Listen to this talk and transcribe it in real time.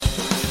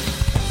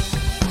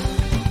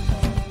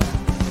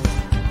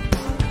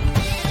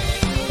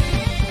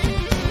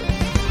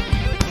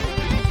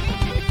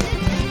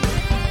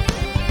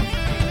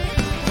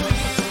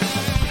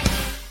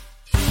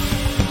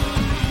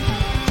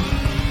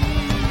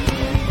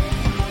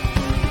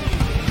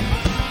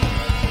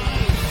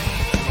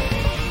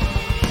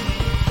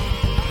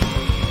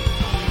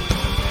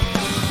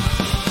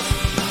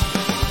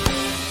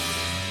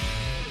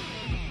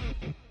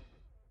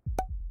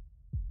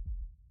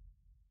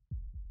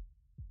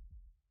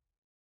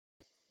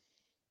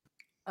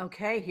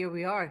Okay, here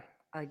we are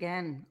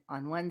again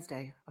on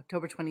Wednesday,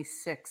 October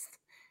 26th,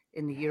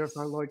 in the year of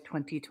our Lord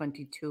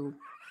 2022.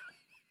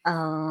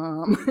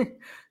 Um,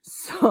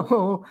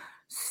 so,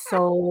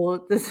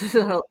 so this is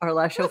our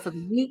last show for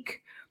the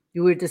week. We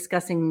were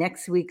discussing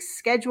next week's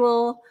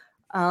schedule.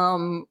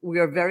 We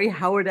are very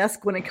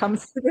Howard-esque when it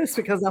comes to this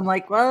because I'm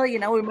like, well, we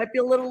might be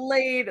a little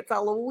late. It's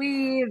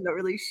Halloween. I'm not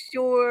really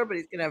sure, but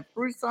he's gonna have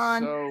Bruce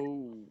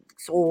on.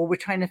 So we're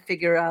trying to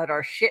figure out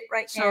our shit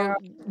right now.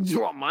 do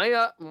you want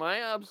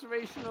my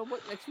observation of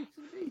what next week's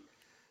gonna be?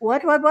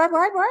 What?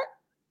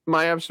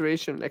 My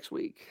observation next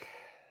week.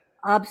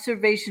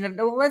 Observation of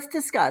no. Well, let's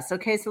discuss.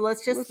 Okay, so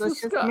let's just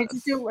let me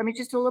just do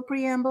a little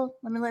preamble.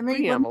 Let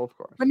me Of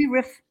course. let me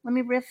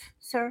riff,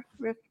 sir.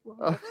 Riff.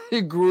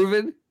 You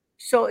grooving?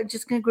 So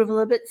just gonna groove a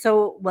little bit.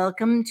 So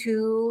welcome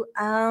to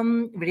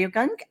Radio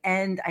Gunk,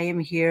 and I am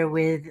here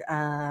with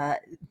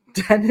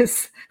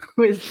Dennis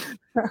with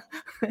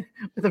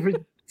with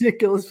a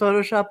ridiculous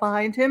Photoshop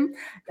behind him,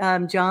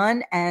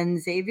 John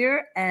and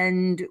Xavier,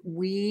 and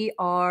we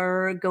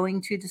are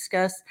going to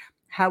discuss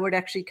Howard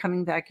actually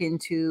coming back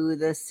into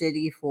the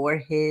city for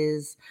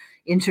his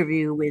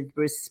interview with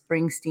Bruce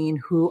Springsteen,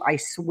 who I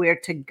swear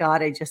to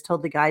God, I just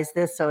told the guys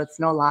this, so it's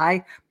no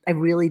lie. I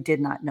really did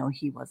not know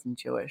he wasn't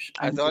Jewish.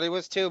 I thought he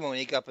was too,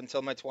 Monique, up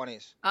until my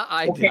 20s.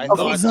 I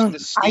thought the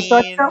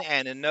Steen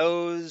and a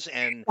nose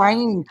and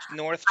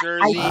North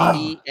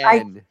Jersey.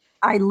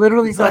 I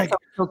literally thought like,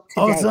 so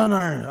all of a sudden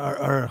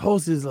our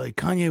host is like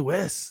Kanye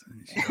West.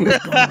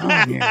 What's going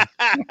on here?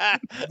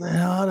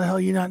 How the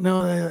hell you not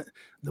know that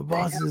the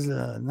boss is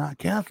not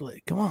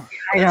Catholic? Come on.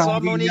 That's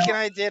all Monique and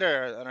I did.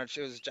 I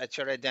tried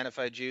to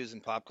identify Jews in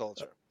pop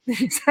culture.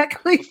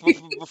 Exactly.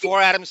 Before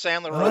Adam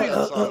Sandler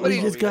wrote we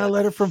just got a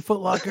letter from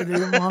Foot Locker. They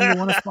didn't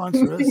want to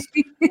sponsor us.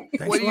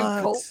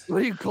 What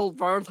are you, Colt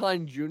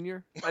Valentine Jr.?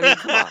 I mean,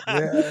 come on.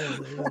 Yeah,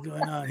 what's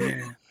going on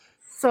here?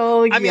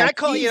 So I mean, I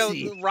call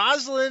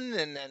Rosalind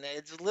and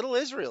it's Little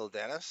Israel,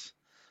 Dennis.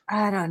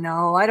 I don't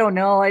know. I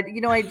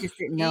just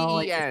didn't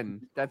know.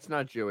 E-E-N. That's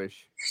not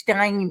Jewish.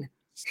 Stein.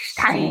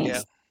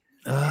 Yeah.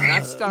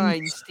 Not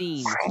Stein.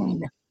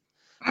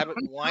 How about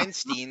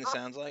Weinstein?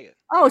 Sounds like it.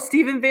 Oh,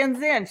 Steven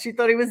Van Zandt. She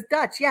thought he was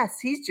Dutch.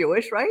 Yes, he's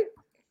Jewish, right?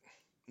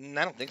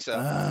 I don't think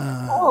so.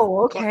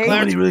 Oh, okay.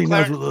 Nobody really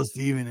knows what little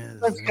Steven is.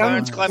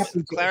 Clarence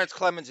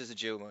Clemens is a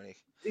Jew,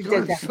 Monique.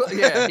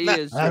 Yeah, he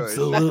is Jewish.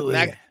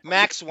 Absolutely.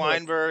 Max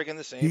Weinberg in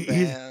the same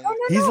band.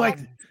 He's like,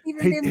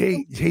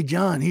 hey,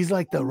 John. He's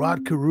like the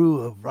Rod Carew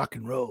of rock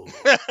and roll.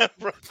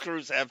 Rod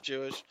Carew's half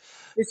Jewish.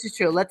 This is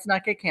true. Let's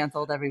not get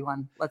canceled,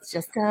 everyone. Let's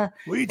just. What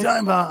are you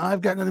talking about?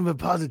 I've got nothing but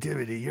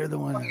positivity. You're the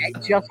one. I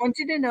just want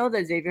you to know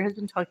that Xavier has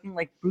been talking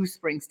like Bruce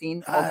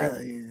Springsteen all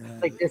day.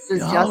 Like this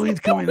is Halloween's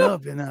coming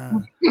up, and I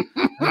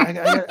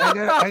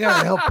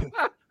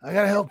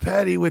gotta help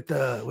Patty with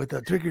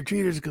the trick or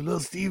treaters because little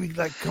Stevie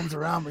like comes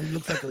around, but he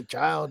looks like a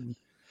child and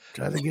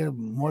tries to get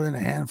more than a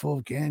handful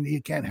of candy.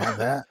 You can't have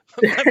that.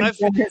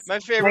 my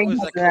favorite was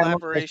the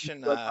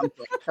collaboration.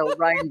 So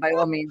Ryan, by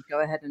all means,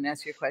 go ahead and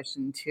ask your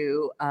question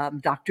to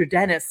Dr.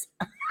 Dennis.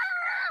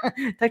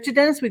 Dr.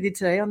 Dennis with you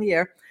today on the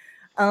air.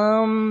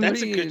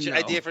 That's a good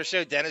idea for a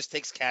show. Dennis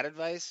takes cat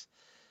advice.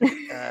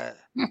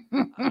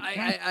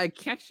 I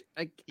catch.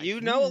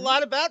 You know a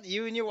lot about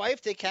you and your wife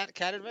take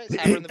cat advice.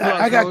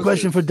 I got a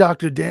question for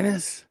Dr.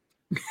 Dennis.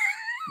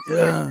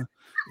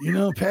 You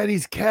know,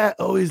 Patty's cat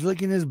always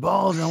licking his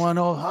balls. And I want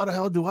to know, how the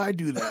hell do I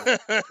do that?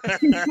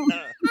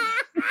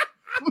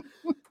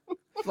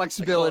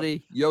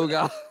 Flexibility,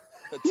 yoga.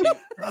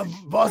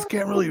 Boss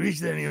can't really reach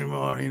that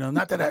anymore. You know,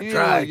 not that I've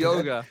tried.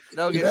 Yoga.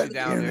 That'll get you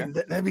down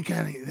there. That'd be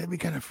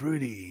kind of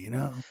fruity, you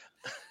know.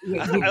 Do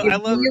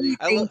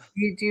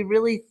you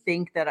really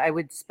think that I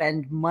would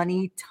spend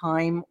money,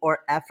 time, or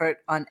effort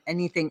on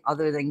anything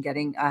other than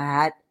getting a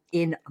hat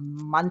in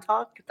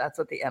Montauk? That's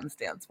what the M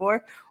stands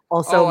for.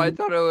 Also, I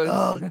thought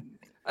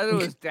it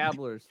was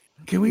dabblers.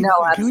 Can we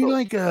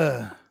like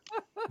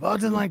Bob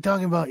doesn't like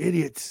talking about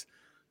idiots,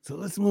 so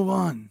let's move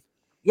on.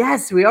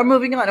 Yes, we are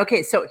moving on.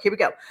 Okay, so here we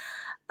go.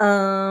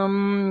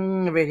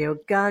 Radio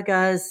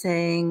Gaga is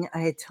saying, I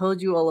had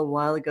told you all a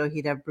while ago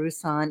he'd have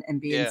Bruce on and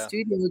be in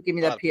studio. Give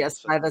me that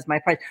PS5 as my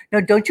prize. No,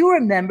 don't you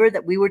remember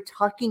that we were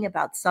talking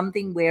about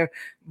something where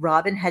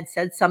Robin had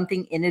said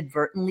something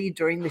inadvertently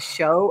during the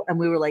show, and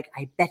we were like,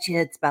 I bet you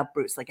it's about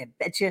Bruce. Like, I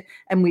bet you.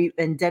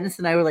 And Dennis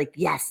and I were like,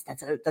 yes,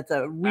 that's a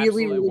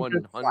really, really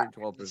good spot.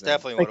 It's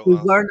definitely like what it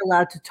was. We weren't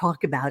allowed to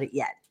talk about it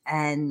yet,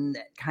 and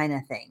kind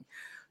of thing.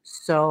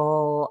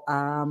 So,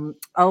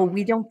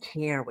 we don't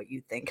care what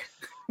you think.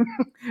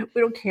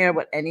 We don't care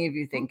what any of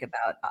you think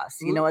about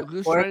us. You know what?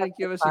 Who's trying to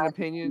give us an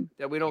opinion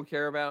that we don't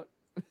care about?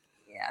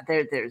 Yeah,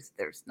 there's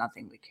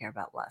nothing we care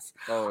about less.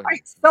 Oh. All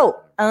right, so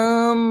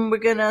we're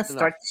gonna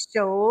start the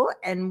show,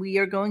 and we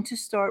are going to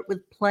start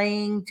with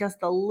playing just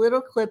a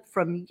little clip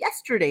from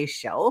yesterday's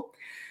show,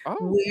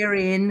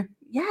 wherein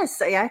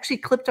I actually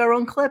clipped our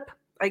own clip.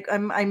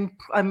 I'm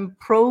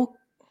pro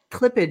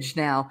clippage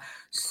now.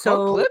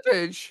 So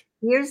clippage.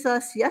 Here's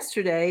us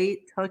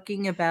yesterday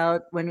talking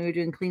about when we were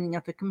doing cleaning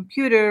up the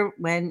computer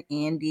when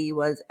Andy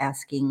was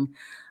asking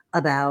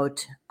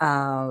about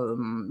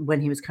when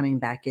he was coming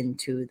back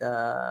into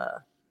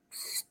the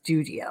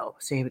studio.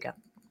 So here we go.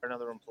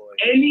 Another employee.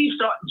 Any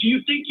thought? Do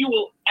you think you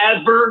will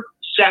ever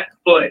set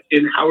foot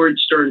in Howard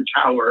Stern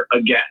Tower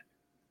again?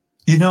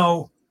 You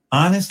know,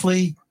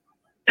 honestly,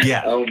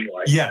 yeah. Oh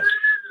boy. Yes.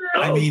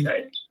 I mean,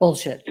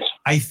 Bullshit.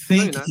 I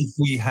think if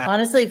we have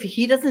Honestly, if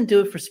he doesn't do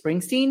it for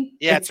Springsteen,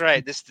 Yeah, that's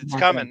right. It's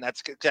coming.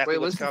 That's exactly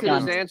Wait, what's listen to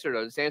coming. his answer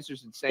though. His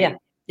answer's insane.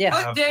 Yeah.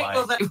 I'll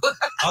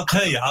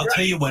tell you. I'll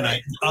tell you what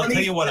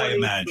I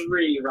imagine.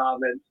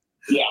 Robin.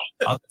 Yeah.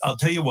 I'll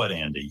tell you what,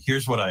 Andy.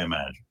 Here's what I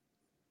imagine.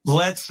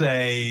 Let's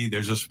say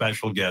there's a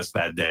special guest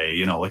that day,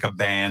 you know, like a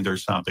band or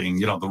something.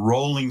 You know, the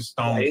Rolling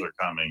Stones are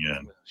coming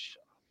in.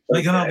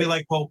 Like, and I'll be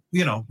like, well,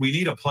 you know, we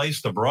need a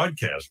place to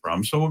broadcast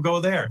from, so we'll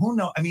go there. Who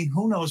knows? I mean,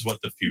 who knows what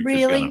the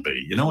future's going to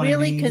be? You know what I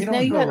mean? Because now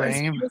you have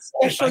a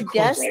special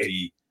guest.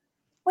 Say,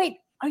 Wait,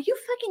 are you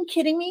fucking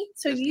kidding me?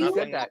 So There's you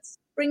nothing. got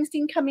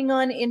Springsteen coming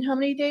on in how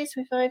many days?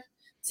 5,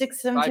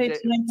 6, 7, 8,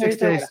 9, 6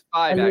 days. 5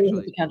 I literally have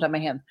actually. to count on my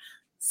hand.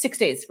 6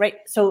 days, right?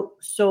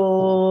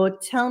 So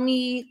tell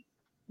me.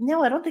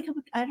 No, I don't think he'll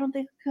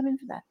come in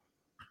for that.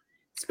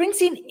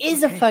 Springsteen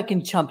is a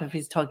fucking chump if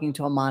he's talking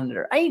to a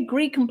monitor. I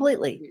agree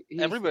completely.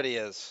 Everybody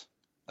is.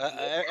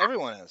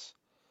 Everyone is.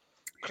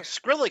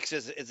 Skrillex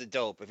is a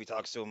dope if he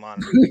talks to a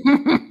monitor.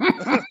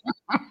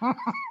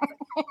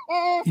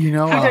 You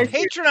know, How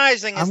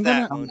patronizing is I'm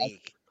that, gonna-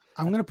 Monique?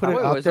 I'm going to put it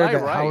Wait, out was there I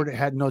that right? Howard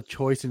had no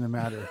choice in the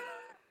matter.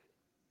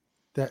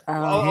 That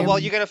Oh, well,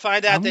 you're gonna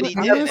find out that he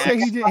I'm going didn't. to say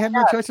he had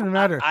no choice in the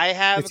matter. I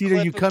have It's a either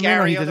clip you of come in or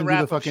Gary he on the doesn't do the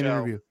wrap-up fucking show.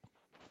 interview.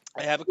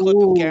 I have a clip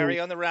Ooh. of Gary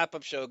on the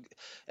wrap-up show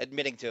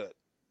admitting to it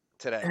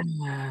today.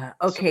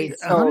 Okay,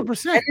 so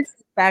 100%. that is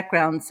his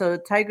background. So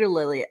Tiger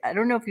Lily, I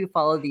don't know if you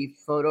follow the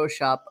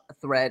Photoshop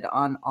thread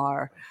on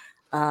our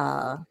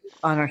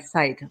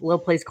site, a little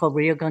place called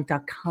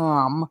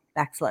radiogunk.com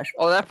 /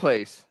 Oh, that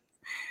place.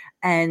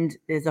 and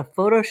there's a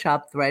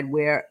Photoshop thread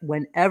where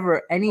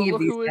whenever any Oh,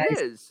 of look these who guys it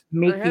is.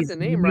 make I have these the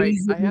name right. I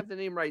amazing- have the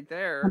name right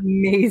there.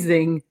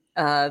 amazing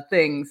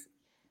things.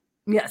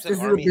 Yes, Is it this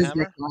is a Armie business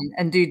Hammer? line.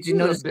 And dude, you This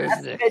notice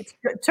is a business.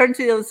 turn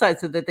to the other side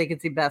so that they can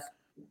see Beth.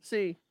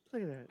 See,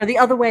 look at that. Or the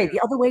other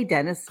way,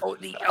 Dennis. Oh,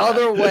 the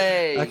other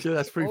way. Actually,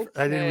 that's pretty.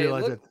 I didn't Okay,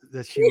 realize look-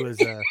 that she was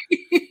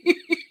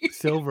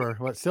silver.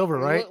 What, silver,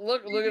 right?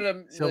 Look at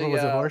him. Silver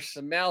was a horse?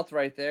 The mouth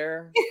right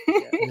there.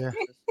 Yeah.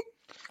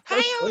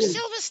 Hi-yo,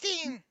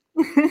 Silverstein.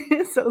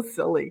 So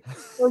silly.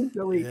 So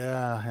silly.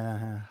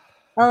 Yeah.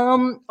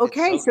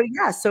 Okay, so-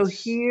 so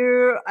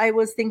here I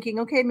was thinking,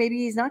 okay, maybe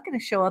he's not going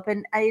to show up,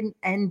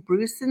 and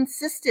Bruce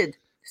insisted.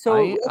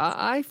 So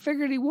I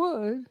figured he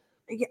would.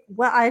 yeah,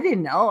 well, I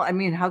didn't know. I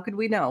mean, how could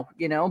we know?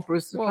 You know,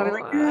 Bruce was Well,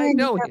 probably like, I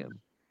know him.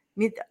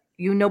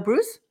 You know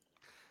Bruce?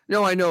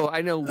 No, I know.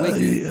 I know.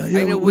 Yeah,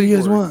 I know. what do you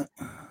guys Wigward. want?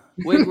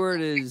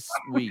 Wigward is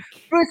weak.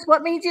 Bruce,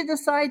 what made you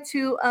decide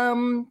to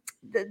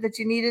that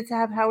you needed to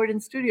have Howard in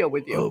studio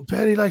with you? Oh,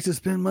 Patty likes to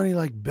spend money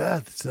like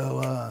Beth,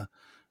 so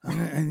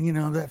and you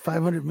know that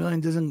 500 million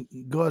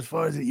doesn't go as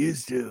far as it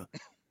used to.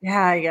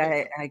 Yeah,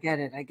 I get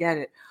it.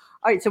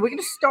 All right, so we're going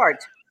to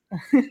start.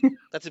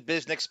 That's a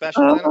Biznick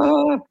special.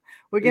 Then?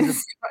 We're going to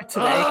start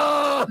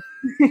today.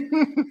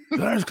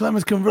 Clarence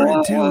Clemens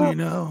converted too, you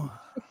know.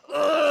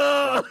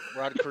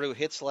 Rod Carew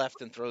hits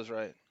left and throws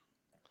right.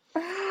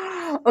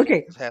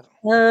 Okay, It's half-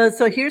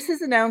 so here's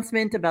his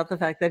announcement about the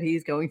fact that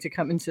he's going to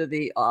come into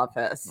the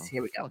office.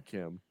 Here we go. Fuck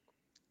him.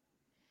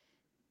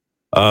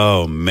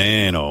 oh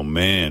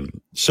man.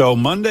 So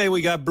Monday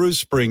we got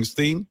Bruce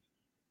Springsteen,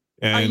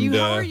 and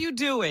How are you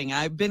doing?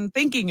 I've been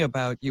thinking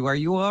about you. Are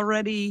you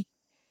already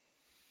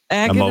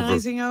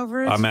agonizing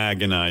over it? I'm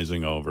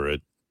agonizing over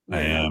it.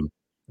 I Yeah. am.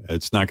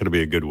 It's not going to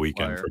be a good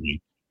weekend Liar. for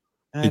me.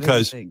 I didn't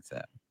because- think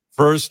so.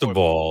 First of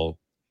all,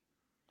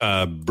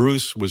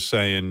 Bruce was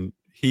saying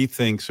he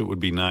thinks it would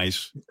be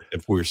nice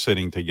if we were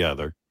sitting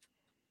together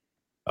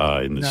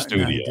in the No,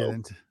 studio. he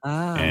didn't.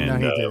 And, no,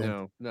 he uh,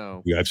 didn't.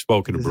 No. I've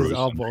spoken to This Bruce. is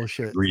all and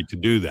bullshit. agreed to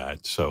do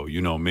that. So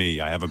you know me,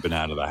 I haven't been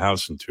out of the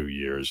house in 2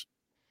 years.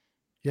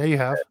 Yeah, you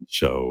have.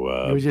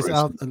 So You were just Bruce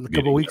out is a meeting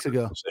couple weeks us in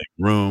ago. the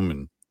same room,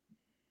 and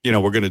you know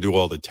we're going to do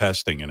all the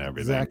testing and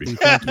everything. Exactly.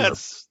 before Thank you.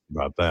 Yes.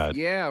 about that.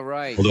 Yeah,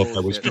 right. Although if I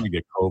was Bullshit. going to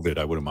get COVID,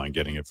 I wouldn't mind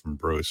getting it from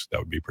Bruce. That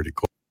would be pretty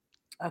cool.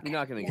 Okay. You're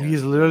not gonna get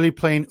He's it. literally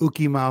playing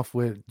Ookie Mouth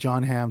with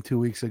John Hamm 2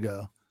 weeks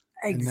ago.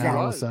 And now all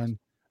of a Was. sudden,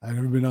 I've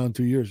never been out in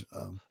 2 years.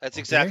 That's Okay.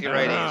 exactly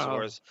right, Wow.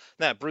 Azores.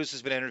 No, Bruce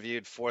has been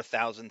interviewed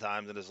 4,000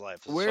 times in his life.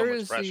 There's Where so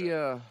much is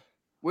pressure.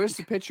 where's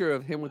the picture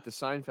of him with the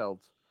Seinfeld?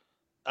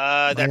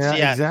 That's Yeah,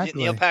 yeah.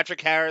 exactly. Neil Patrick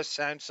Harris,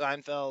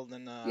 Seinfeld,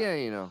 and Yeah,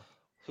 you know.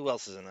 who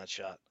else is in that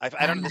shot? I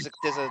don't know.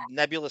 There's a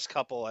nebulous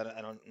couple.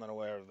 I'm not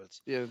aware of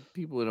it. Yeah,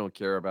 people we don't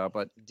care about,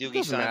 but it Doogie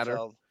doesn't matter.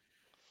 Seinfeld.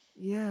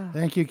 Yeah.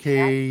 Thank you,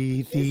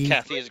 Kathy.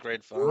 Kathy is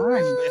great fun.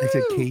 I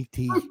said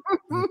Katie.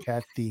 not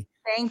Kathy.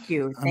 Thank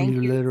you. I'm Thank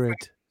you for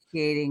illiterate.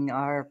 appreciating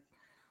our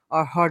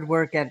hard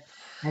work at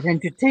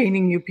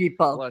entertaining you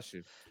people. Bless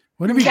you.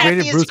 Wouldn't it be great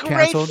Kathy if Bruce is great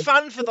canceled?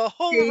 fun for the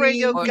whole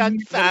Radio But- Gun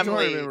But it's already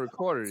family. been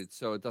recorded,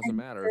 so it doesn't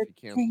matter if you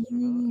cancel or not.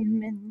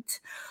 Entertainment.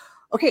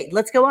 Okay,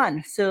 let's go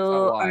on. So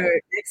Oh, wow.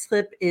 our next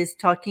clip is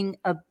talking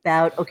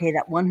about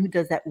that one who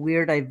does that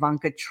weird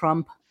Ivanka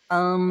Trump.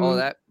 Oh,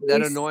 that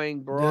voice.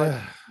 annoying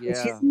broad.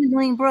 She's Yeah. an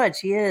annoying broad.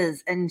 She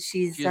is, and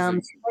she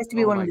tries to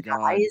be oh one of my the God.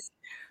 guys.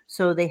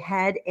 So they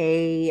had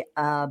a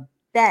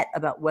bet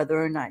about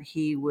whether or not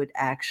he would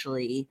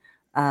actually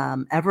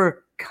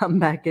ever come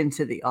back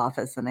into the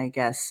office, and I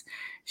guess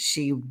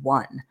she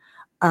won.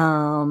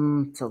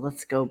 So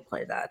let's go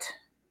play that.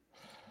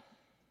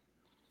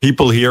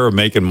 People here are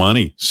making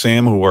money.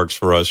 Sam, who works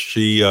for us,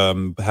 she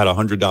had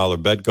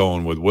 $100 bet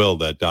going with Will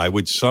that I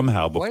would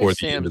somehow, Why before is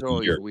the end Sam's of the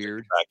always year,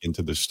 weird? get back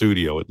into the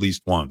studio at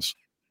least once.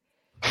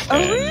 Oh,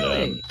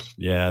 really?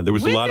 Yeah, there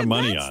was When a lot of did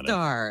money that on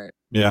start? it.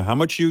 Yeah, how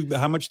much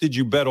did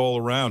you bet all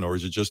around, or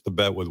is it just the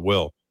bet with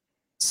Will?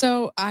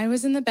 So I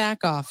was in the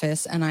back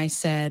office and I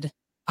said,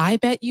 I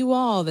bet you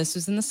all, this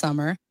was in the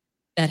summer,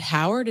 that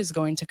Howard is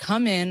going to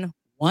come in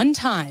one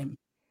time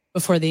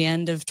before the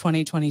end of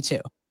 2022.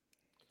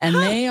 And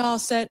they all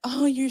said, what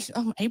are you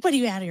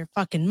out of your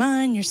fucking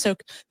mind?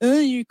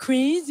 You're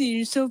crazy.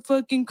 You're so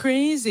fucking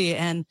crazy.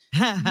 And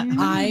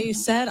I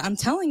said, I'm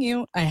telling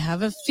you, I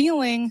have a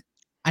feeling.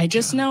 I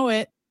just know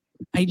it.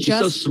 She's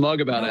so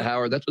smug about it,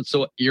 Howard. That's what's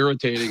so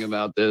irritating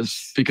about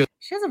this. Because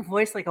she has a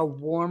voice like a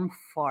warm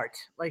fart.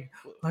 Like,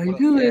 I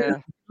knew it.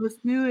 I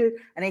just knew it.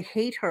 And I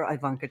hate her,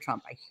 Ivanka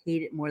Trump. I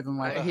hate it more than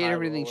life. I hate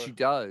everything she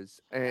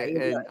does.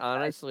 And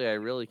honestly, I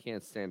really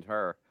can't stand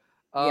her.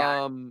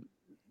 Yeah.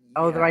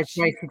 Right.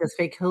 She does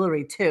fake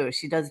Hillary too.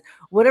 She does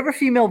whatever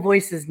female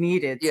voice is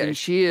needed. Yeah,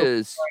 she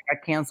is.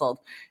 Got canceled.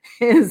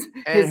 And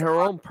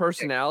her own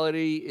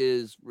personality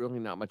is really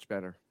not much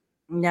better.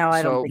 No,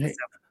 I don't think so.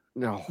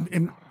 No.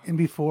 And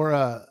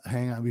before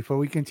before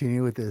we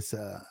continue with this,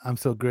 I'm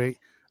so great.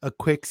 A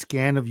quick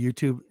scan of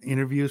YouTube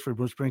interviews for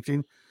Bruce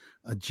Springsteen.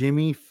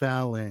 Jimmy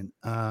Fallon,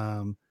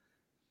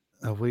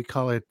 we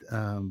call it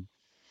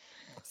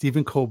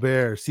Stephen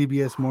Colbert,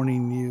 CBS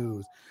Morning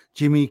News,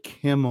 Jimmy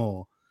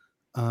Kimmel,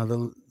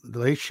 the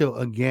Late Show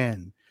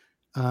again.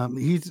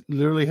 He's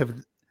literally have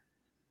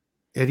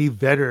Eddie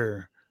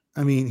Vedder.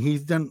 I mean,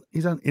 he's done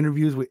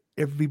interviews with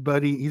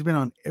everybody. He's been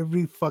on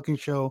every fucking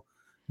show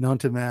known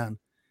to man.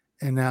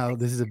 And now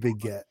this is a big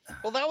get.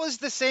 Well, that was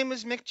the same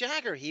as Mick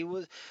Jagger.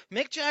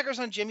 Mick Jagger's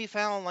on Jimmy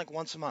Fallon like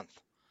once a month.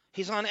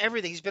 He's on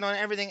everything. He's been on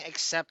everything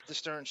except the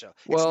Stern Show.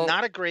 Well, it's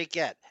not a great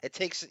get. It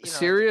takes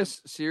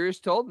Sirius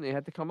told them they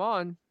had to come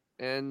on,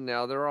 and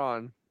now they're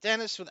on.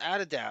 Dennis,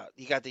 without a doubt,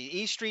 you got the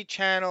E Street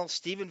channel.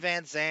 Steven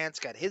Van Zant's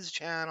got his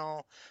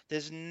channel.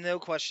 There's no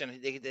question. I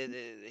think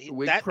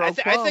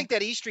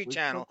that E Street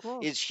channel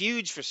is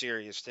huge for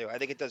Sirius too. I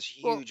think it does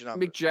huge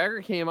numbers. Mick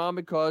Jagger came on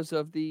because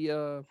of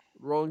the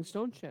Rolling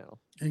Stone channel.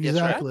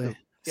 Exactly.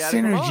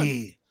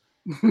 Synergy.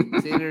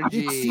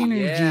 Synergy.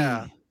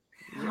 Yeah.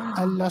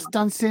 I lost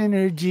on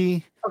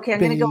Synergy. Okay, I'm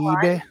going to go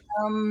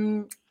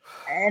on.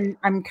 And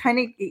I'm kind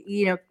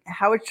of,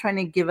 Howard's trying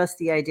to give us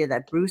the idea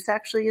that Bruce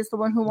actually is the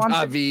one who wants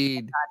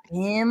David. Not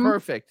him.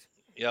 Perfect.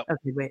 Yep.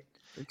 Okay, wait.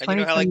 The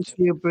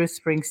 2022 Bruce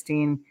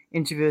Springsteen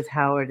interview with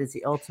Howard is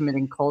the ultimate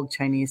in cold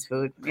Chinese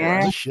food.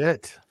 Yeah.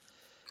 Shit.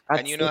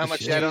 And you know how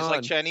much that is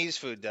like Chinese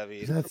food,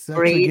 David. That's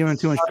actually giving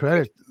too much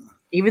credit.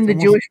 Even the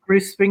Jewish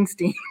Bruce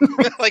Springsteen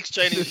likes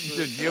Chinese food.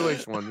 The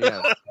Jewish one,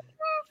 yeah.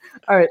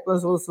 All right,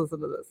 let's listen to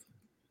this.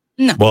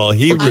 No. Well,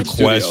 he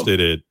requested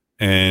it,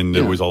 and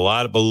there was a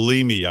lot of.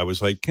 Believe me, I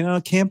was like,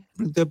 can't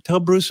tell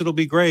Bruce it'll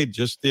be great.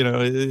 Just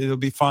it'll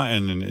be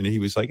fine. And he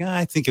was like,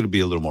 I think it'll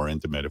be a little more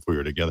intimate if we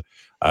were together.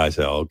 I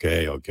said,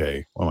 okay.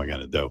 What am I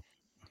gonna do?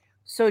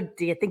 So,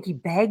 do you think he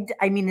begged?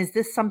 I mean, is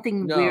this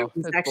something where it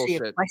was actually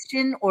a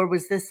question, or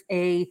was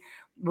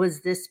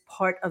this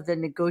part of the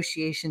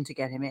negotiation to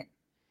get him in?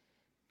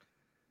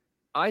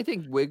 I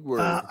think Wigward.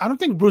 I don't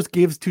think Bruce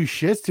gives two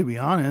shits, to be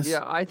honest.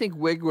 Yeah, I think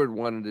Wigward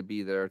wanted to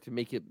be there to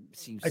make it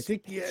seem. I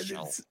think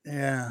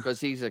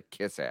because he's a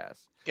kiss ass.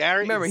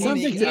 Gary, remember I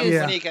don't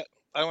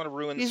want to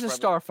ruin. He's a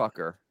star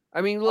fucker. I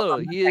mean,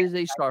 literally, he is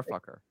a star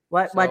fucker.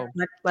 What?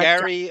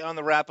 Gary on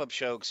the wrap-up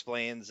show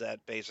explains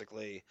that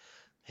basically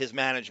his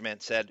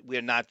management said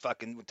we're not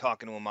fucking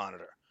talking to a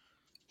monitor.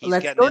 He's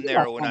getting in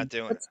there, or we're not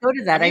doing it. Let's go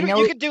to that. I know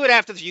you could do it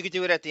after. You could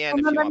do it at the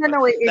end. No.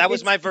 That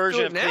was my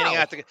version of cleaning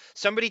out the.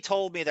 Somebody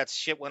told me that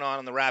shit went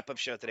on the wrap-up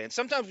show today, and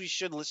sometimes we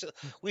should listen.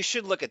 We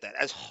should look at that.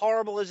 As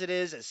horrible as it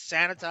is, as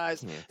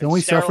sanitized, don't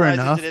we suffer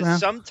enough? Man?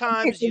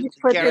 Sometimes you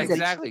get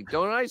exactly.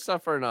 Don't I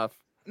suffer enough?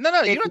 No,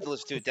 you don't have to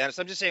listen to it, Dennis.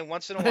 I'm just saying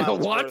once in a while. I don't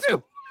want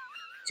to.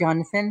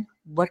 Jonathan,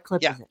 what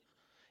clip is it?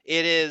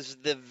 It is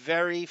the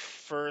very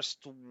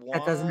first one.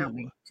 That doesn't help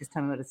me. Just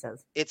tell me what it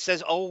says. It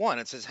says 01.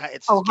 It says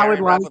Howard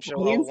lost the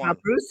audience,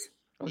 not Bruce?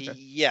 Okay.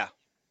 Yeah.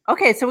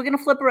 Okay, so we're gonna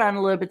flip around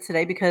a little bit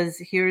today because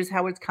here's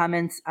Howard's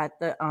comments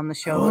on the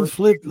show. Let's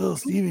flip little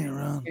Stevie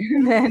around.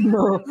 And then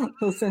we'll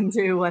listen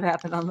to what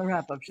happened on the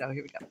wrap-up show.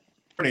 Here we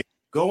go.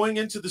 Going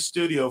into the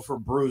studio for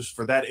Bruce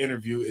for that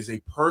interview is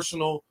a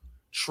personal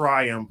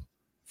triumph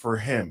for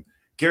him.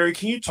 Gary,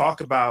 can you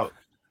talk about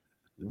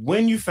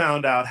when you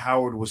found out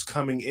Howard was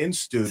coming in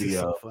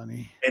studio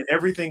and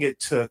everything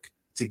it took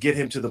to get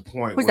him to the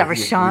point where he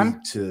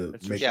agreed to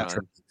make the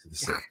trip to the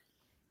set?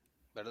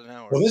 Better than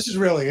Howard. Well, this is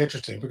really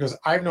interesting because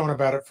I've known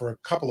about it for a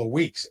couple of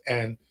weeks,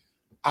 and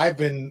I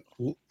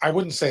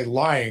wouldn't say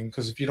lying,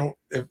 because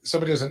if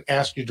somebody doesn't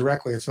ask you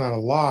directly, it's not a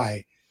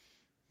lie.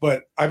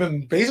 But I've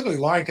been basically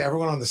lying to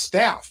everyone on the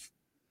staff.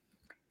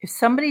 If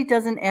somebody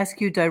doesn't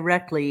ask you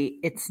directly,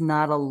 it's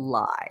not a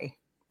lie.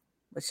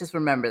 Let's just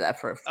remember that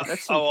for a second.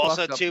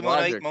 Also too,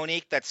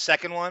 Monique, that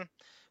second one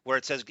where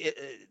it says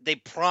they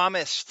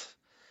promised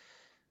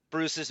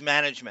Bruce's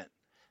management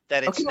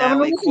that it's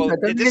now a quote.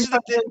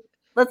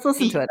 Let's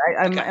listen to it.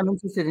 I'm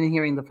interested in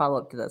hearing the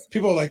follow-up to this.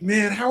 People are like,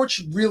 man, Howard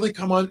should really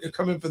come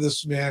in for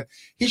this, man.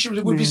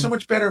 It would be so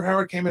much better if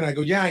Howard came in. I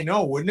go, yeah, I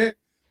know, wouldn't it?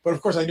 But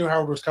of course I knew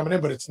Howard was coming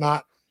in, but it's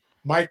not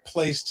my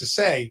place to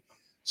say.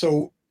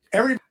 So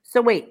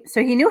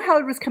he knew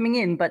Howard was coming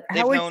in, but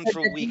they've Howard known said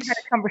for that weeks. he had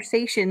a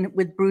conversation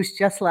with Bruce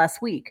just last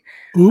week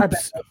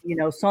Oops.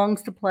 about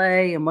songs to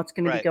play and what's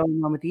going to be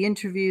going on with the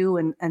interview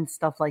and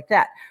stuff like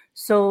that.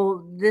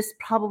 So this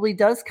probably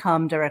does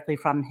come directly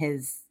from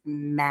his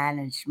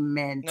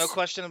management. No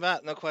question about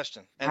it. No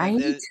question. And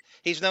right?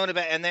 He's known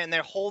about, and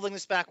they're holding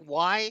this back.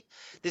 Why?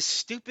 This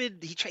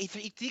stupid.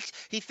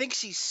 He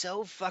thinks he's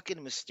so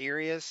fucking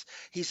mysterious.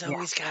 He's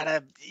always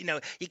gotta,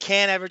 he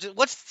can't ever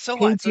just. So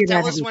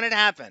tell us when it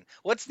happened.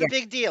 What's the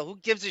big deal? Who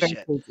gives a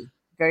shit? Cagey.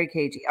 Very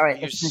cagey. All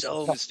right. You're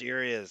so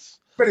mysterious.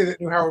 Everybody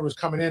that knew Howard was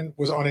coming in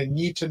was on a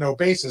need-to-know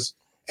basis,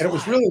 and it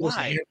was really just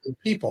handling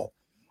people.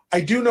 I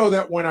do know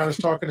that when I was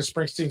talking to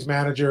Springsteen's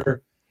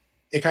manager,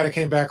 it kind of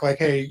came back like,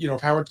 hey,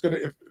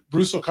 if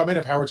Bruce will come in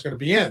if Howard's going to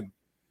be in.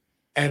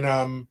 And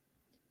I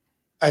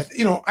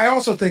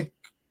also think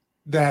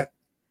that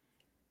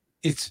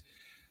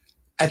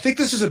I think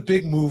this is a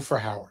big move for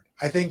Howard.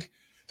 I think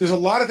there's a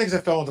lot of things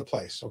that fell into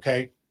place.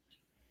 Okay.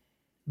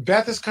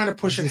 Beth is kind of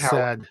pushing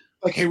Howard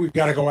like, hey, we've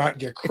got to go out and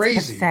get crazy.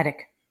 It's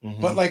pathetic.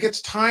 But like,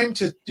 it's time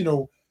to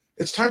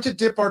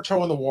dip our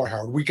toe in the water,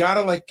 Howard. We got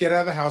to get out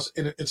of the house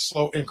in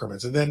slow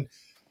increments. And then,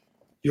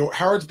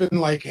 Howard's been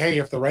like, hey,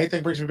 if the right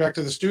thing brings me back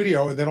to the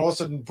studio, and then all of a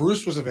sudden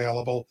Bruce was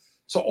available.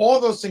 So all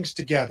those things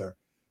together,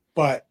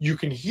 but you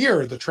can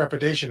hear the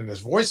trepidation in his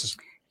voice.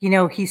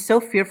 He's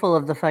so fearful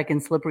of the fucking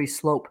slippery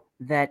slope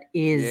that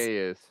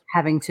is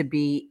having to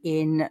be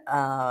in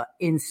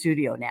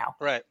studio now.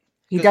 Right.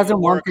 He doesn't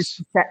want this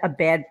to set a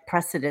bad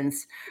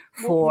precedence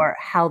for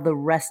how the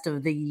rest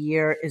of the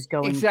year is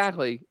going.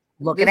 Exactly.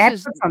 Look, and I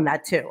have clips on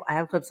that too. I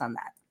have clips on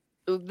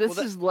that. This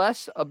is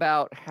less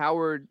about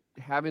Howard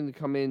having to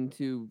come in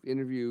to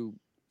interview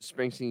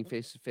Springsteen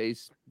face to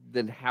face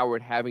than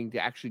Howard having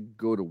to actually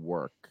go to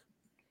work.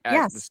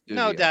 At the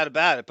studio. No doubt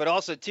about it. But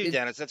also too,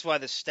 Dennis, that's why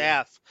the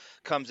staff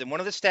comes in. One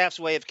of the staff's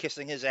way of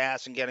kissing his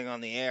ass and getting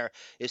on the air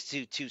is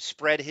to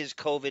spread his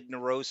COVID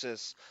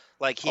neurosis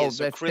like he is.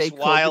 So Chris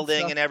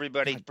Wilding and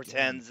everybody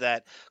pretends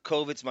that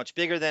COVID's much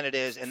bigger than it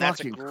is, and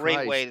that's a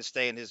great way to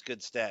stay in his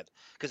good stead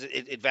because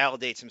it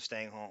validates him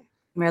staying home.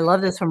 I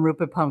love this from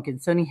Rupert Pumpkin.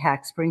 Sony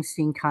hacked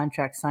Springsteen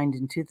contract signed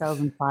in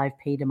 2005,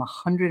 paid him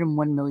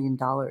 $101 million.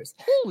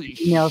 Holy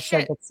email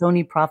shit. said that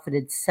Sony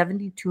profited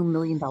 $72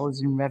 million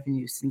in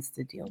revenue since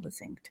the deal was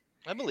inked.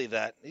 I believe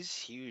that. He's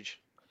huge.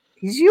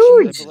 He's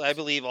huge. I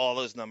believe all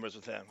those numbers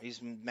with him.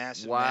 He's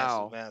massive,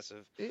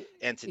 massive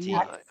entity.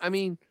 Yeah, I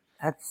mean,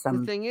 that's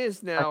the thing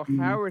is now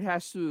Howard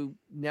has to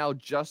now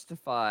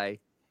justify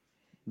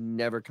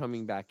never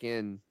coming back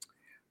in.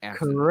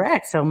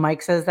 Correct. So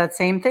Mike says that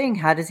same thing.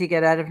 How does he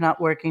get out of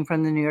not working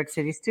from the New York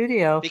City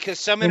studio? Because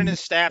someone in his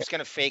staff's going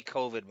to fake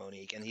COVID,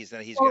 Monique, and he's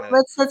going to.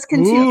 Let's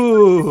continue.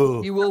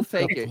 Ooh, he will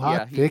fake it.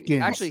 Yeah,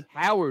 actually,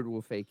 Howard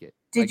will fake it.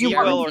 Did you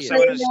want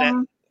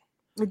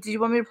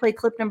me to play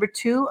clip number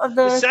 2 of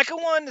the second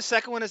one? The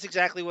second one is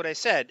exactly what I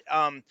said.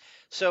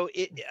 So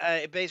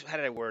it basically, how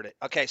did I word it?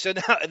 Okay, so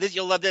now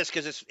you'll love this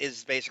because this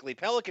is basically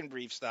Pelican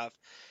Brief stuff.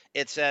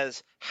 It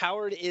says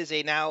Howard is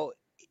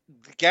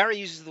Gary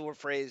uses the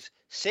phrase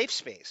safe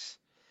space.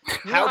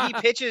 How he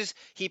pitches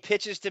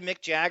to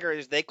Mick Jagger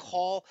is they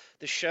call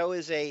the show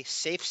is a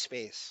safe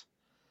space.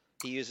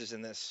 He uses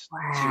in this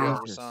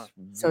song.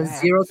 So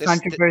zero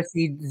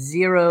controversy,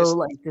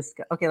 zero this.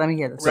 Okay, let me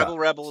hear this.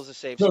 Rebel is a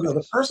safe space. No,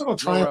 the personal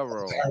triumph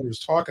that I was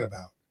talking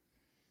about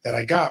that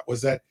I got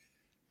was that,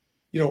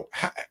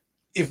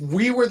 if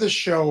we were the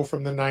show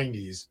from the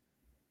 90s,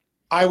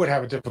 I would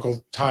have a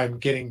difficult time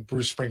getting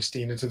Bruce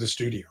Springsteen into the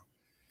studio.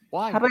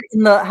 Why? How about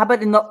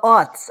in the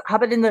aughts? How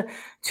about in the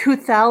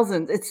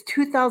 2000s? It's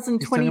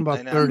 2020.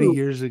 About 30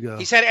 years ago.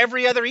 He's had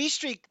every other E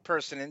Street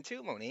person in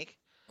too, Monique.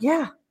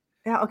 Yeah.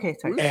 Okay.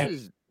 Sorry.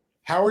 And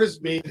Howard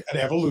has made an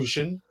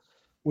evolution,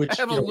 which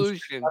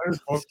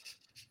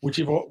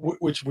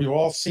which we've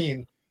all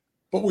seen,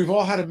 but we've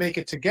all had to make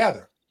it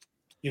together,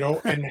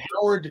 And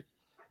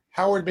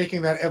Howard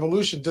making that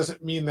evolution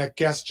doesn't mean that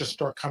guests just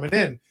start coming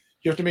in.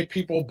 You have to make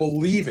people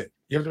believe it.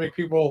 You have to make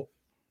people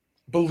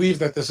believe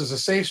that this is a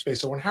safe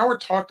space. So when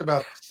Howard talked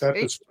about that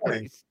this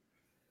morning,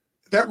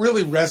 that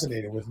really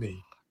resonated with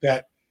me.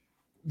 That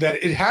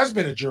that it has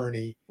been a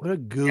journey. What a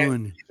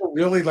goon!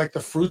 Really like the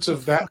fruits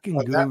of that. Fucking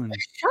goon.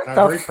 Shut I'm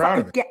the very proud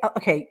of it.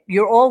 Okay,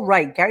 you're all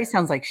right. Gary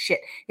sounds like shit.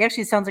 He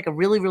actually sounds like a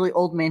really, really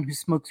old man who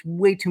smokes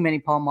way too many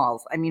Pall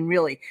Malls. I mean,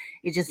 really,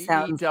 it just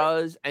sounds. He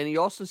does, and he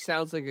also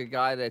sounds like a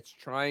guy that's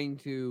trying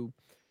to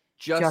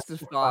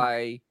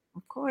justify,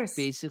 of course,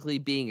 basically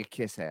being a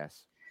kiss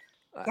ass.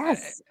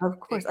 Yes, of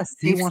course.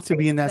 He wants to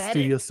be in that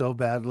studio so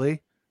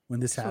badly when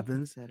this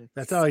happens.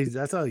 That's all he's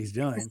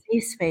doing. It's a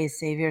safe space,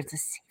 Xavier. It's a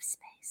safe space.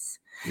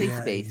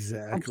 Yeah,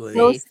 exactly.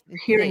 I'm so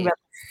hearing about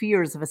the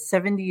fears of a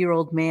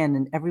 70-year-old man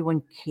and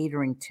everyone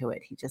catering to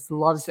it. He just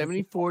loves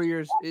 74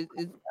 years. Is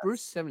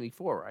Bruce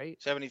 74,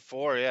 right?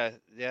 74, yeah.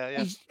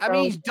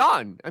 He's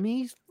done. I mean,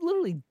 he's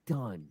literally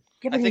done.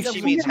 I think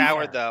she means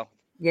Howard, though.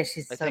 Yeah,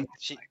 she's. I think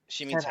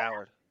she means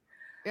Howard.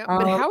 Yeah,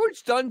 but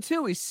Howard's done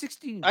too. He's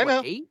 60. I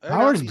know.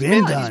 Howard's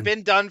been done. He's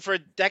been done for a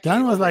decade.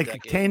 Done was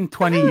like 10,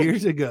 20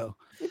 years ago.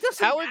 It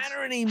doesn't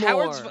matter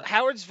anymore.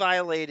 Howard's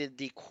violated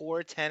the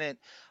core tenet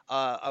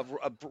of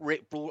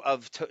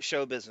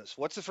show business.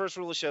 What's the first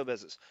rule of show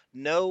business?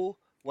 Know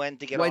when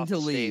to get off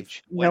the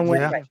stage. When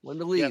to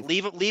leave. Yeah,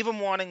 leave him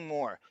wanting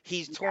more.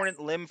 He's torn it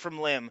limb from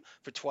limb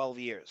for 12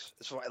 years.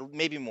 So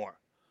maybe more.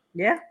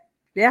 Yeah.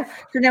 Yeah.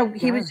 So now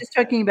he was just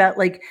talking about,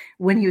 like,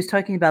 when he was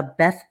talking about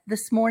Beth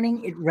this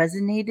morning, it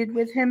resonated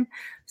with him.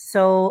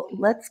 So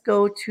let's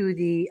go to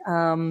the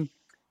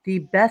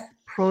Beth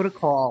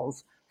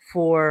protocols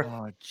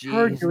for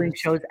her doing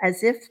shows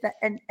as if that,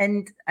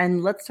 and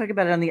let's talk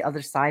about it on the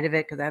other side of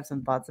it, because I have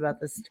some thoughts about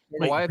this.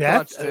 Wait,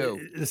 Beth,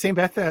 the same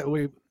Beth that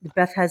we.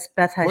 Beth has.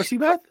 What's she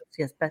Beth?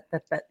 Yes, Beth.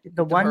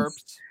 The one.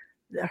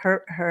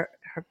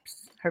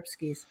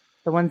 Herbskis.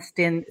 The one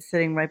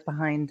sitting right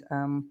behind.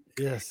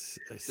 Yes,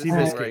 I see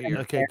this right here.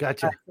 Okay,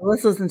 gotcha.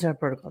 Let's listen to her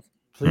protocols.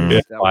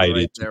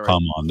 Invited to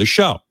come on the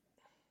show.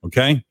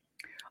 Okay.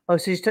 Oh,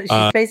 so she's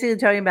basically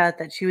talking about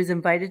that she was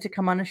invited to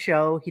come on a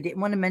show. He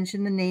didn't want to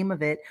mention the name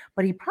of it,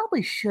 but he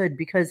probably should,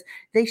 because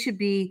they should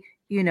be,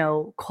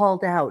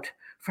 called out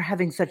for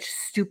having such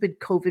stupid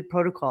COVID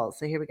protocols.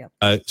 So here we go.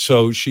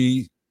 So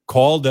she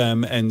called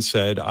them and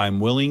said, "I'm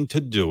willing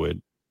to do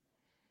it.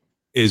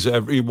 Is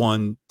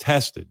everyone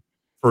tested?"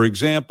 For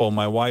example,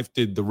 my wife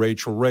did the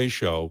Rachel Ray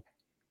show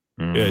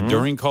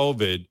during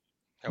COVID.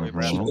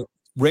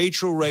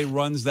 Rachel Ray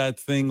runs that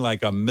thing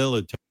like a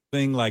military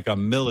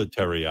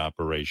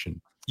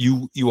operation.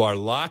 You are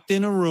locked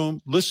in a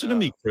room. Listen to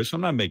me, Chris.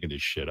 I'm not making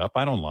this shit up.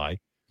 I don't lie.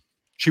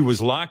 She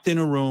was locked in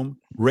a room.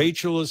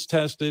 Rachel is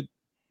tested.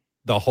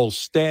 The whole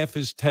staff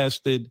is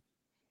tested.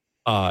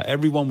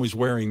 Everyone was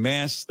wearing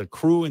masks. The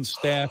crew and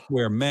staff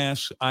wear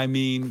masks. I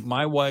mean,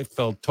 my wife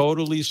felt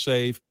totally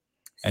safe.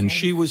 And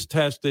she was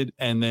tested,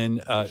 and then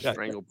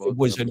it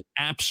was an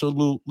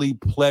absolutely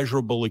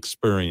pleasurable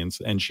experience,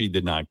 and she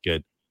did not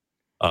get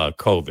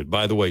COVID.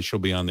 By the way, she'll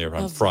be on there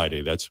on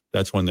Friday. That's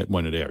when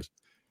it airs.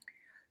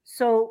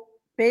 So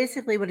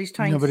basically, what he's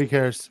trying. Nobody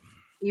cares.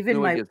 Even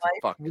my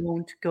wife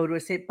won't go to a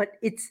state, but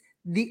it's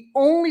the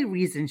only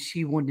reason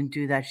she wouldn't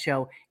do that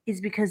show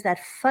is because that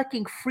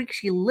fucking freak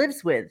she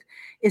lives with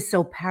is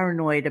so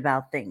paranoid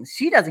about things.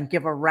 She doesn't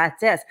give a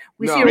rat's ass.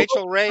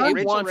 Rachel Ray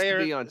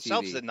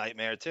herself's a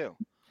nightmare too.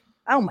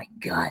 Oh my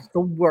God, the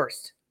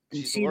worst.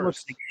 She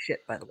looks like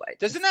shit, by the way.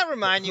 Doesn't that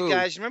remind you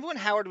guys? Remember when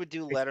Howard would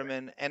do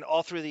Letterman, and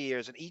all through the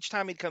years, and each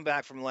time he'd come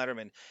back from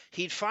Letterman,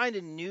 he'd find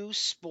a new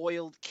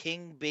spoiled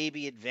king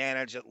baby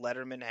advantage that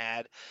Letterman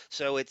had.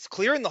 So it's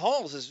clearing the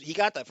halls. He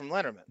got that from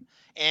Letterman,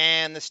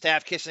 and the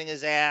staff kissing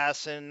his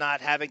ass and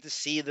not having to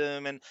see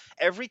them. And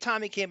every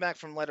time he came back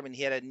from Letterman,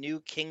 he had a new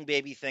king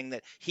baby thing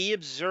that he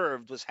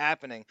observed was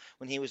happening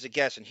when he was a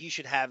guest, and he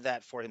should have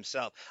that for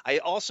himself. I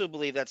also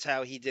believe that's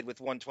how he did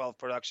with 112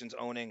 Productions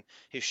owning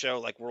his show,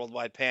 like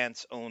Worldwide Pants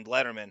owned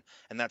Letterman,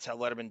 and that's how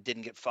Letterman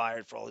didn't get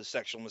fired for all his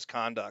sexual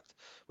misconduct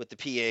with the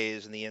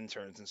PAs and the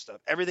interns and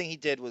stuff. Everything he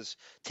did was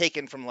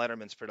taken from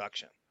Letterman's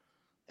production.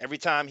 Every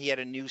time he had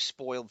a new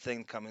spoiled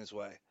thing come his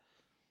way.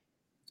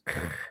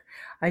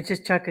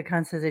 Chaka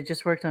Khan says, I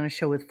just worked on a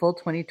show with full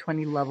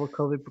 2020 level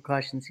COVID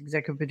precautions.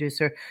 Executive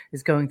producer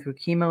is going through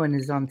chemo and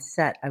is on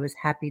set. I was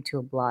happy to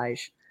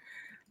oblige.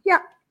 Yeah,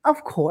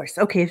 of course.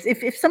 Okay,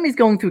 if somebody's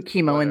going through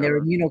chemo and they're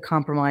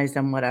immunocompromised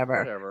and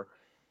whatever.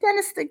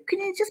 Dennis,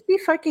 can you just be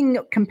fucking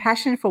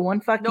compassionate for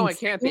one fucking No, I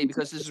can't be,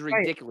 because this is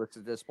ridiculous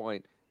at this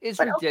point. It's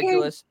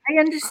ridiculous. Okay,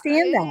 I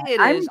understand that. It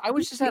is. I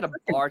was just at a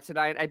bar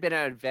tonight. I've been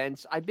at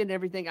events. I've been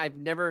everything. I've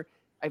never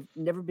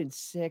been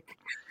sick.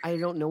 I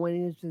don't know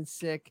anyone who's been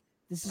sick.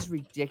 This is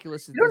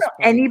ridiculous at this point.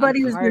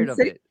 Anybody who's been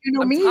sick.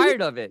 I'm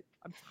tired of it.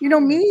 You know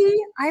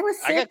me? I was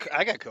sick.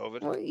 I got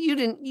COVID. Well, you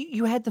didn't.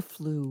 You had the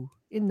flu.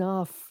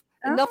 Enough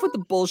with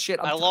the bullshit.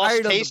 I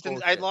lost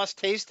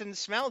taste and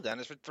smell,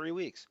 Dennis, for 3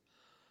 weeks.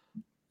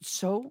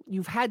 So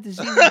you've had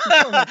disease.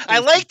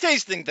 I like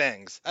tasting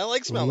things. I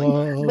like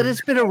smelling. But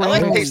it's been around. I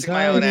like tasting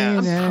my own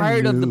ass. I'm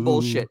tired of the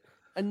bullshit.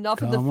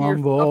 Enough of the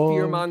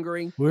fear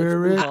mongering.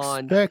 We're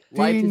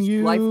expecting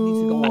you. Life needs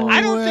to go on.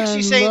 I don't think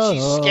she's saying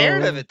she's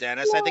scared of it,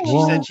 Dennis. I think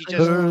she said she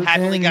just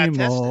happily got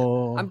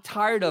tested. I'm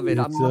tired of it.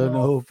 It's an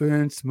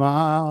open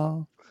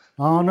smile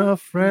on a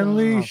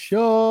friendly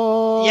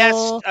shore. Yes,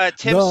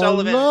 Tim the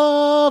Sullivan.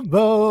 Love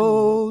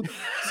boat.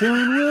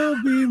 Soon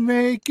we'll be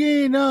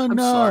making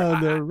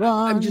another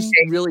run. I'm just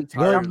really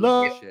tired of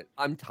this shit.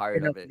 I'm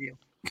tired of it.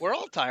 We're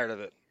all tired of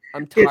it.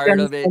 I'm tired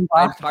of it.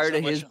 I'm tired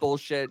of his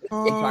bullshit.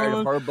 I'm tired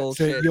of her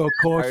bullshit. Set your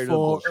course tired for of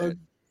bullshit.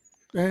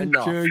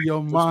 venture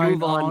your Let's mind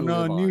move on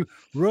a and new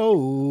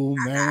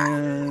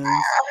romance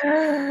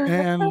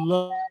and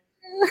love.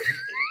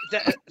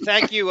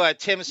 Thank you,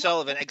 Tim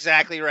Sullivan.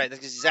 Exactly right.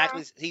 That's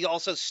exactly. He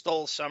also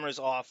stole summers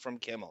off from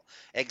Kimmel.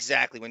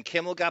 Exactly. When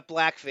Kimmel got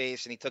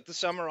blackface and he took the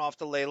summer off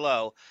to lay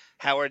low,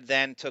 Howard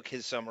then took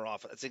his summer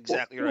off. That's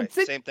exactly right.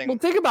 Same thing. Well,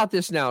 think about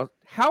this now.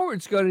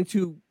 Howard's going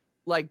to,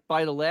 like,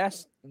 by the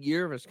last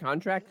year of his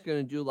contract, going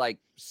to do like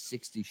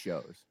 60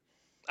 shows.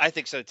 I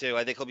think so too.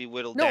 I think he'll be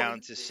whittled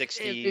down to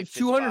 60. It's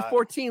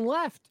 214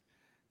 left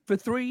for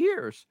 3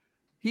 years.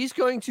 He's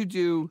going to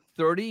do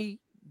 30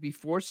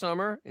 before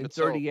summer and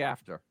 30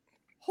 after.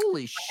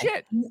 Holy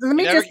shit! Let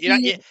me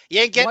you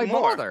ain't getting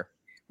more. Bother?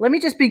 Let me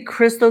just be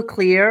crystal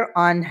clear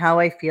on how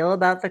I feel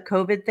about the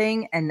COVID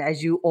thing. And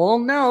as you all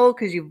know,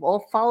 because you've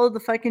all followed the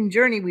fucking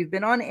journey, we've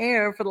been on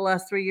air for the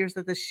last 3 years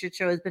that this shit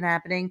show has been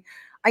happening.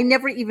 I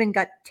never even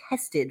got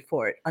tested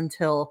for it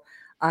until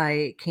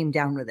I came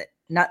down with it.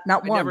 Not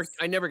once.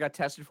 I never got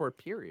tested for it,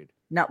 period.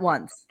 Not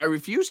once. I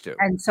refused to.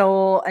 And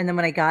then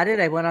when I got it,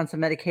 I went on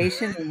some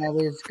medication and I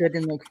was good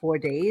in like 4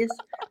 days.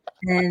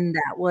 And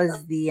that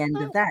was the end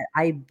of that.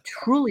 I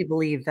truly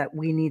believe that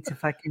we need to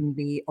fucking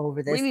be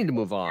over this. We need to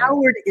move on.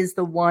 Howard is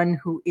the one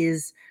who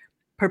is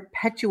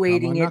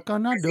perpetuating it. Knock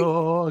on the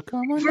door. Come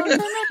on, knock on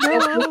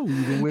the door.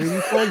 We've been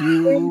waiting for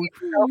you.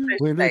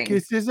 When the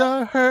kisses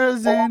are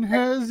hers and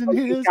hers and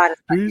his.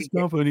 Please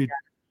company.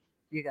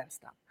 You gotta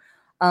stop.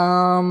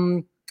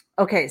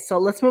 Okay, so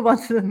let's move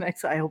on to the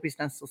next. I hope he's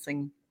not still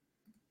singing.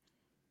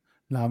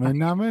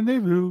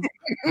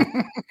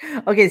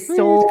 Okay,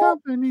 so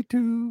company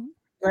too.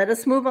 Let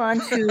us move on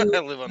to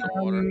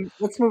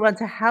let's move on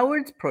to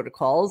Howard's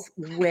protocols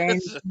when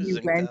he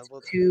went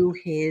to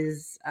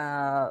his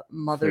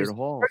mother's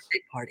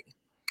birthday party.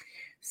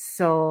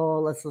 So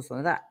let's listen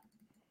to that.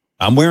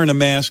 I'm wearing a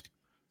mask.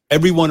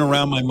 Everyone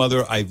around my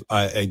mother,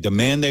 I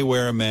demand they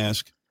wear a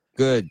mask.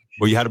 Good.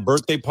 Where you had a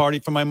birthday party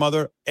for my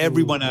mother,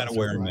 everyone had to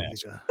wear a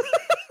mask.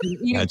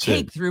 Eating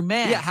cake through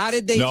mask. Yeah, how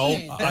did they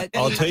eat?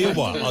 I'll tell you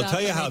what. I'll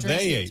tell you how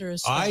they ate.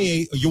 I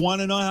ate. You want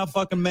to know how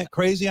fucking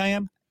crazy I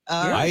am?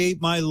 I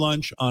ate my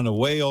lunch on the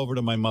way over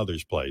to my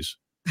mother's place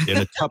in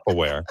a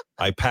Tupperware.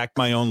 I packed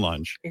my own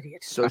lunch.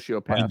 Idiot.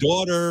 Sociopath. My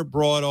daughter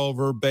brought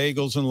over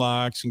bagels and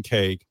lox and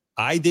cake.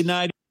 I did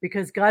not.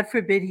 Because God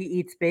forbid he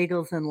eats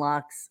bagels and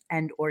lox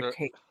or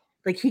cake.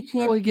 Like he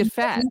can't. Well, he get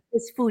fat. Eat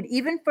his food,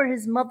 even for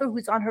his mother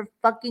who's on her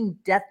fucking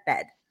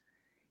deathbed.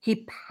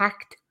 He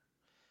packed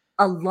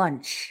a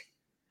lunch.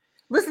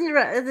 Listen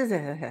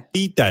to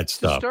eat that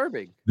stuff.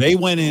 Disturbing. They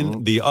went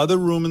in the other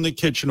room in the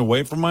kitchen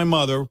away from my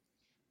mother.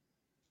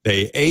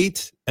 They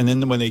ate, and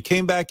then when they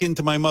came back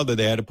into my mother,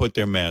 they had to put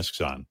their masks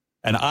on.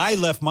 And I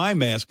left my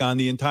mask on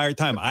the entire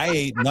time. I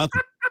ate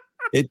nothing.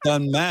 It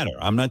doesn't matter.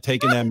 I'm not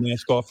taking that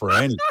mask off for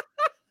anything.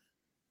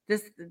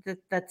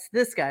 That's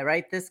this guy,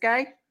 right? This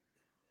guy?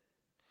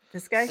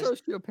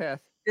 Sociopath.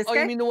 This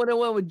guy? You mean the one that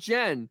went with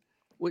Jen?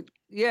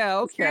 Yeah,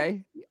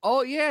 okay.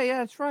 Oh, yeah,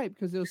 that's right,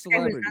 because it was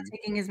celebrities. He was not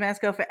taking his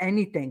mask off for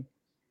anything.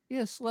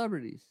 Yeah,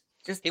 celebrities.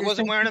 He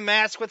wasn't wearing a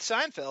mask with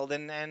Seinfeld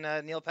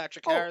and Neil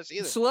Patrick Harris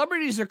either.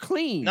 Celebrities are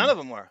clean. None of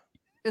them were.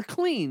 They're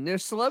clean. They're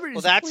celebrities.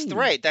 Well, that's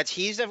right. That's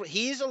he's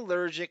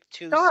allergic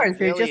to stars.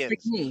 They're civilians,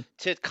 just like me.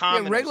 to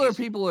commoners. Yeah, regular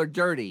people are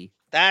dirty.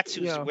 That's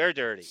who's we're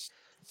dirty.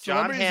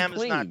 John Hamm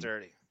is not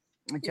dirty.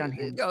 John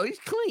Hamm. No, he's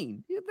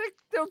clean.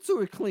 Those two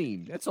are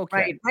clean. That's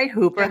okay. Right,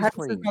 Hooper. How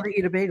does his mother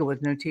eat a bagel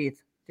with no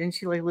teeth? Didn't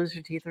she like lose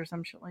her teeth or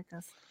some shit like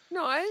this?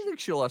 No, I didn't think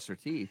she lost her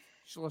teeth.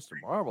 She lost her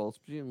marbles,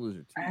 but she didn't lose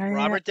her teeth.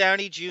 Robert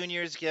Downey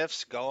Jr.'s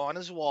gifts go on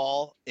his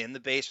wall in the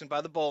basement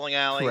by the bowling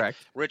alley. Correct.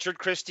 Richard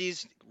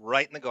Christie's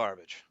right in the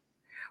garbage.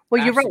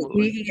 Well, you're right.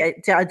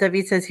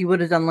 David says he would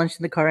have done lunch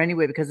in the car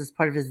anyway because it's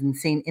part of his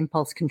insane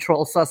impulse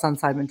control sus on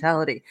side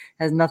mentality. It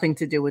has nothing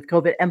to do with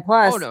COVID. And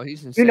plus,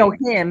 he's insane. You know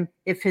him,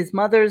 if his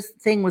mother's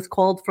thing was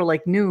called for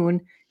like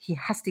noon, he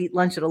has to eat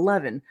lunch at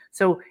 11.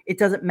 So it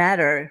doesn't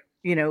matter,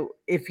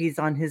 if he's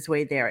on his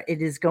way there.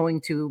 It is going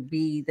to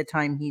be the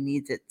time he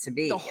needs it to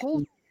be. The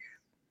whole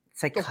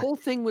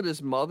thing with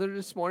his mother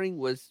this morning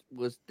was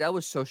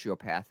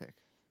sociopathic.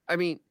 I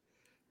mean,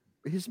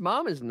 his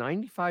mom is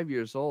 95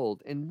 years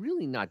old and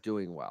really not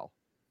doing well.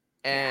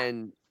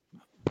 And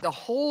the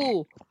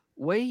whole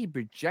way he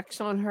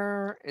projects on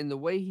her and the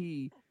way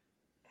he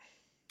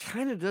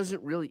kind of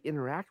doesn't really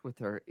interact with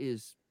her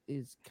is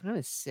kind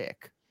of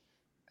sick.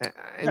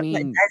 I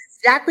mean, that's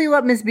exactly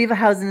what Miss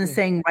Beaverhausen is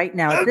saying right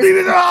now.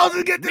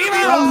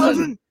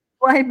 Beaverhausen!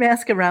 Why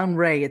mask around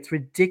Ray? It's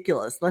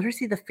ridiculous. Let her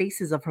see the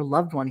faces of her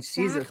loved ones.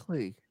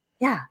 Exactly. Jesus.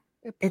 Yeah.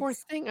 Poor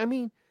thing. I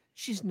mean,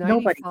 she's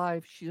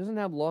 95. She doesn't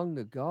have long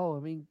to go. I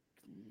mean,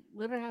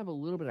 let her have a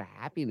little bit of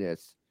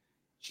happiness.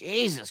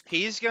 Jesus.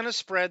 He's going to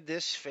spread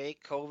this fake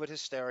COVID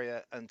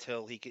hysteria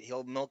until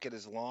he'll milk it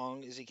as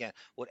long as he can.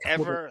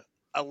 Whatever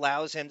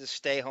allows him to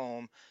stay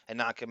home and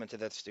not come into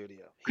that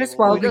studio. Chris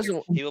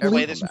Wilding, he will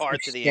play this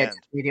part to the end.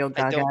 Radio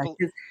Gaga.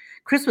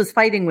 Chris was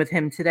fighting with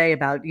him today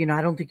about,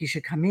 I don't think you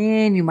should come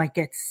in. You might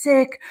get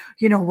sick.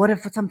 What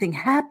if something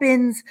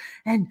happens?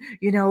 And,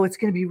 it's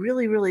going to be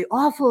really, really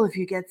awful if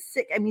you get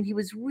sick. I mean, he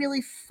was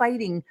really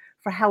fighting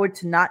for Howard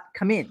to not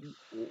come in.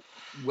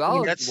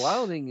 Well,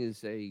 Wilding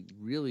is a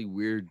really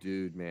weird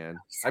dude, man.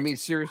 I mean,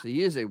 seriously,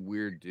 he is a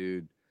weird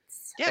dude.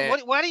 Yeah,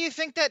 why do you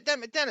think that,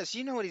 Dennis?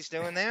 You know what he's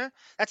doing there.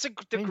 That's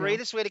the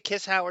greatest way to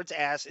kiss Howard's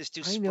ass is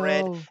to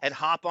spread and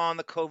hop on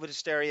the COVID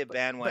hysteria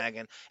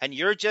bandwagon. And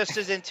you're just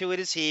as into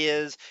it as he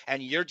is,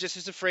 and you're just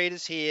as afraid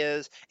as he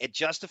is. It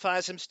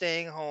justifies him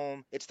staying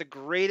home. It's the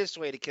greatest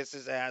way to kiss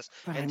his ass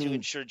and to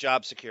ensure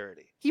job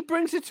security. He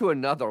brings it to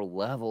another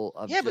level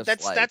of but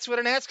that's what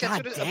an ass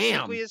kisser.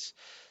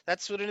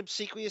 That's what an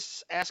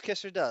obsequious ass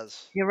kisser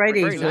does. You're right,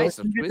 Asia.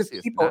 Hundreds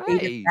of people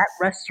ate at that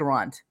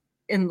restaurant.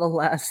 In the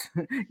last,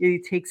 he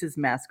takes his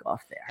mask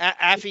off there.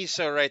 Affy's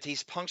so right.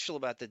 He's punctual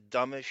about the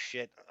dumbest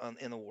shit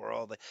in the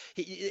world.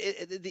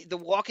 The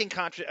walking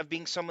contrast of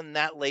being someone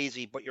that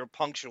lazy, but you're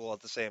punctual at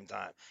the same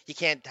time. You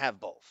can't have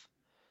both.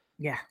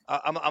 Yeah,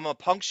 I'm a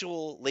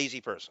punctual, lazy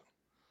person.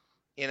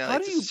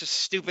 It's just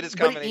stupidest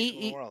combination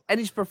in the world. And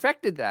he's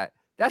perfected that.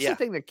 That's the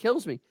thing that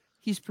kills me.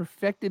 He's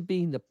perfected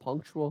being the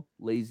punctual,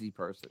 lazy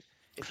person.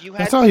 If you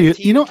had at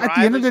the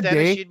end of the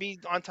day, you'd be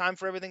on time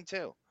for everything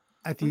too.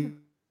 At the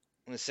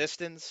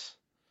assistance.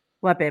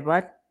 What, babe?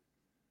 What?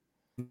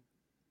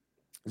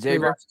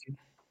 Xavier?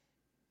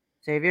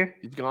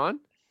 He's gone?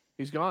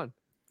 He's gone.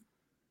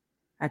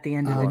 At the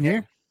end of the day.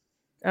 Here?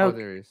 Oh,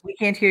 there he is. We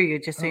can't hear you,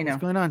 just so you know.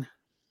 What's going on?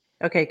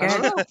 Okay, go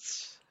ahead.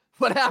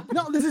 What happened?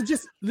 No, this is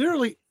just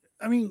literally,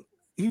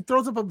 he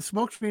throws up a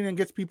smoke screen and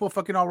gets people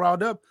fucking all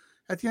riled up.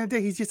 At the end of the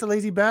day, he's just a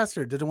lazy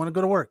bastard. Doesn't want to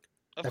go to work.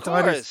 That's all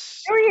it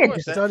is.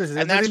 That's all it is.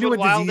 And that's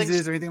what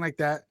disease is or anything like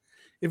that.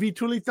 If he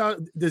truly thought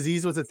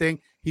disease was a thing,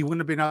 he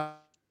wouldn't have been out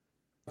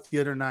the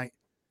other night.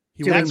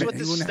 That's what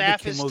the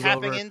staff is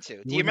tapping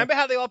into. Do you remember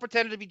how they all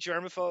pretended to be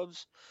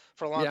germaphobes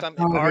for a long time?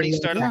 And Artie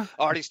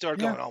started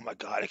going, "Oh my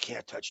God, I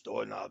can't touch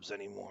doorknobs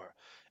anymore."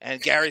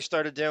 And Gary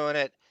started doing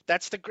it.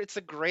 It's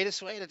the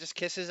greatest way to just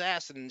kiss his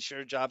ass and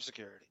ensure job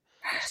security.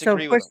 So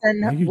of course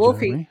then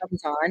Wolfie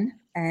comes on,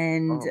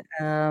 and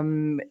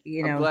I'm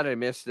glad I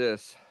missed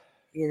this.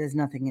 Yeah, there's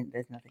nothing.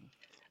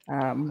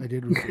 I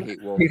did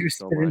hate Wolfie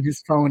so much. In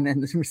his phone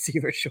and the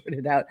receiver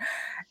shorted out.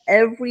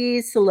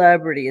 Every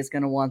celebrity is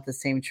going to want the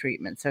same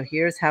treatment. So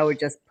here's how we're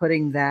just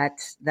putting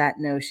that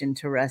notion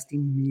to rest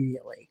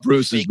immediately.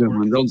 Bruce is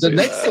doing. The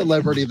next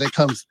celebrity that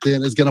comes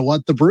in is going to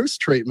want the Bruce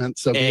treatment.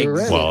 So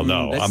well,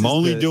 no, I'm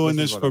only doing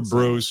this for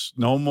Bruce.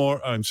 No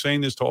more. I'm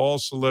saying this to all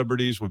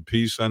celebrities with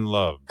peace and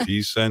love.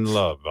 Peace and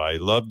love. I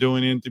love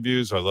doing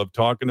interviews. I love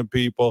talking to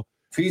people.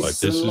 Peace but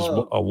this is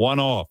a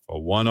one-off.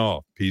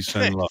 Peace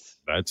and love.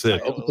 That's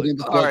it.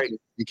 All right.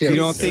 You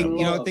don't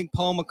think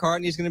Paul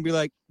McCartney is going to be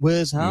like,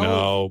 "Where's Howard?"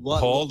 No,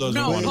 Paul doesn't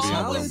want to be in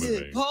the room with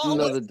me. Paul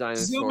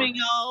is zooming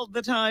all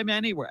the time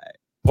anyway.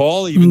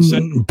 Paul even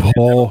said,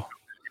 "Paul,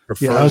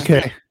 yeah,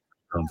 okay."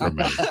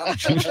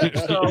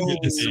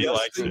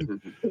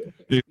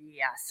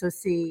 Yeah. So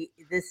see,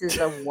 this is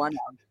a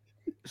one-off.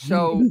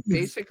 So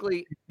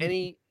basically,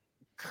 any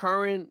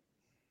current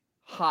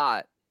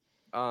hot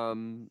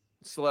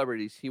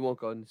celebrities, he won't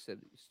go in the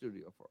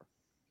studio for.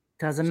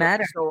 Doesn't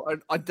matter. So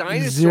a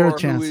dinosaur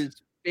who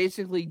is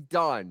basically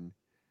done,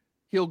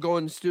 he'll go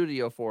in the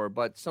studio for.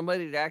 But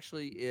somebody that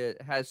actually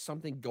has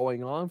something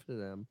going on for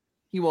them,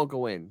 he won't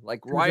go in.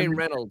 Like Ryan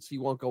Reynolds, he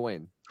won't go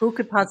in. Who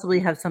could possibly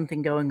have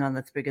something going on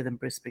that's bigger than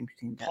Bruce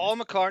Springsteen? Paul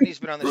McCartney's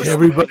been on the show.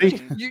 Everybody,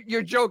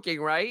 you're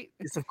joking, right?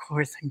 Yes, of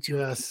course I'm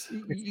joking. Yes.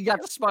 You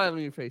got the smile on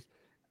your face.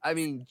 I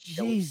mean,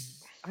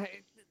 jeez,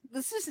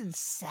 this is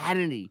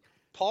insanity.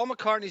 Paul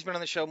McCartney's been on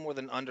the show more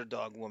than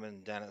Underdog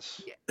Woman,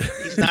 Dennis.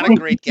 He's not a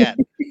great get.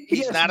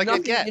 He's not a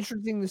good get.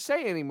 Interesting to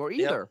say anymore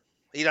either. Yep.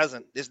 He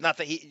doesn't. There's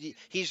nothing.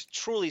 He's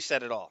truly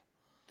said it all.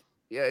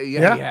 Yeah,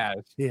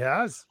 he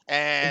has.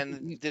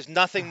 And there's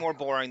nothing more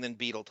boring than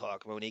Beatle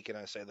talk. Monique and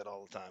I say that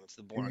all the time. It's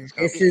the boringest.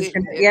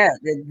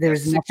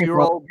 There's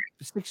nothing.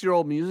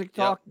 6-year-old music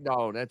talk. Yeah.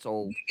 No, that's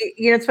old.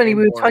 It's funny.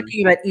 We were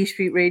talking about E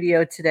Street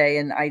Radio today,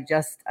 and I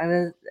was,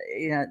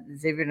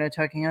 Xavier and I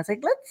talking. I was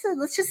like,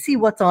 let's just see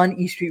what's on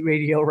E Street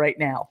Radio right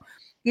now.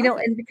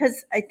 And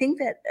because I think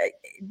that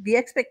the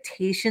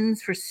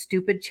expectations for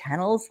stupid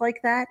channels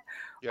like that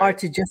are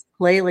to just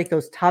play like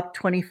those top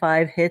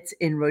 25 hits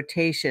in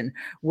rotation,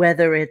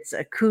 whether it's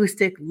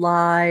acoustic,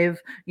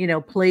 live,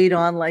 played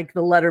on like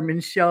the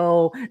Letterman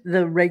show,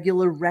 the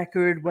regular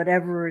record,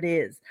 whatever it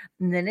is.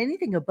 And then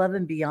anything above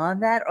and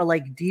beyond that are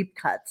like deep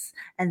cuts.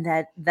 And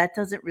that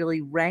doesn't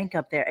really rank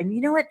up there. And you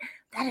know what?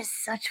 That is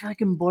such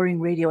fucking boring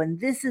radio. And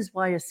this is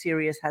why a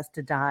Sirius has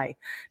to die,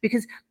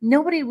 because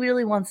nobody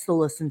really wants to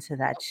listen to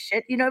that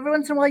shit. Every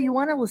once in a while you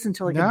want to listen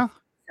to like a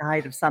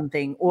side of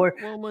something or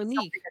something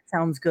that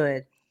sounds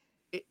good.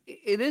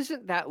 it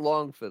isn't that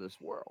long for this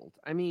world.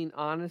 I mean,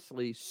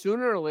 honestly,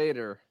 sooner or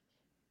later,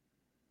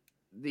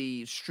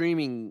 the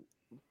streaming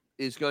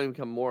is going to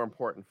become more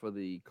important for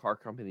the car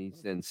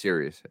companies than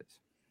Sirius is.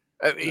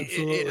 I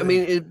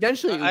mean,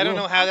 eventually. I don't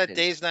know how that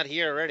day's not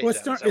here already. Well,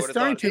 it's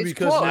starting to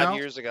because now 5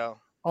 years ago.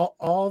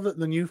 All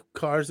the new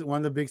cars. One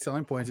of the big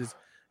selling points is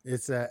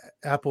it's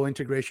Apple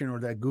integration or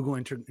that Google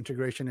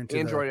integration into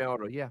Android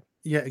Auto. Yeah.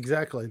 Yeah,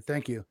 exactly.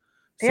 Thank you.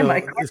 Yeah, so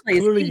it's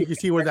clearly you can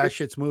see where that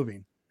shit's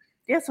moving.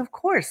 Yes, of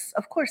course.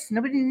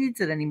 Nobody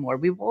needs it anymore.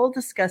 We've all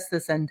discussed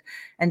this and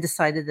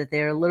decided that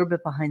they're a little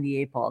bit behind the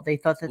 8 ball. They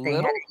thought that they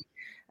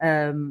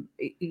had,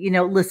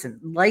 listen,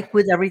 like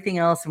with everything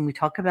else, and we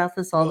talk about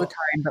this all the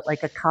time, but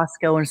like a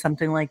Costco or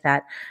something like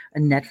that, a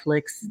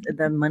Netflix,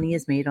 the money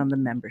is made on the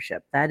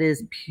membership. That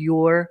is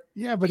pure.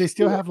 Yeah, but they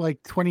still have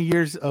like 20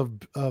 years of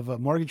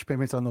mortgage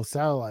payments on those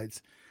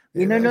satellites.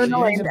 No,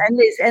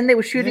 and they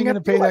were shooting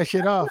up. Pay that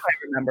shit off. I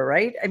remember,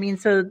 right? I mean,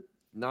 so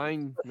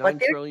 $9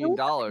 trillion,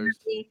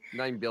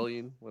 $9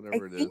 billion,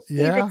 whatever it is.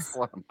 Yeah,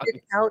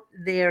 out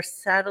their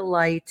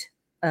satellite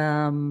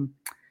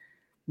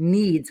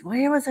needs.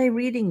 Where was I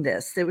reading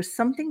this? There was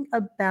something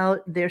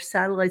about their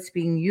satellites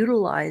being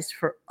utilized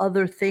for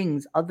other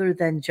things other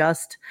than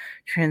just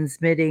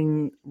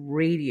transmitting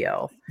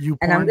radio.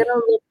 And I'm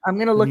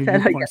gonna look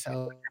that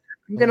up.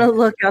 I'm gonna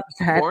look up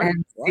that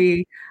and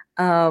see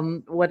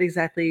what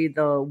exactly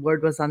the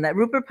word was on that.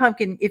 Rupert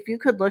Pumpkin, if you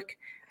could look.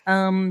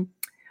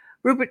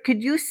 Rupert,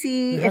 could you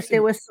see if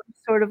there was some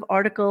sort of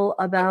article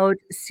about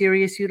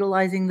Sirius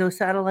utilizing those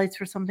satellites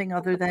for something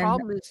other than? The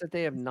problem is that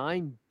they have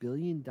 $9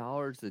 billion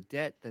of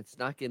debt that's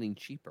not getting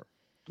cheaper.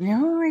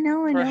 No, I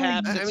know.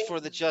 Perhaps it's for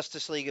the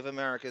Justice League of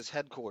America's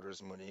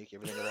headquarters, Monique. You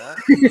ever think of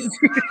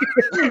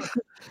that?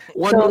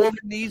 Wonder Woman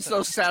needs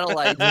those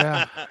satellites.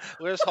 Yeah.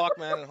 Where's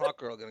Hawkman and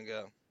Hawkgirl going to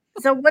go?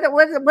 So what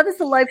is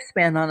the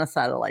lifespan on a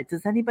satellite?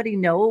 Does anybody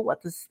know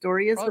what the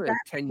story is with that?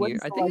 10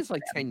 years. I think it's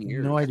like 10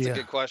 years. No idea. That's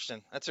a good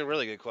question. That's a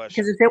really good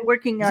question. Because if they're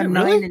working on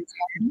 9 and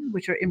 10,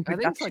 which are in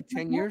production, I think it's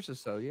like 10 years or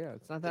so. Yeah,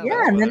 it's not that.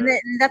 Yeah, and then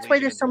that's why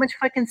there's so much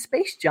fucking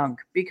space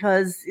junk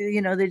because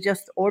they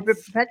just orbit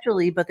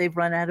perpetually, but they've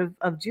run out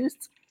of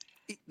juice.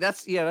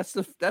 That's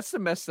the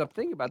messed up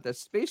thing about that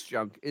space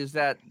junk is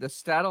that the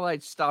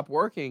satellites stop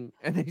working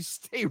and they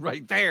stay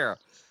right there.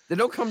 They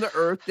don't come to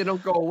Earth. They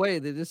don't go away.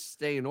 They just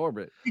stay in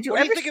orbit. Did you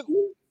ever see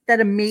that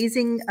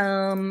amazing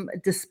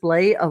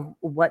display of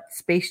what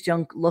space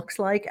junk looks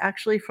like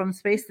actually from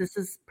space? This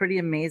is pretty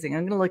amazing.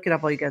 I'm going to look it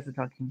up while you guys are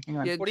talking. Hang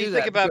on. What do you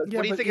think about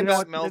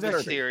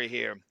Melvin's theory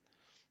here?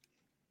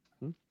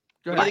 What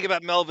do you think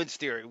about Melvin's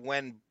theory?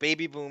 When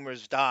baby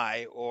boomers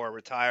die or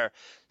retire,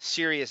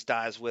 Sirius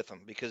dies with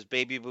them because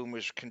baby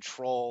boomers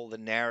control the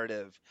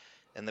narrative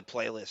and the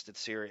playlist at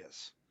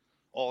Sirius.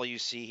 All you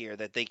see here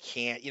that they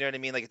can't, you know what I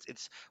mean? Like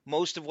it's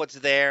most of what's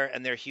there,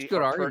 and they're huge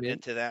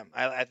pertinent to them.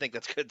 I think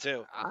that's good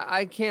too.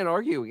 I can't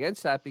argue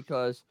against that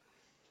because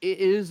it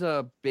is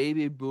a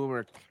baby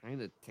boomer kind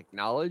of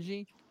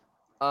technology.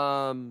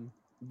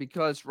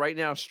 Because right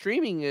now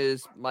streaming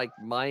is like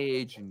my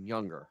age and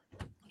younger,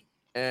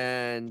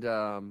 and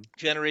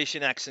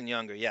Generation X and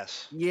younger.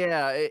 Yes.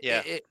 Yeah.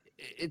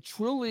 It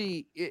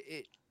truly.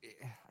 I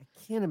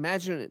can't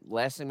imagine it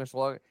lasting much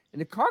longer. And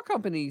the car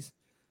companies.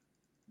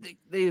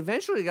 They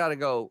eventually got to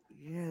go,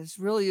 yeah, this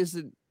really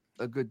isn't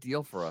a good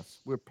deal for us.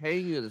 We're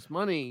paying you this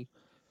money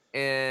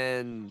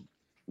and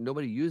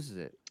nobody uses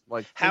it.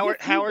 Like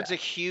Howard's a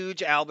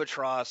huge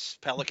albatross,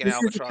 Pelican this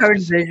albatross. This is a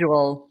current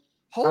visual.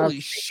 Holy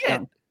shit.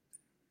 Junk.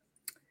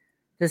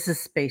 This is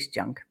space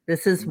junk.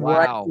 This is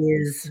what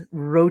is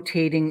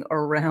rotating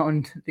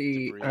around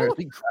the Earth.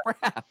 Holy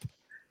crap.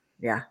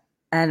 Yeah.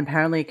 And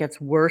apparently it gets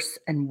worse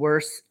and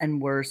worse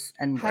and worse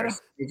and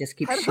worse. They just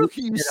keep shooting. How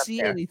can you see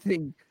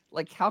anything?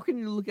 Like, how can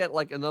you look at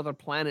like another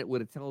planet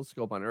with a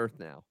telescope on Earth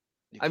now?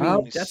 I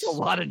mean, that's a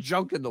lot of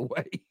junk in the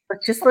way.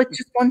 But just look,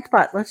 just one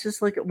spot. Let's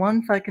just look at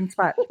one fucking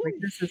spot. Like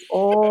this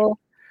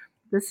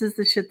is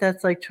the shit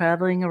that's like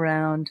traveling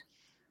around,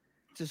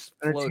 just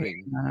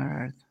floating on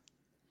our Earth,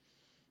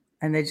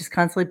 and they're just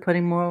constantly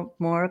putting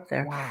more up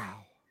there. Wow,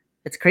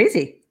 it's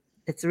crazy.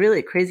 It's really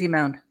a crazy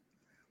amount.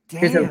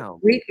 Damn. There's a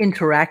great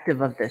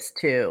interactive of this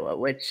too,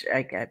 which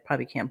I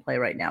probably can't play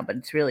right now, but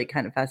it's really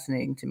kind of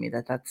fascinating to me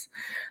that's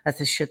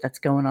the shit that's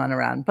going on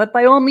around. But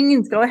by all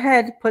means, go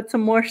ahead, put some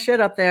more shit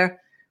up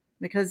there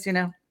because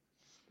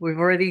we've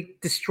already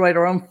destroyed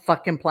our own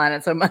fucking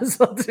planet, so I might as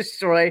well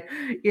destroy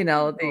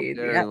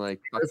like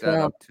fuck that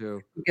up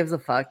too. Who gives a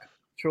fuck?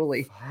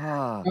 Truly.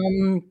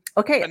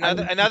 Okay.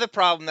 Another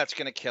problem that's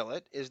going to kill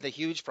it is the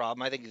huge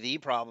problem. I think the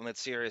problem at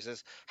Sirius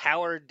is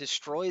Howard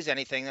destroys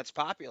anything that's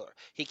popular.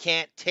 He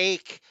can't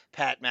take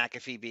Pat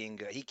McAfee being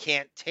good. He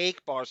can't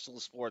take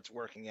Barstool Sports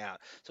working out.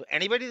 So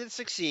anybody that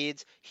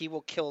succeeds, he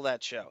will kill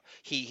that show.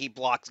 He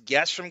blocks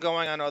guests from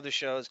going on other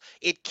shows.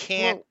 It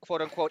can't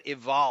quote unquote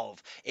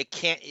evolve. It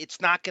can't.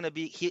 It's not going to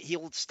be.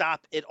 He'll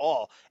stop it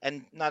all,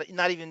 and not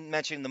even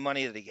mentioning the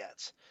money that he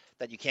gets.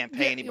 That you can't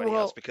pay anybody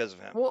else because of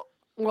him.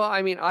 Well,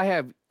 I mean, I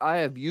have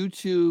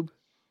YouTube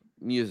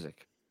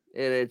Music,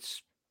 and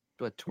it's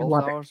what $12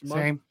 a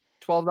month. Same.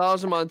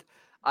 $12 a month.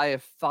 I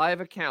have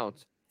 5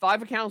 accounts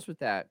with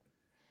that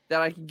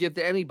I can give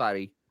to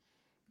anybody.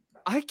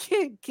 I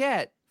can't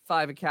get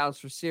 5 accounts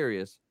for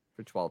Sirius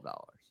for $12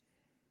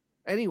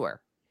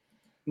 anywhere.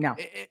 No.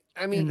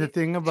 I mean, and the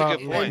thing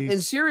about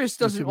and Sirius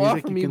doesn't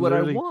offer me what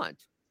I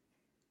want.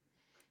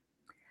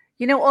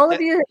 You know, all of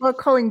you are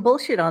calling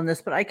bullshit on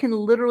this, but I can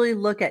literally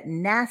look at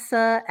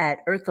NASA, at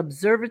Earth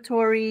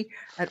Observatory,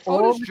 at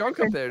all there's junk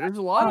up there. There's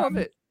a lot of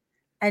it,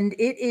 and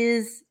it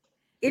is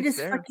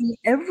fucking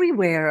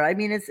everywhere. I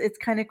mean, it's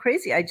kind of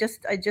crazy. I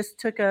just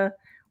took a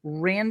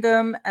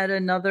random at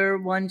another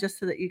one just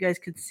so that you guys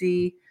could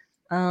see.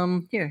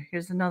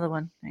 Here's another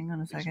one. Hang on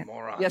a second.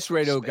 Yes,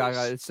 Radio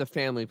Gaga. It's a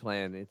family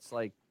plan. It's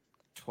like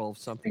 12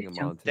 something a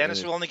month.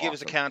 Dennis will only give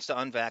his accounts to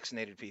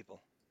unvaccinated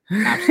people.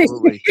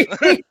 Absolutely.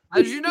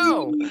 As you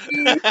know, you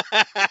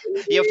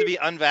have to be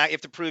you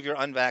have to prove you're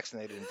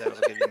unvaccinated, and Dennis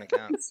will give you an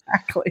account.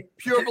 Exactly.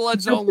 Pure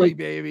bloods only,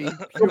 baby.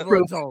 Pure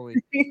bloods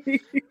only.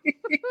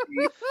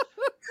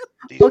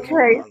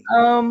 Okay.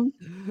 Hello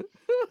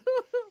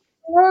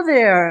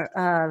there,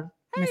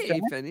 Hey, Mr.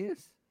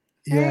 Phineas.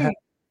 Yeah, Hey.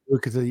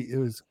 because it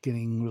was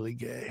getting really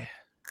gay.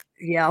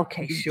 Yeah.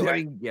 Okay. Sure.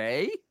 Getting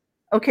gay?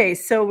 Okay.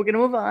 So we're gonna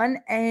move on,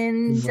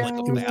 and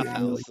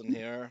in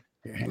here.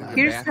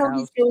 here's how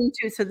he's going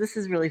to. So this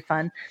is really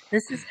fun.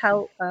 This is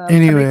how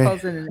Anyway. somebody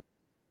calls in.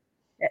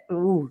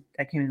 Ooh,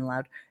 that came in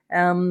loud.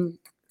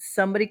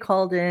 Somebody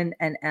called in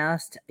and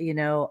asked,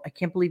 I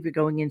can't believe you're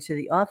going into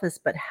the office,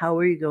 but how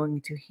are you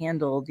going to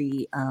handle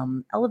the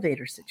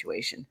elevator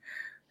situation?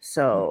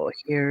 So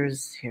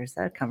here's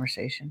that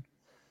conversation.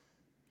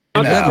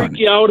 I'll freak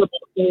you out about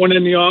going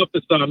in the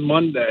office on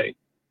Monday,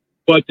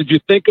 but did you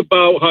think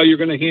about how you're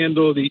going to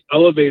handle the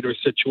elevator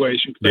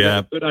situation? Yeah.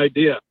 That's a good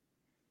idea.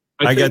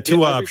 I got think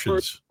two every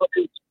options.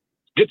 person-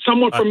 Get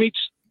someone from each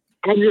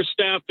on your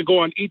staff to go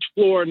on each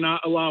floor and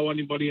not allow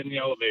anybody in the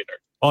elevator.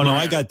 Oh no,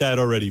 I got that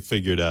already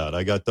figured out.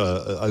 I got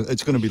the.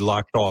 It's going to be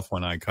locked off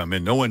when I come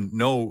in.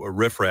 No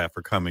riffraff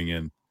are coming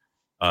in.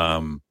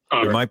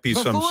 There might be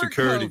some Before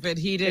security. COVID,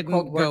 he didn't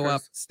go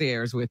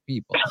upstairs with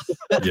people.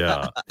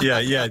 Yeah.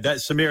 That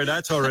Samir,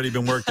 that's already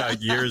been worked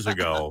out years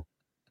ago.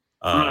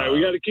 All right,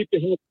 we got to keep the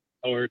head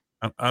forward.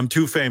 I'm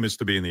too famous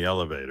to be in the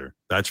elevator.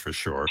 That's for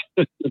sure.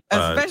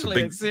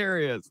 Especially in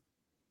Sirius.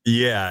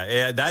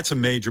 Yeah, that's a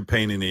major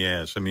pain in the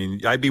ass. I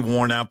mean, I'd be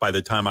worn out by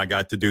the time I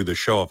got to do the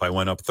show if I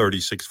went up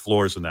 36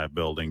 floors in that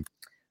building.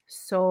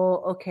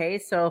 So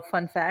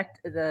fun fact: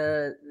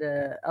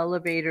 the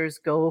elevators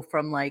go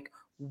from like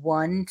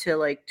 1 to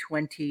like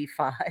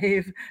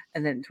 25,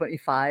 and then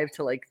 25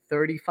 to like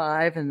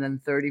 35, and then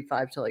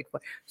 35 to like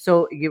 4.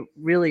 So you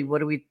really,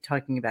 what are we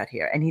talking about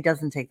here? And he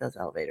doesn't take those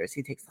elevators;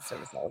 he takes the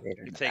service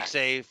elevator. He takes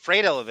a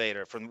freight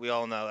elevator. We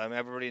all know. I mean,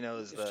 everybody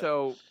knows that.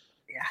 So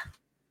yeah.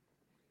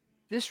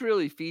 This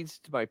really feeds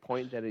to my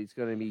point that he's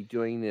going to be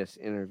doing this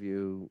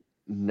interview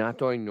not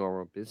during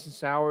normal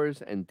business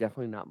hours and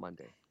definitely not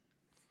Monday.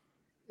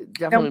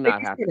 Definitely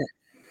not happening.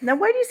 Now,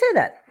 why do you say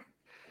that?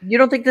 You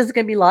don't think this is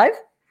going to be live?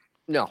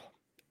 No.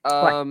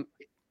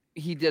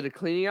 He did a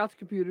cleaning out the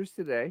computers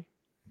today,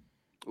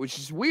 which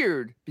is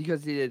weird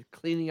because he did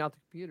cleaning out the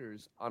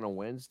computers on a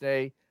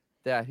Wednesday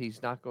that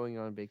he's not going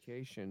on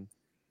vacation,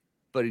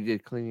 but he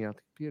did cleaning out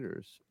the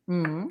computers,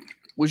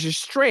 which is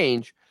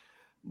strange.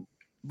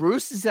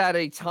 Bruce is at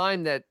a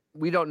time that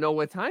we don't know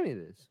what time it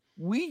is.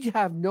 We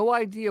have no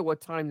idea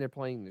what time they're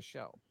playing the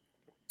show.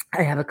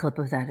 I have a clip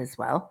of that as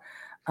well.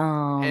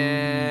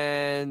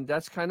 And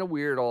that's kind of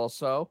weird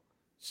also.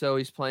 So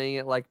he's playing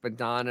it like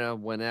Madonna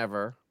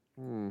whenever.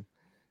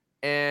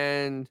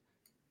 And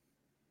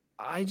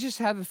I just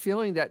have a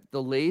feeling that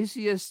the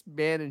laziest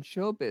man in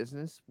show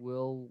business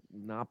will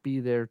not be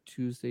there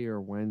Tuesday or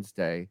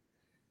Wednesday.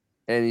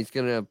 And he's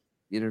going to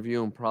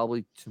interview him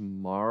probably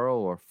tomorrow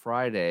or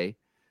Friday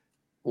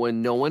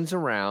when no one's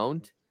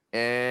around,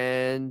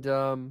 and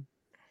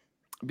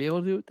be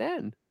able to do it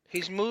then.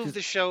 He's moved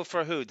the show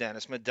for who,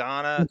 Dennis?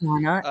 Madonna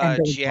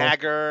and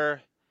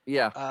Jagger,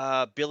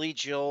 Billy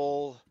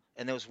Joel,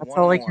 and there was That's one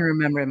all more. I can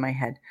remember in my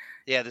head.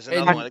 Yeah, there's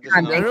another one.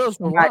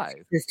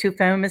 There's too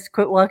famous.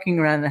 Quit walking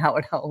around in a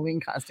Howard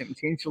Halloween costume.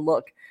 Change the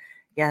look.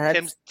 Yeah,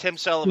 that's... Tim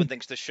Sullivan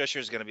thinks the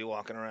Shusher's going to be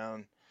walking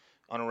around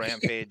on a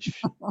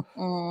rampage.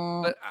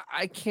 But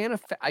I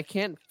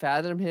can't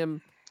fathom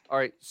him. All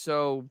right,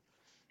 so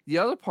the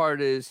other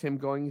part is him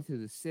going into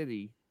the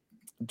city,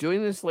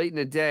 doing this late in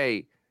the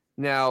day.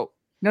 Now,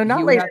 no,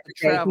 not late in the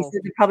day. He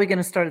said they're probably going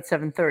to start at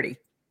 7:30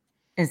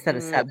 instead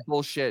of 7.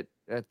 Bullshit.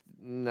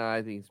 No,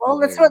 I think. Well,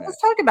 let's talk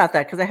about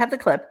that because I have the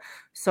clip.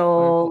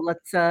 So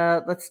let's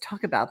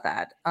talk about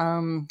that.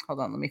 Hold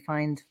on, let me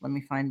find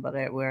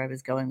where I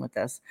was going with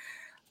this.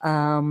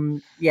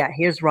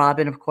 Here's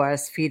Robin, of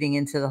course, feeding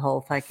into the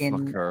whole fucking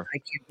I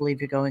can't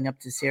believe you're going up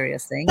to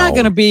Sirius thing. It's not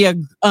going to be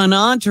an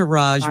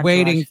entourage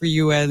waiting for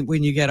you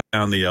when you get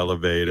down the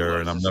elevator,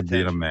 and I'm going to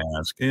be in a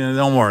mask.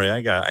 Don't worry,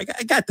 I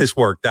got this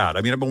worked out.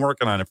 I mean, I've been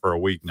working on it for a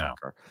week now.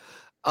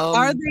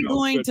 Are they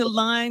going to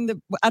line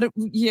the?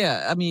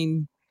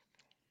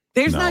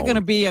 There's not going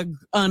to be an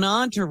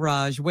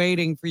entourage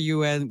waiting for you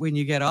when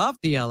you get off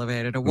the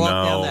elevator to walk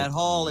down that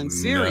hall in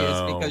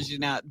Sirius because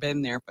you've not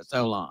been there for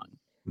so long.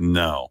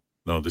 No,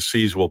 the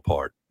seas will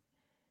part.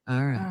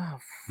 All right. Oh,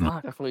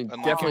 fuck.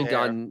 Definitely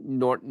done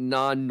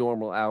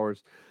non-normal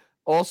hours.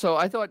 Also,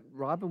 I thought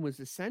Robin was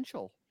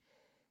essential.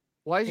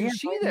 Why isn't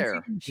she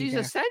there? She's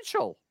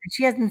essential.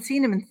 She hasn't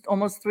seen him in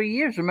almost 3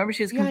 years. Remember,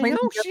 she was complaining.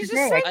 She's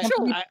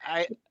essential.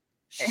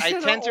 I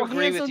tend to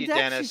agree with you,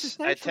 Dennis.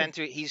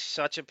 He's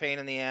such a pain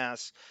in the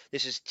ass.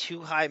 This is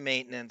too high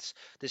maintenance.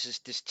 This is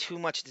too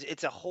much.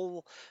 It's a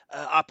whole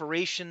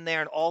operation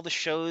there, and all the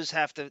shows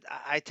have to.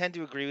 I tend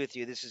to agree with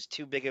you. This is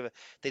too big of a.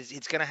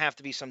 It's going to have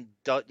to be some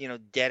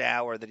dead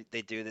hour that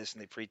they do this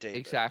and they pre-tape.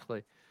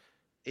 Exactly.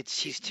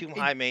 He's too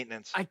high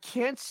maintenance. I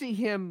can't see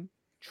him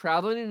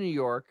traveling to New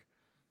York,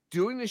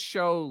 doing the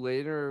show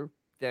later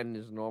than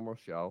his normal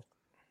show,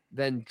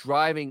 then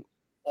driving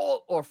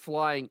or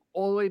flying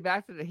all the way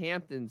back to the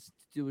Hamptons to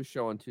do a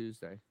show on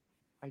Tuesday.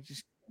 I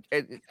just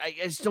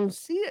don't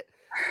see it.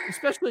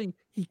 Especially,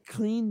 he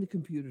cleaned the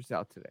computers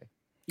out today.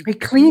 He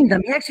cleaned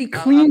them. He actually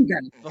cleaned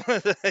them.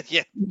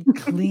 Yeah, he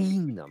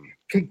cleaned them.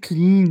 He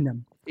cleaned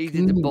them. He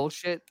did the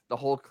bullshit, the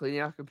whole cleaning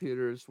out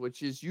computers,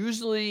 which is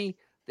usually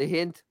the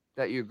hint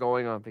that you're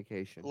going on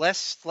vacation.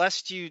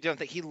 Lest you don't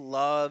think he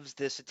loves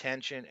this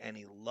attention, and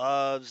he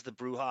loves the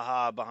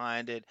brouhaha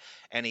behind it,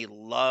 and he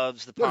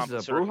loves the pomp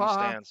and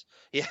circumstance.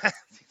 Yeah.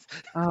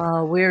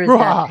 Where is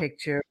that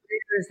picture?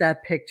 Where is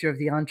that picture of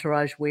the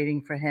entourage waiting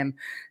for him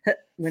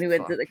when he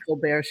went to the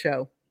Colbert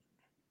Show?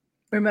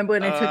 Remember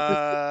when I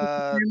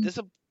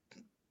took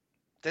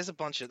there's a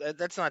bunch of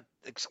that's not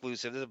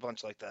exclusive. There's a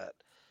bunch like that.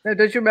 No,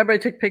 don't you remember I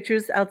took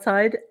pictures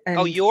outside?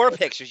 And, your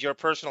pictures, your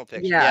personal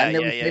pictures. Yeah, and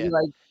there was maybe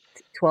like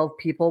 12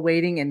 people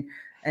waiting,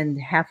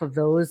 and half of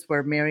those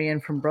were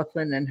Marianne from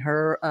Brooklyn and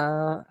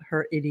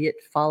her idiot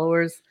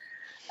followers,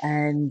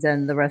 and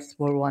then the rest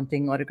were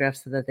wanting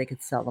autographs so that they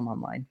could sell them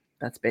online.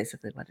 That's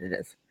basically what it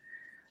is.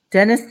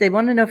 Dennis, they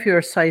want to know if you're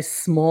a size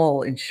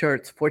small in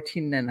shirts,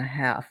 14 and a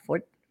half.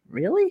 What,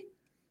 really?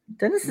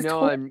 Dennis is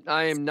I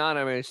am not.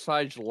 I'm a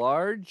size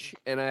large,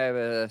 and I have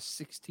a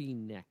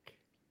 16 neck.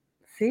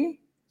 See?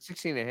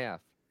 16 and a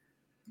half.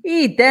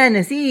 Eat,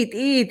 Dennis, eat.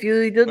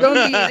 You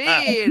don't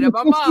eat.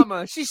 My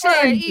mama, she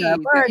said eat.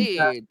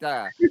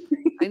 I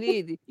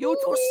need you're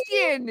too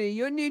skinny.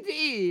 You need to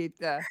eat.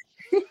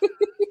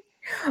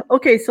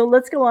 Okay, so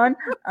let's go on.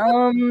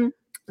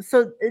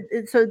 So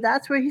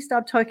that's where he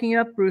stopped talking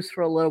about Bruce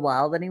for a little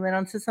while. Then he went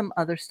on to some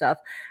other stuff.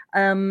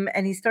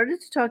 And he started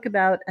to talk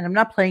about, and I'm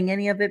not playing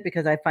any of it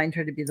because I find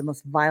her to be the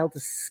most vile,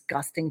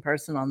 disgusting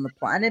person on the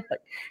planet, but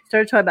he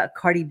started talking about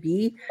Cardi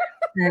B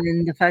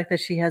and the fact that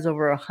she has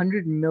over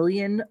 100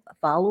 million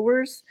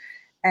followers.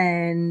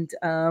 And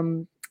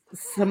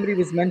somebody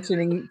was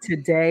mentioning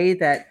today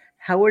that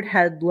Howard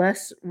had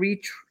less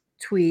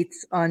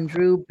retweets on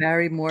Drew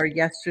Barrymore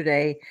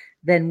yesterday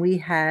than we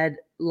had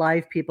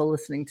live people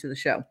listening to the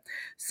show.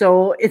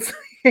 So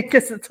I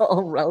guess it's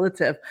all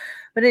relative.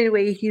 But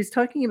anyway, he was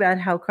talking about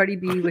how Cardi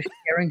B was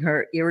sharing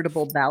her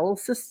irritable bowel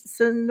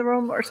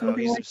syndrome or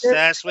something like that. He's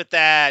obsessed with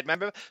that.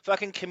 Remember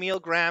fucking Camille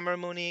Grammer,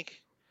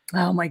 Monique?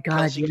 Oh my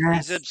God,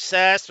 yes. He's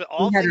obsessed with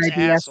all things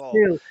asshole.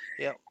 Too.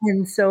 Yep.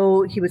 And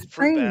so he was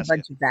playing a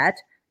bunch of that.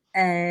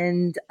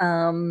 And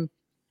then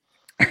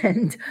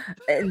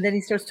he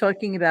starts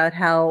talking about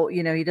how,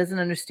 he doesn't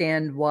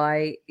understand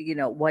why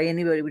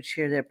anybody would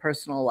share their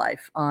personal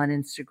life on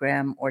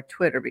Instagram or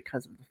Twitter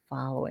because of the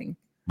following.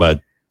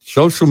 But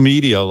social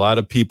media, a lot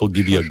of people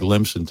give you a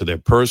glimpse into their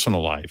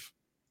personal life.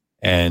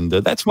 And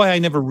that's why I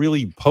never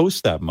really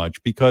post that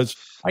much, because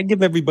I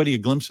give everybody a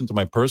glimpse into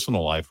my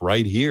personal life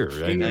right here.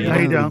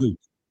 You don't.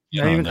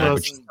 Even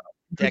close.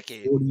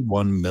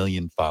 41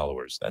 million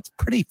followers. That's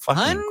pretty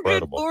fucking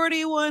incredible.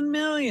 141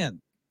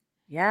 million.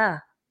 Yeah.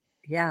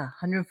 Yeah,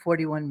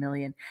 141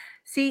 million.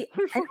 See,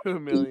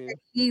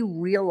 he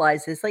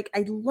realizes,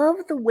 I love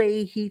the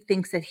way he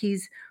thinks that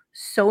he's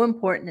so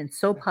important and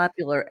so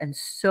popular and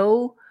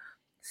so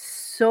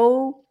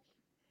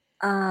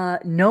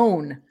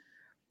known.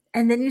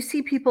 And then you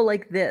see people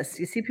like this.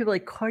 You see people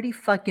like Cardi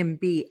fucking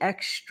B,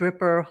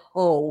 ex-stripper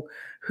hoe,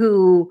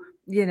 who,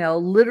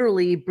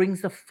 literally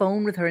brings the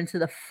phone with her into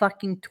the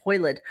fucking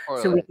toilet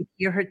so we could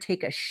hear her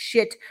take a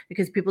shit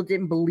because people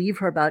didn't believe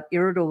her about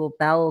irritable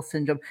bowel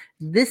syndrome.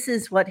 This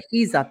is what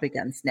he's up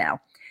against now.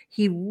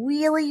 He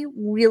really,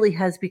 really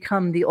has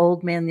become the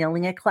old man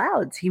yelling at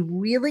clouds. He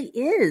really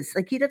is.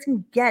 He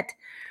doesn't get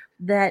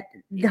that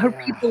her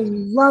people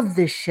love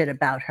this shit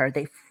about her.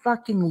 They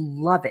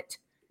fucking love it.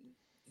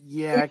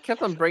 Yeah, I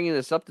kept on bringing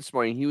this up this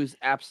morning. He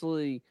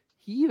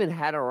even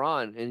had her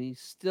on, and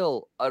he's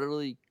still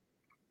utterly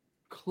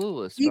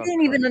clueless. He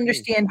didn't even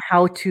understand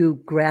how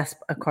to grasp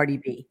a Cardi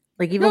B.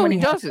 Even when he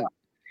doesn't.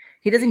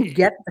 He doesn't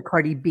get the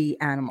Cardi B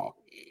animal.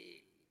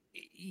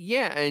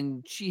 Yeah,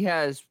 and she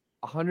has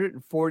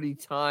 140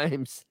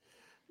 times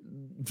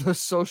the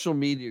social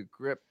media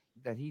grip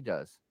that he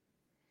does.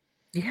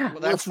 Yeah.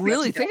 Let's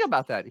really think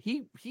about that.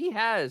 He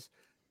has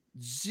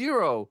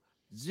zero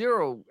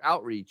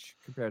outreach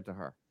compared to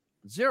her.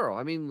 Zero.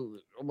 I mean,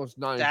 almost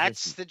non.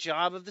 That's the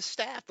job of the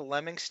staff, the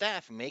Lemming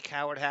staff. Make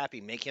Howard happy.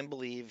 Make him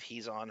believe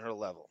he's on her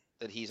level,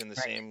 that he's in the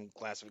same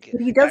classification.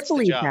 But he does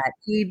believe that.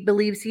 He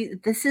believes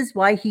this is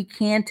why he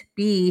can't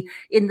be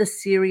in the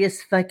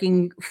serious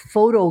fucking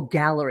photo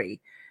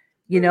gallery.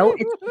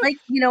 It's like,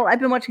 I've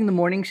been watching the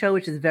morning show,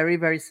 which is very,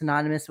 very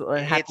synonymous with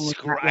what happened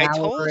with Matt I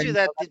told you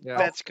that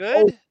that's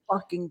good. Oh,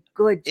 fucking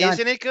good, John.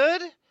 Isn't it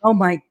good? Oh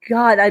my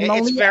God.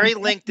 It's very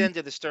linked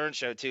into the Stern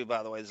Show too,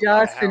 by the way.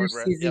 Just finished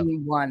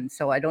season 1,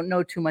 so I don't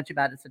know too much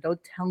about it, so don't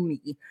tell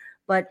me.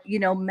 But,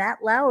 Matt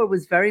Lauer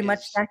was very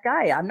much that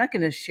guy. I'm not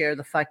going to share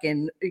the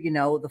fucking,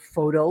 the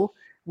photo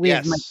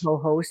with my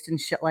co-host and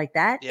shit like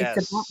that.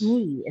 It's about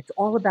me. It's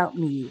all about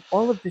me.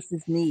 All of this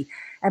is me.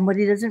 And what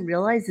he doesn't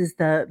realize is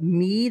the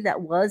me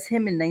that was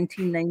him in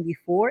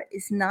 1994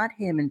 is not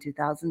him in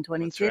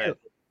 2022. Right.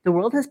 The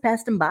world has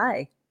passed him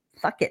by.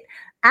 Fuck it.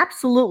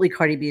 Absolutely,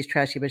 Cardi B is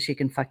trashy, but she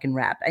can fucking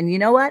rap. And you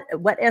know what?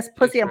 Wet ass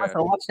pussy. I must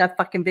have watched that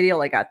fucking video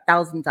like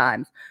 1,000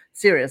 times.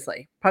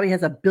 Seriously. Probably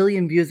has 1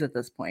 billion views at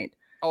this point.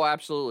 Oh,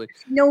 absolutely.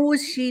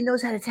 She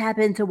knows how to tap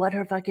into what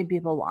her fucking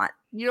people want.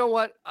 You know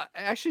what?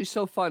 Actually,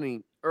 so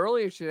funny.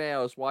 Earlier today, I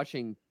was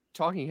watching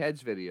Talking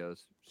Heads videos,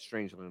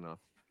 strangely enough.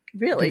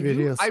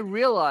 Really? I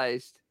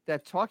realized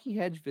that Talking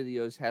Heads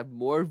videos have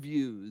more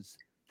views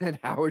than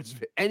Howard's.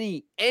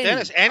 Any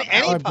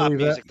pop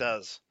music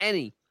does.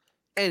 Any.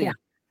 Yeah.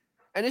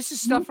 And this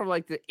is stuff from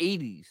like the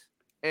 80s,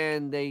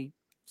 and they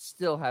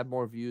still have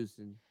more views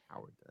than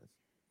Howard does.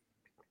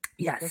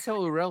 Yes. That's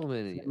how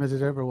irrelevant it is. As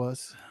it ever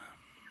was.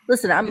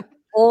 Listen, I'm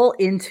all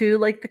into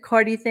like the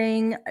Cardi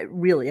thing. I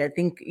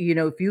think,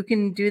 if you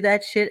can do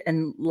that shit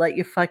and let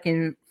your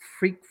fucking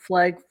freak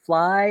flag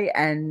fly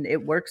and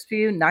it works for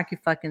you, knock your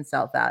fucking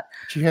self out.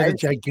 She has a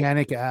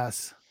gigantic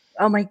ass.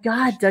 Oh my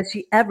God, does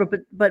she ever?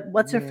 But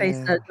what's her face?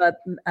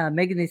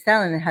 Megan Thee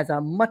Stallion has a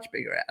much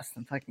bigger ass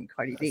than fucking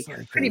Cardi B.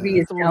 Cardi B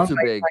is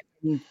downright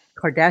fucking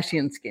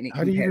Kardashian skinny.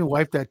 How do you even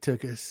wipe that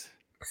tuchus?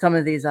 Some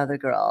of these other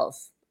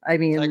girls. I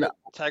mean,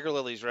 Tiger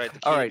Lily's right. The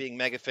key to being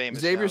mega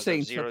famous. Xavier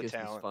saying zero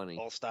talent, funny.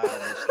 All style.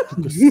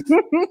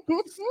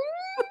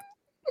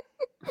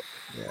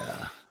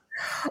 Yeah.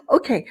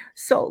 Okay,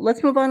 so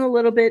let's move on a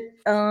little bit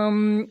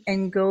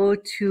and go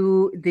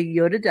to the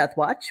Yoda Death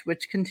Watch,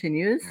 which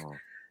continues.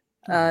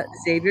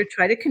 Xavier,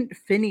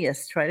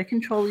 Phineas, try to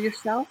control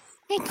yourself.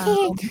 I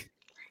can't.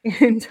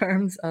 In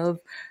terms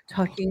of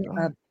talking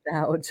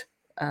about.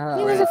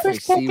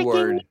 C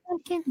word.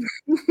 Can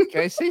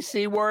I say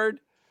C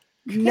word?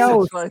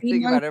 No, I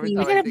think about every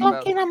time I got a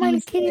pumpkin on my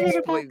kitty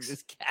litter box.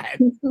 This cat.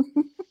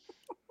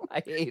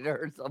 I hate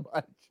her so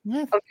much.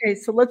 Okay,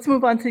 so let's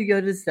move on to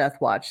Yoda's Death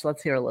Watch.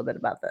 Let's hear a little bit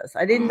about this.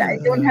 I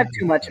don't have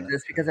too much of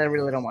this because I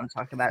really don't want to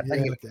talk about it. But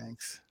anyway.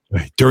 Thanks.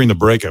 During the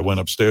break, I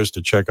went upstairs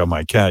to check on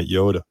my cat,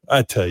 Yoda.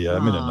 I tell you,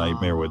 I'm in a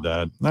nightmare with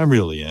that. I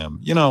really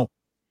am. The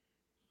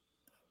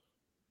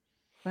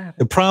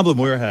problem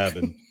we're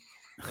having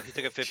he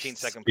took a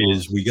 15-second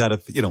is we got to,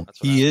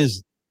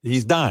 he's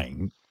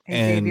dying.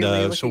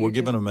 And so we're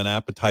giving him an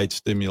appetite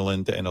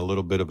stimulant and a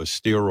little bit of a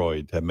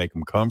steroid to make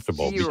him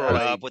comfortable.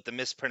 With the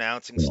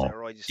mispronouncing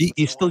steroid.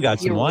 He's still got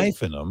some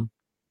life in him,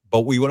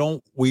 but we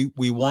want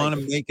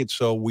to make it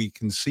so we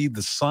can see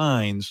the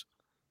signs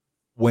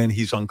when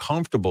he's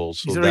uncomfortable.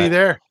 So he's already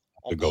there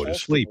to go to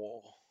sleep.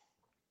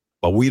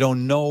 But we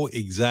don't know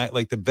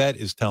exactly. Like the vet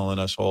is telling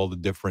us all the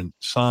different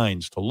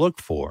signs to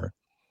look for.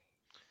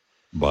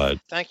 But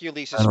thank you,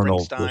 Lisa. I don't know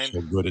if we're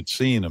so good at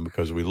seeing him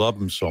because we love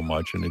him so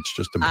much, and it's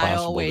just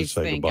impossible to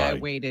say goodbye. I always think I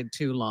waited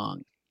too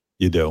long.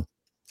 You do?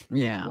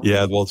 Yeah.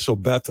 Yeah. Well, so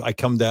Beth, I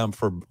come down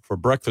for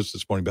breakfast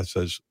this morning. Beth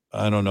says,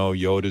 "I don't know.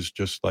 Yoda's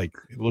just like,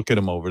 look at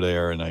him over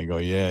there," and I go,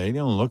 "Yeah, he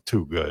don't look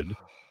too good."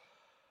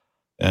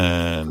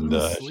 And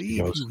she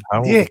goes,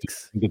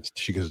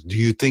 she goes, "Do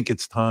you think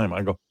it's time?"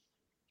 I go,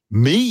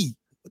 "Me?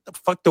 What the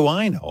fuck do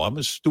I know? I'm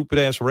a stupid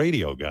ass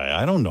radio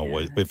guy. I don't know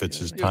if it's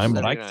his time,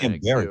 but I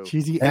can't bear it."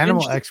 She's the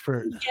animal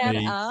expert. Get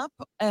up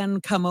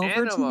and come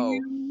over to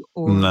you?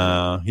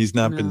 No, he's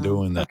not been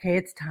doing that. Okay,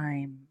 it's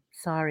time.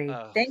 Sorry.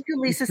 Thank you,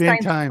 Lisa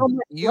Stein. So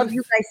much. Love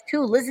you guys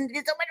too. Listen to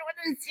you so much more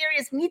than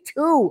serious. Me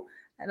too.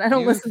 And I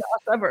don't listen to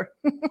us ever.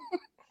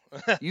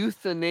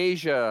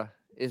 Euthanasia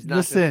is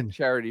not a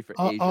charity for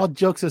Asia. All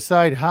jokes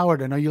aside,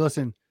 Howard, I know you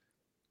listen.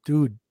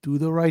 Dude, do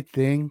the right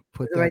thing.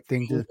 Put that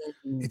thing to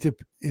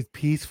it's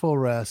peaceful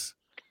rest.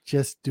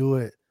 Just do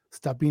it.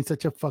 Stop being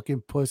such a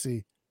fucking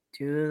pussy.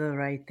 Do the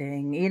right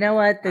thing. You know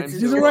what? Do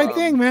the right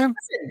thing, man.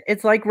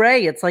 It's like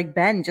Ray. It's like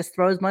Ben. Just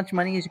throw as much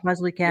money as you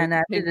possibly can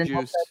at it and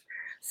hope that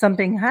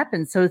something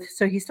happens. So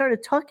he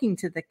started talking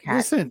to the cat.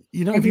 Listen,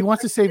 if he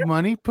wants to save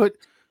money, put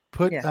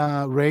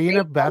Ray in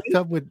a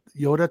bathtub with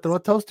Yoda. Throw a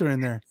toaster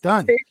in there.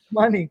 Done. Save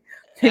money.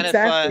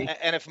 Exactly.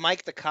 And if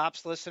Mike the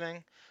cop's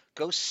listening,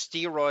 go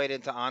steroid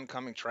into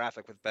oncoming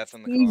traffic with Beth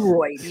in the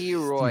car.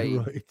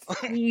 Steroid.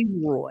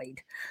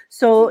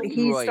 So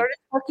he started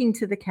talking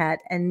to the cat,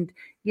 and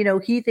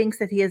he thinks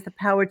that he has the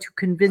power to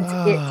convince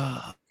it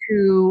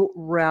to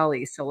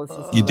rally. So let's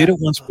you did it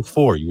once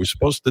before. You were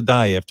supposed to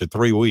die after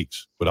 3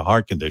 weeks with a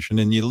heart condition,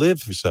 and you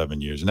lived for 7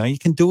 years. Now you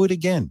can do it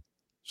again.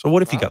 So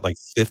what if you got like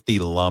 50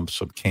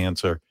 lumps of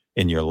cancer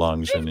in your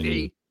lungs and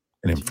in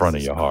front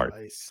of your heart?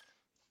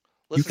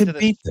 You can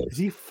beat this. Is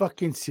he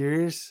fucking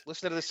serious?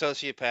 Listen to the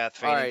sociopath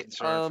feigning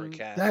concern for a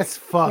cat. That's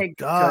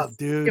fucked up,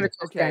 dude.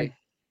 Okay.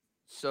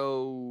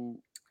 So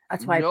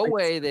that's why no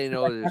way they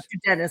know there's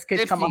Dennis,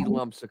 50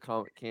 lumps of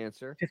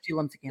cancer. 50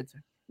 lumps of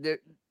cancer.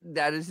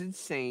 That is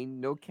insane.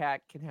 No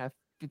cat can have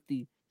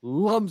 50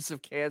 lumps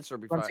of cancer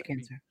before lumps of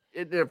cancer.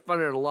 In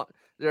front of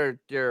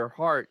their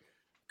heart,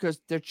 because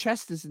their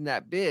chest isn't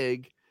that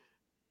big.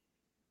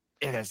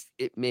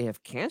 It may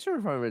have cancer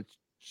in front of its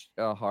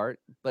heart,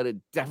 but it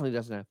definitely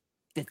doesn't have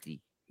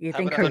 50. You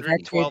think her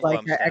vet did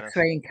like an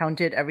X-ray and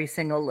counted every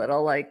single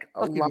little like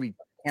lump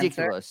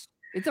ridiculous?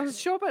 It doesn't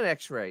show up on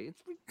X-ray.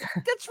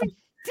 That's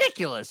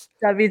ridiculous.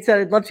 David said,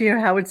 "I'd love to hear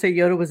Howard say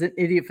Yoda was an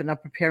idiot for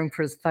not preparing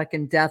for his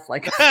fucking death."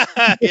 Like,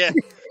 yeah,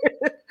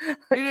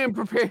 he didn't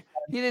prepare.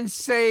 He didn't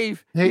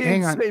save. Hey, he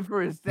didn't save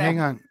for his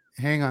death.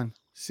 Hang on.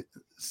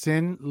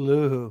 Sin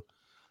Luhu,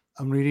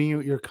 I'm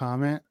reading your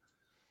comment.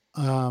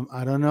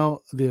 I don't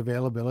know the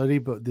availability,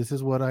 but this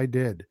is what I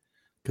did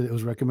because it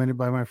was recommended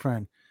by my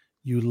friend.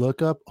 You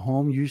look up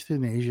home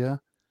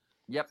euthanasia.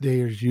 Yep.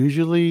 There's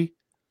usually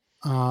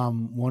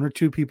one or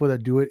two people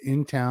that do it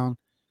in town.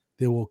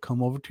 They will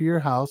come over to your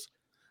house.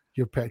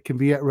 Your pet can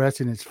be at rest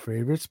in its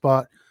favorite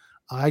spot.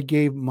 I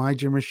gave my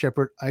German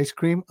Shepherd ice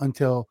cream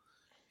until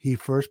he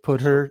first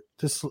put her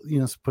to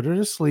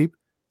sleep,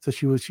 so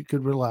she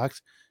could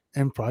relax.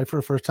 And probably for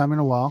the first time in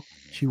a while,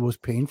 she was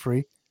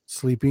pain-free,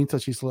 sleeping until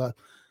she slept.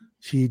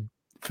 She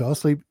fell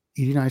asleep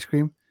eating ice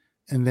cream,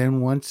 and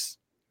then once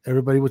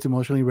everybody was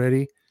emotionally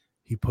ready,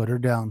 he put her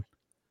down,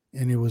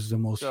 and it was the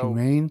most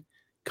humane,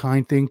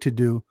 kind thing to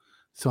do.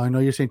 So I know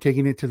you're saying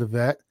taking it to the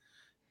vet.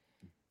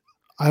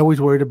 I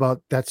always worried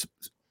about that's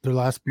their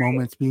last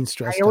moments being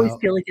stressed out. I always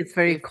feel like it's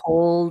very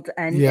cold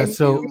and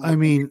so I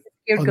mean,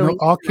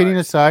 all kidding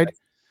aside,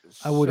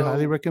 I would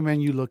highly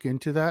recommend you look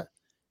into that.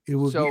 It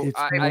would be.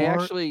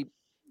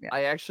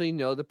 I actually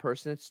know the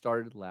person that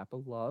started Lap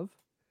of Love.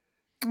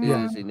 It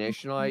is a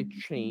nationwide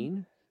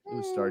chain. It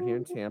was started here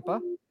in Tampa,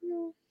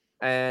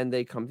 and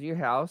they come to your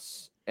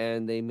house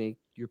and they make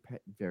your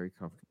pet very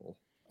comfortable.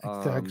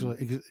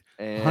 Exactly,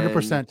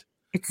 100%.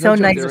 It's so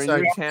nice to be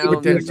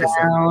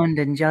around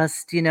and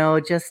just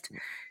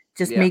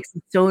makes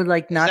it so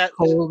like not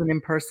cold and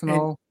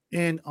impersonal.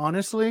 And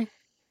honestly,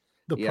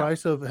 the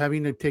price of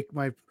having to take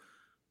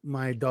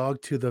my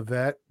dog to the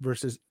vet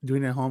versus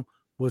doing it at home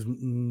was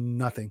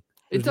nothing.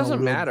 It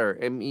doesn't matter.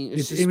 I mean,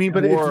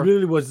 but it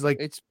really was like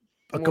it's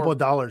a couple of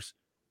dollars.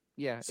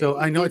 Yeah. So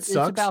I know it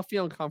sucks. It's about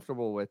feeling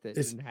comfortable with it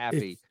and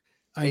happy.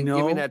 I know.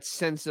 Giving that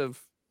sense of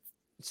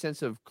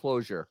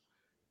closure.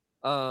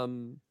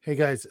 Hey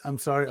guys, I'm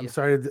sorry. I'm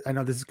sorry. I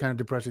know this is kind of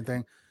depressing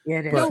thing. Yeah,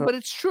 it is. No, but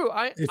it's true.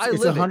 It's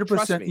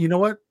 100%. You know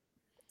what?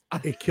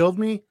 It killed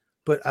me,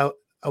 but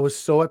I was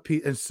so at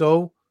peace and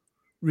so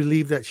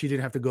relieved that she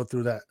didn't have to go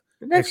through that.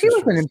 That she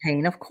wasn't in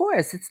pain, of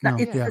course. It's not.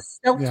 It's a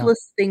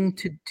selfless thing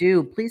to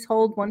do. Please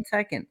hold 1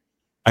 second.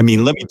 I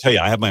mean, let me tell you,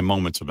 I have my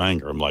moments of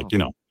anger. I'm like,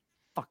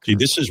 gee,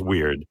 this is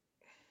weird.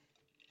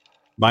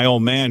 My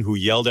old man who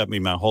yelled at me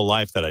my whole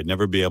life that I'd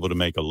never be able to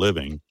make a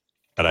living,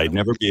 that I'd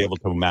never be able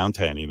to amount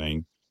to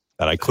anything,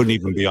 that I couldn't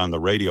even be on the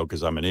radio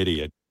because I'm an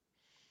idiot,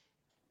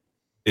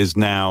 is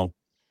now,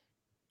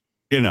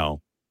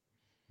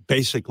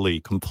 basically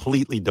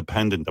completely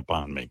dependent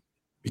upon me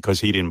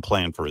because he didn't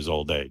plan for his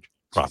old age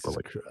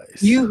properly.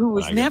 You who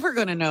was never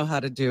going to know how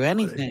to do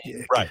anything.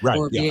 Right.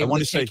 Or be able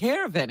to take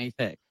care of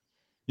anything.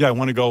 Yeah, I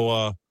want to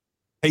go,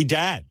 hey,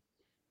 Dad,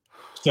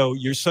 so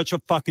you're such a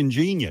fucking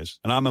genius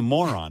and I'm a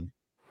moron.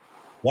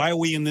 Why are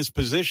we in this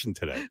position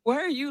today? Why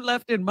are you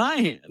left in my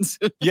hands?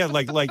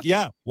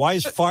 Yeah, why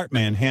is Fart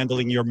Man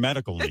handling your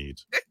medical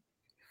needs?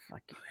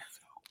 Fuck you,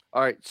 asshole.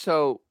 All right,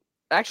 so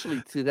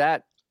actually to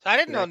that. I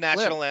didn't know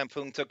National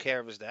Lampoon took care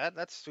of his dad.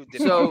 That's who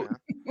did so,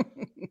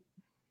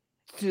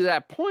 to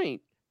that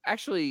point,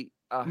 actually,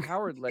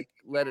 Howard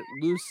let it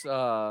loose.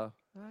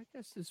 I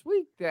guess this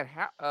week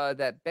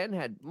that Ben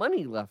had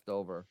money left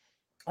over.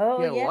 Oh,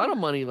 he had a lot of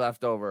money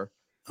left over.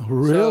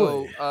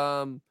 Really?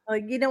 So,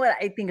 you know what?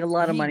 I think a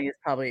lot of money is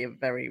probably a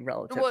very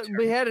relative. Well,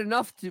 we had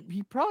enough to.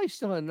 He probably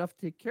still had enough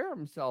to take care of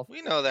himself.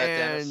 We know that,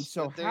 and Dennis.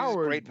 so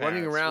Howard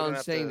running around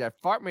saying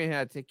that Fartman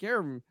had to take care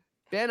of him.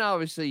 Ben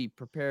obviously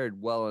prepared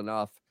well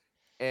enough,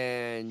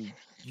 and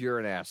you're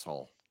an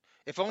asshole.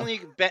 If only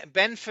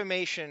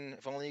Benfamation.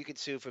 If only you could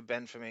sue for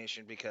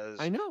Benfamation, because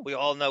I know we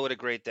all know what a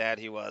great dad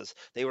he was.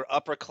 They were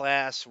upper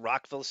class,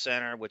 Rockville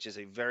Center, which is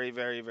a very,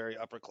 very, very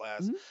upper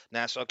class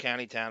Nassau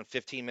County town,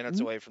 15 minutes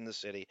away from the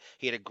city.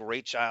 He had a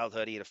great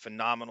childhood. He had a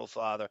phenomenal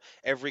father.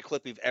 Every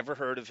clip we've ever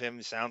heard of him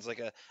sounds like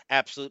an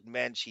absolute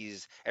mensch.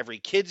 He's every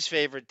kid's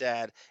favorite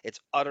dad. It's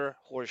utter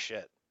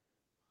horseshit.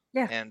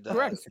 Yeah, and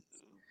correct.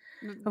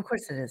 Of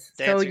course it is.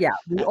 So yeah,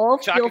 we all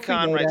Chaka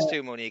Khan writes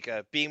too,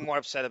 Monica. Being more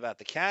upset about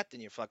the cat than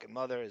your fucking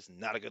mother is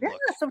not a good look.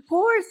 Yes, of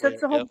course.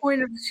 That's the whole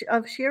point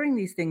of sharing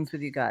these things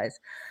with you guys.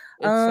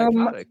 It's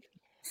psychotic.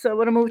 So I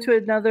want to move to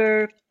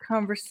another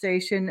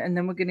conversation, and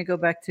then we're going to go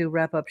back to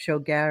wrap-up show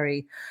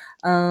Gary.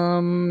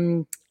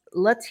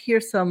 Let's hear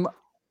some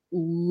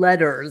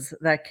letters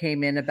that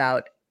came in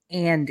about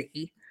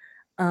Andy.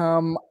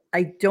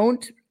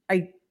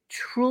 I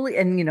truly,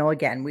 and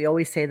again, we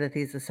always say that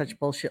these are such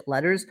bullshit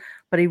letters,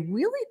 but I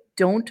really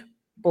don't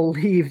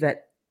believe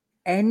that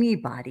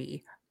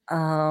anybody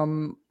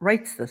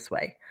writes this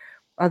way,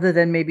 other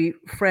than maybe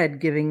Fred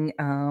giving.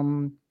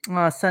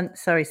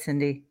 Sorry,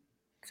 Cindy.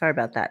 Sorry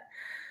about that.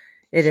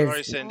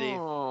 Sorry, Cindy.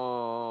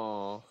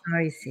 Oh.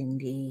 Sorry,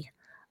 Cindy.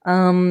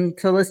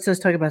 So let's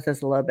just talk about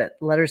this a little bit.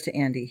 Letters to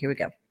Andy. Here we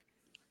go.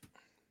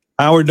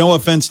 Howard, no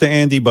offense to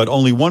Andy, but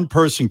only one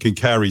person can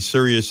carry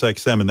Sirius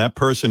XM, and that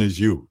person is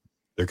you.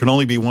 There can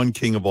only be one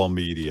king of all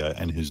media,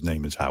 and his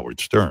name is Howard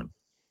Stern.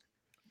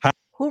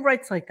 Who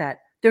writes like that?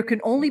 There can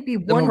only be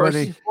one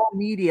person of all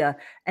media,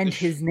 and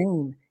his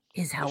name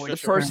is Howard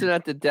Stern. The person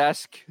at the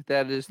desk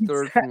that is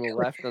third from the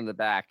left on the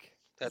back.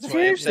 That's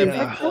why I'm saying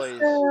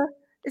employees.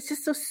 It's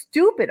just so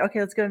stupid. Okay,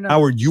 let's go to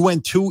Howard, you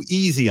went too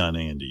easy on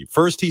Andy.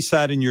 First, he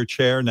sat in your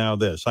chair. Now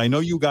this. I know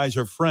you guys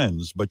are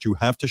friends, but you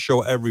have to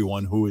show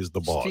everyone who is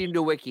the boss. Steam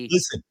to Wiki.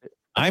 Listen,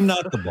 I'm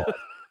not the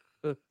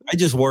boss. I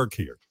just work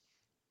here.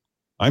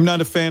 I'm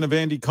not a fan of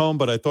Andy Cohen,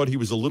 but I thought he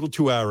was a little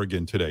too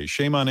arrogant today.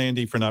 Shame on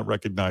Andy for not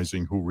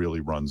recognizing who really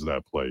runs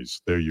that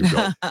place. There you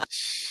go.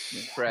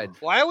 Fred.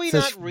 Why are we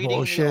not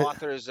reading the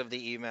authors of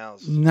the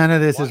emails? None of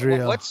this is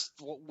real.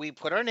 We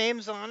put our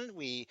names on it.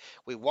 We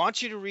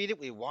want you to read it.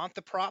 We want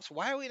the props.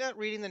 Why are we not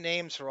reading the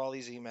names for all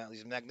these emails,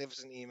 these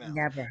magnificent emails?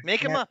 Never.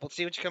 Make them up. Let's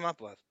see what you come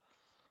up with.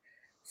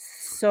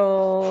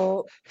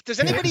 So, does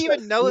anybody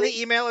even know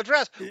the email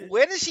address?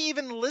 When is he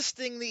even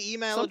listing the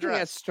email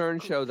address? At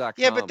sternshow.com.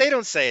 Yeah, but they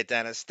don't say it,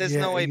 Dennis. There's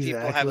no way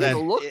people have that.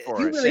 Look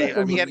for it.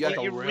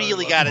 You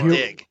really got to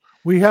dig.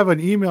 We have an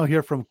email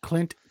here from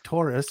Clint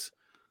Torres.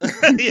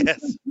 Yes.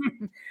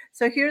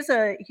 So here's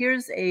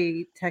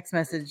a text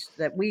message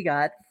that we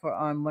got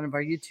on one of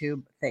our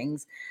YouTube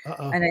things,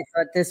 and I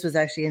thought this was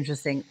actually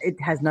interesting. It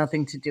has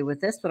nothing to do with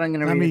this, but I'm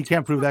going to read it. You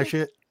can't prove that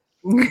shit.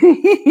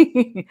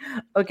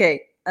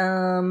 Okay.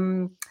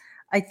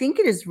 I think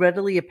it is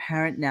readily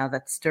apparent now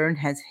that Stern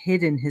has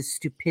hidden his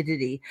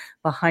stupidity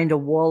behind a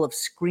wall of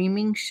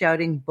screaming,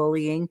 shouting,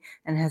 bullying,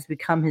 and has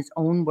become his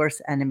own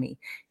worst enemy.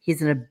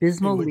 He's an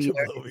abysmal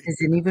leader,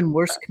 is an even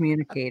worse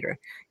communicator.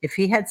 If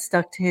he had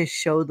stuck to his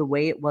show the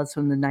way it was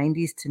from the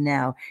 90s to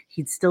now,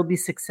 he'd still be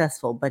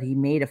successful, but he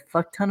made a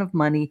fuck ton of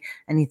money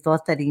and he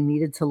thought that he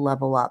needed to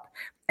level up.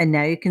 And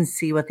now you can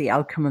see what the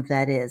outcome of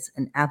that is,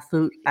 an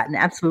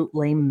absolute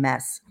lame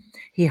mess.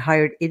 He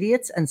hired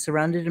idiots and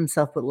surrounded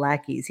himself with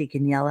lackeys he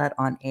can yell at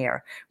on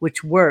air,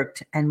 which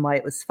worked and why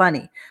it was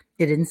funny.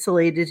 It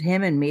insulated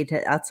him and made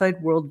the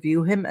outside world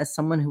view him as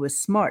someone who was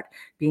smart,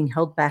 being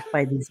held back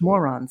by these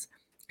morons.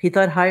 He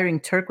thought hiring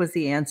Turk was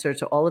the answer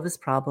to all of his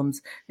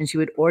problems, and she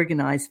would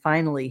organize,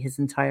 finally, his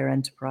entire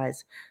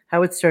enterprise.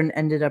 Howard Stern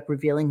ended up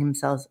revealing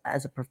himself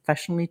as a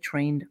professionally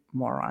trained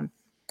moron.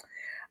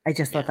 I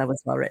just thought that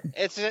was well written.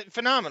 It's a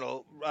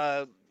phenomenal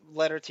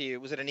letter to you.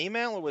 Was it an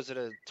email or was it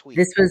a tweet?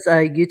 This was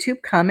a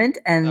YouTube comment,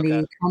 and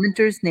the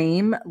commenter's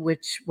name,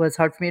 which was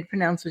hard for me to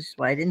pronounce, which is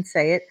why I didn't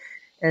say it,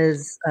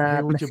 is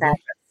Methadras.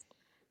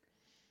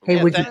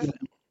 Hey, would you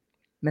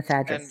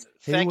Methadras? And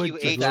thank you,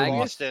 H.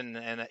 Boston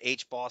and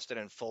H. Boston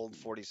and Fold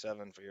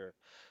 47 for your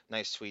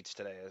nice tweets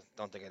today. I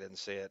don't think I didn't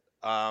see it.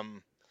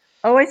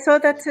 Oh, I saw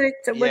that today.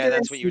 Yeah,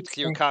 that's what you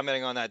were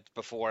commenting on that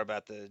before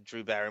about the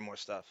Drew Barrymore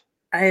stuff.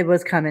 I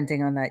was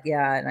commenting on that,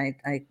 yeah, and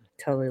I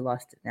totally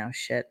lost it now.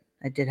 Shit,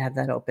 I did have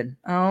that open.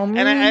 And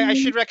I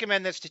should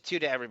recommend this to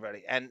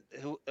everybody. And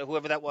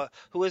whoever that was,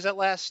 who was that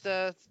last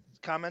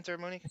commenter,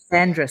 Mooney?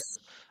 Sandras.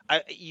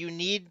 You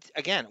need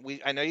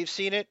I know you've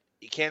seen it.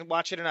 You can't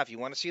watch it enough. You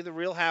want to see the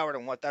real Howard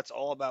and what that's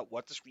all about,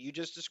 what you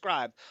just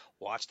described.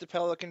 Watch the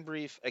Pelican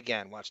Brief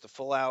again. Watch the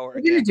full hour.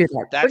 We're going to do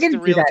that. That's the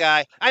real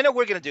guy. I know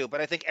we're going to do it,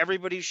 but I think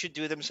everybody should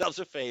do themselves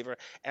a favor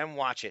and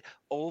watch it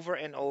over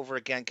and over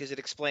again because it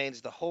explains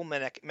the whole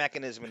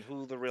mechanism and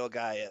who the real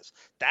guy is.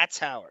 That's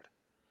Howard.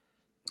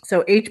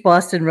 So H.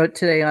 Boston wrote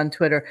today on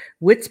Twitter,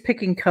 Witt's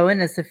picking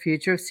Cohen as the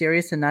future of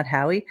Sirius and not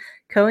Howie.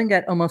 Cohen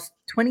got almost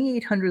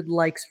 2,800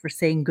 likes for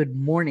saying good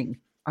morning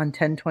on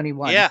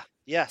 1021. Yeah.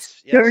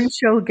 Yes. Stern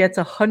Show gets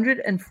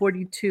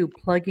 142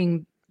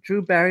 plugging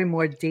Drew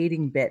Barrymore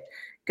dating bit.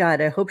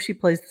 God, I hope she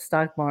plays the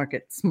stock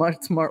market.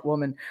 Smart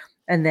woman.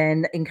 And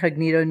then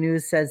Incognito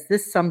News says,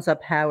 this sums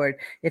up Howard.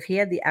 If he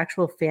had the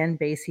actual fan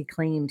base he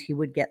claimed, he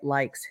would get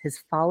likes. His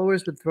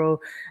followers would throw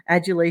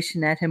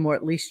adulation at him or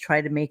at least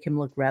try to make him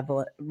look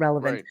relevant.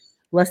 Right.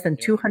 Less than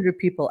 200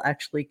 people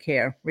actually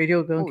care.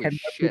 Radio Gunk had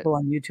more people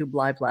on YouTube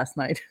Live last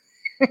night.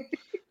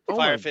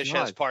 Firefish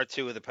has part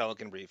 2 of the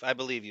Pelican Brief. I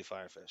believe you,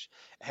 Firefish.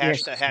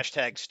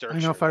 Hashtag Stern. I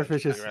know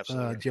Firefish is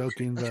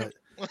joking, but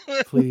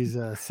please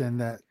send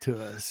that to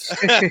us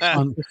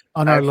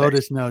on our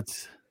Lotus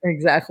notes.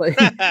 Exactly.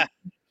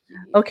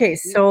 Okay,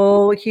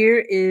 so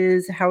here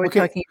is how we're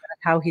talking about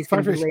how he's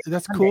going to relate.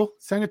 That's cool.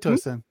 Send it to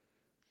us then.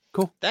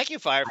 Cool. Thank you,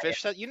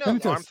 Firefish. You know,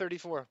 Arm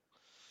 34.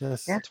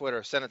 Yes. On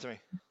Twitter. Send it to me.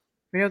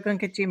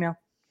 RadioGunk at Gmail.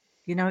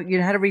 You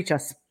know how to reach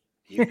us.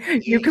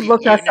 You can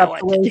look us up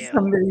the way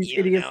some of these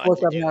idiots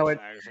look up Howard.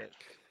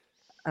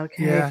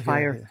 Okay,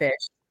 Firefish,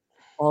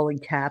 all in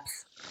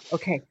caps.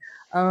 Okay,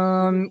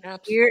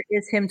 here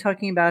is him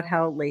talking about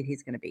how late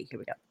he's going to be. Here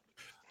we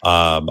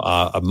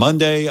go.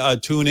 Monday,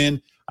 tune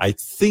in. I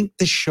think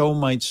the show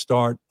might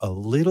start a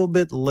little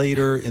bit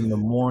later in the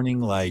morning.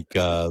 Like,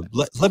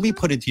 let me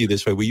put it to you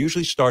this way: we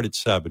usually start at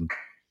 7,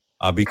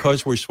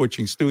 because we're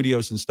switching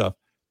studios and stuff.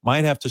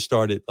 Might have to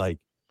start at like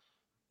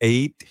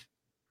 8.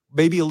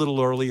 Maybe a little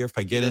earlier if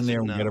I get in there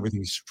and get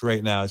everything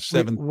straight now.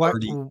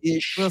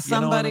 7:30-ish. Will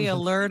somebody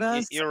alert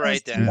us? You're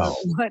right, Dan. No,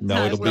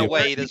 it'll be no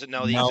way he doesn't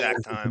know the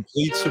exact time.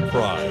 Complete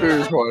surprise.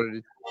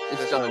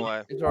 It's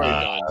done. It's already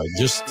done.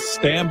 Just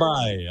stand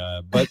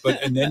by. But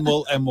and then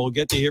we'll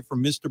get to hear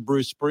from Mr.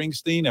 Bruce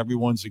Springsteen.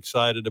 Everyone's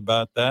excited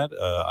about that.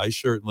 I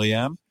certainly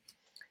am.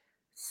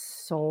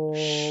 So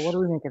what do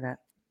we make of that?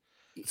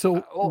 So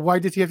why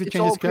does he have to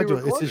change his schedule?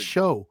 It's his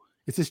show.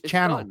 It's his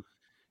channel. Done.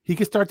 He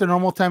could start the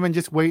normal time and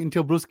just wait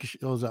until Bruce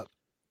shows up.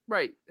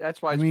 Right.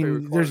 That's why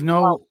it's there's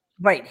no...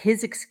 Right.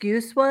 His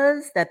excuse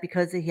was that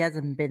because he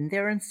hasn't been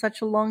there in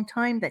such a long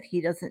time that he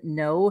doesn't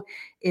know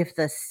if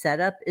the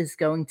setup is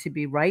going to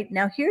be right.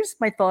 Now, here's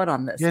my thought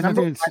on this.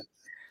 Number one,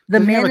 the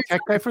man is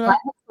 5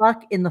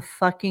 o'clock in the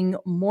fucking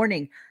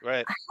morning.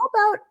 Right. How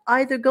about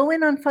either go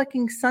in on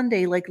fucking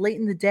Sunday, like late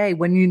in the day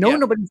when you know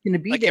nobody's going to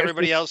be like there. Like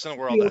everybody else in the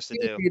world has to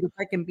do. For you to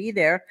fucking be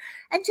there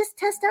and just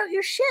test out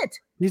your shit.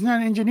 He's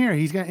not an engineer.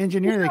 He's got an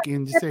engineer that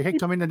can just say, hey,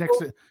 come in the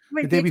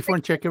day before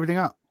and check everything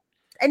out.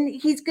 And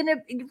he's gonna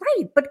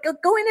but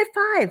go in at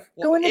 5.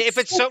 Well, go in if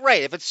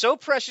it's so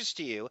precious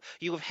to you,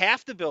 you have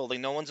half the building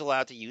no one's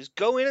allowed to use.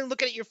 Go in and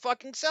look at it your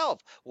fucking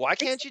self. Why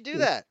can't you do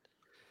that?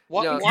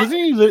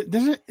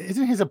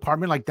 Isn't his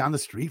apartment like down the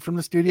street from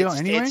the studio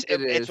anyway?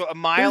 It's a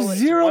mile.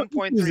 It's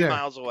 1.3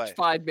 miles away. It's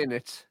 5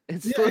 minutes.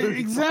 It's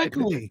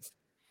exactly.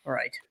 All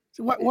right.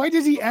 So why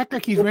does he act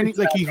like he's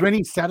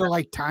renting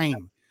satellite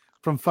time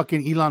from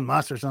fucking Elon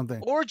Musk or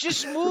something? Or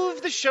just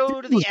move the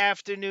show to the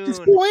afternoon.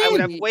 I would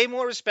have way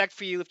more respect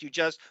for you if you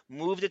just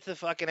moved it to the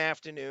fucking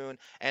afternoon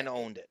and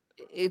owned it.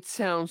 It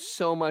sounds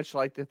so much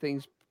like the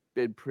thing's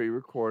been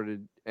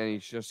pre-recorded, and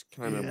he's just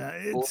kind of.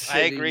 I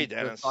agree,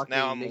 Dennis.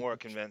 Now I'm more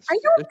convinced. I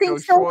don't think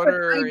so. I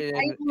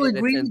will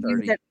agree with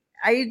you that.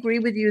 I agree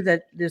with you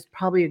that there's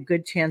probably a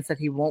good chance that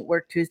he won't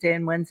work Tuesday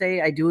and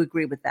Wednesday. I do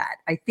agree with that.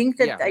 I think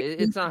that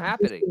it's not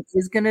happening. It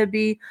is going to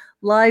be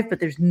live, but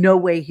there's no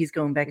way he's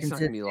going back into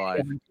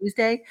on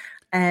Tuesday.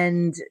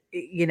 And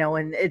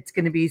and it's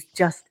going to be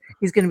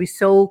he's going to be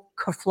so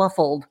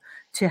kerfluffled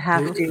to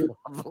have to.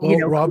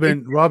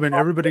 Robin,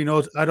 everybody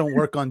knows I don't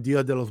work on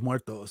Dia de los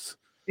Muertos.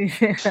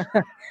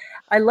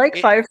 I like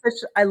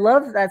Firefish. I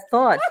love that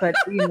thought, but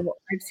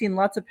I've seen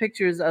lots of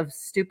pictures of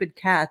stupid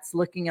cats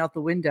looking out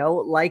the window,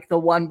 like the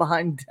one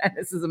behind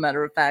Dennis, as a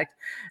matter of fact,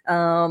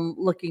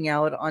 looking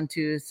out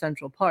onto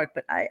Central Park.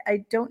 But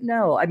I don't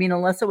know. I mean,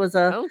 unless it was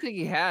I don't think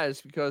he has,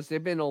 because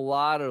there've been a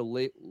lot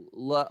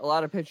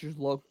of pictures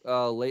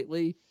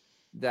lately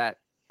that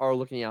are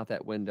looking out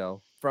that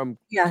window. So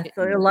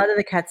a lot of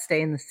the cats stay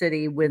in the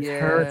city with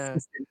her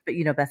assistant, but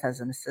Beth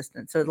has an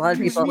assistant, so a lot of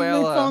people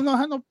don't know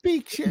how no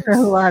pictures. A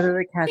lot of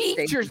the cats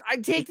pictures. I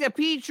take the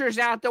pictures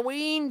out the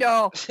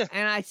window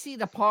and I see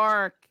the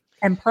park.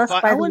 And plus,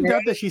 I wouldn't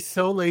doubt that she's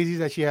so lazy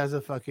that she has a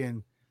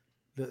fucking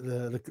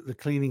the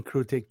cleaning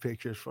crew take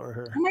pictures for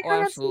her. Oh my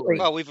God, absolutely.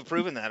 Well, we've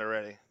proven that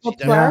already. Well,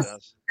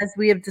 plus, as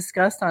we have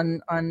discussed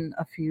on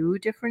a few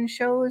different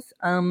shows,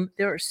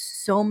 there are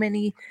so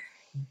many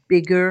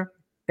bigger,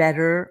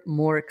 better,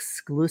 more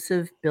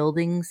exclusive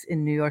buildings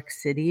in New York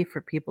City for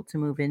people to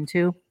move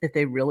into if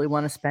they really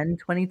want to spend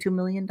 $22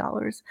 million,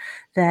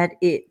 that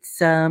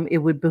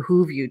it would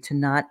behoove you to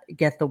not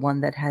get the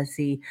one that has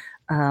the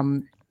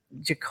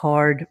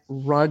jacquard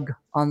rug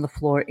on the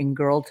floor in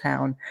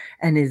Girltown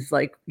and is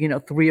like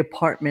 3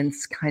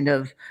 apartments kind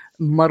of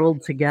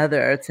muddled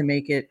together to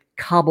make it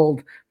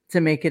cobbled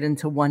to make it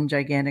into one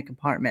gigantic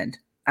apartment.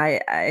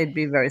 I'd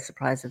be very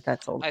surprised if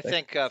that's sold. I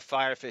think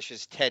Firefish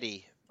is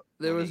Teddy.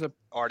 There was a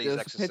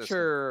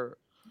picture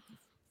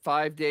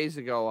 5 days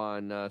ago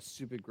on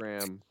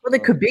Supergram. Well,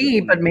 it could be,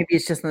 but maybe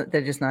it's just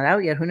they're just not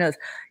out yet. Who knows?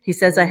 He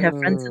says, I have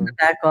friends in the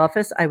back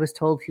office. I was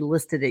told he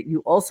listed it.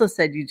 You also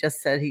said you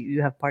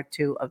have part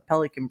 2 of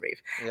Pelican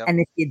Brief. Yep.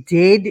 And if you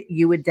did,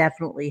 you would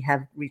definitely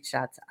have reached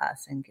out to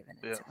us and given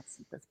it to us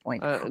at this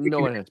point. No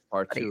one has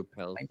part 2 of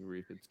Pelican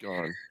Brief. It's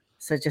gone.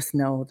 So just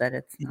know that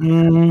it's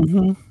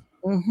not.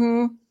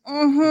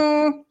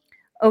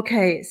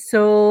 Okay,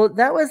 so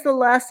that was the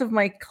last of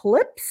my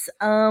clips.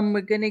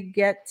 We're going to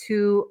get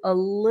to a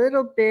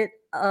little bit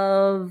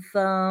of,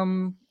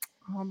 hold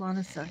on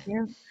a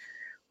second.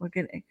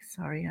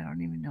 Sorry, I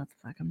don't even know what the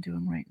fuck I'm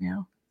doing right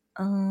now.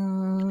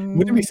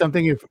 Wouldn't it be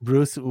something if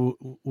Bruce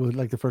would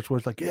like the first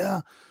words, like, yeah,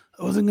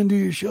 I wasn't going to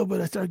do your show,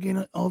 but I started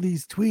getting all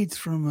these tweets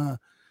from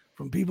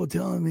people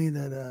telling me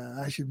that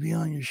I should be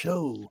on your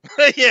show.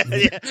 yeah.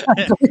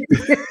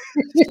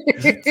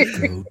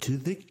 Go to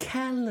the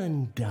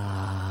calendar.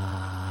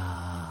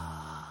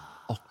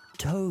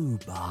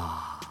 October.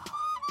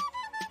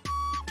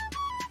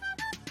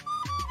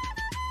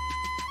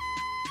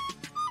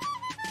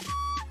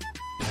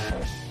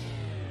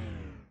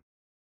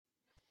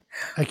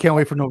 I can't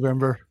wait for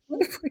November.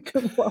 I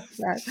fucking love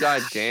that.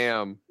 God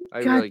damn.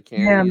 I God really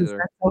can't damn, either.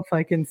 That's so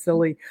fucking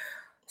silly.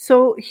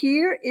 So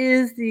here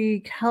is the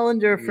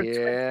calendar for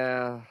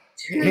Hey,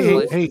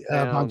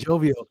 Bon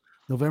Jovial.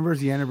 November is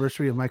the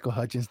anniversary of Michael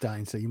Hutchence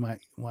dying, so you might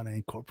want to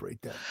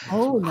incorporate that.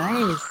 Oh,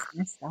 nice.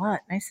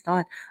 Nice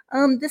thought.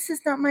 This is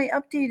not my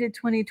updated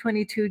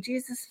 2022.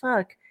 Jesus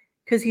fuck.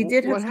 Because he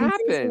did have what some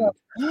happened?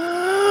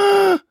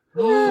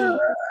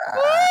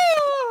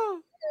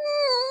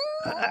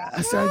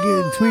 I started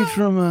getting tweets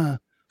from a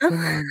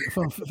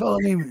fellow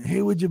named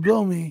Hey, Would You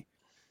Blow Me?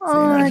 Saying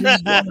I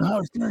should be on the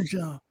Howard Stern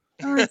Show.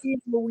 Oh,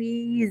 geez,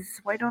 Louise.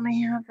 Why don't I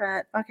have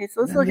that? Okay, so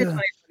let's look at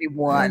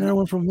 2021. Another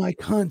one from Mike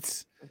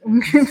Huntz.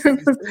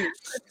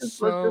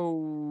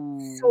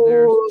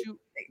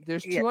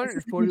 There's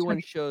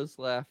 241 shows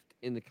left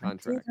in the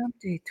contract.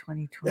 Update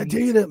 2020. I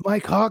tell you that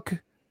Mike Hawk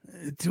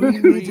tweeted 3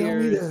 me, tell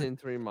me years that in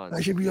 3 months.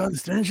 I should be on the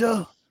Stern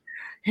Show.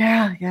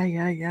 Yeah.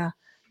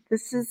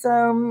 This is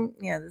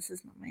this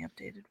is not my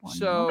updated one.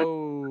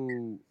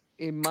 So,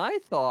 in my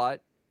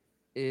thought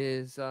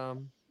is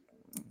I'm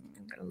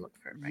gonna look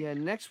for it right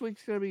now. next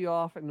week's gonna be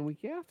off, and the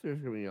week after is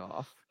gonna be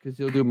off because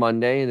he'll do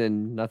Monday and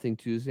then nothing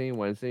Tuesday and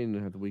Wednesday, and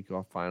he'll have the week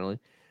off finally.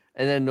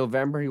 And then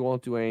November he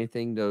won't do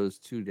anything those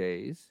 2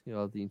 days.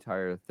 He'll have the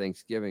entire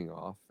Thanksgiving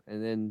off,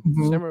 and then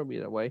December will be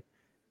that way.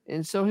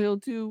 And so he'll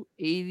do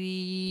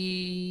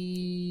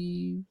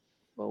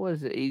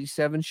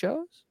 87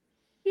 shows?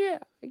 Yeah,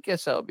 I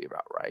guess that'll be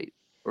about right.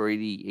 Or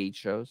 88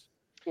 shows.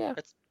 Yeah.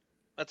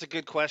 That's a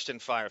good question,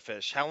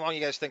 Firefish. How long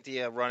you guys think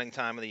the running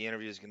time of the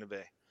interview is going to be?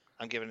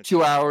 I'm giving it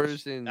 2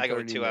 hours. I go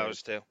with 2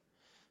 hours too.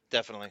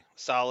 Definitely.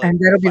 Solid. And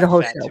that'll be the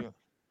whole show.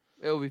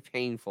 It'll be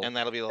painful. And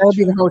that'll be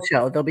the whole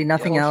show. There'll be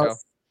nothing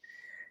else.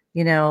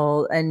 You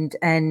know, and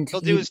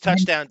he'll do his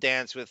touchdown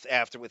dance with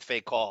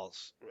fake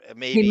calls.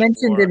 Maybe he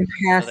mentioned in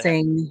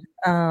passing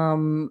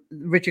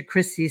Richard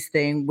Christie's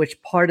thing,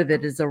 which part of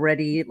it is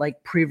already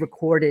like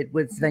pre-recorded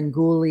with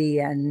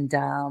Svengoolie and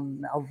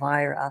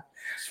Elvira.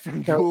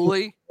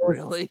 Svengoolie,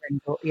 really?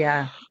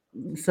 Yeah.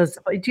 So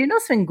do you know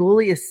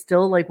Svengoolie is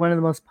still like one of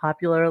the most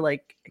popular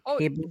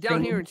cable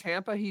down here in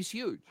Tampa? He's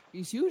huge.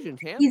 He's huge in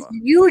Tampa. He's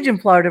huge in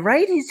Florida,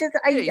 right? He's just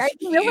I didn't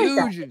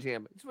realize that. In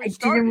Tampa. I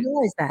didn't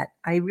realize that.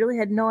 I really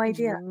had no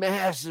idea. He's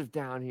massive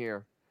down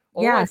here.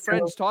 All my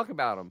friends talk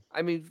about him.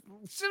 I mean,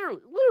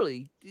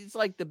 literally, he's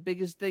like the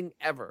biggest thing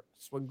ever.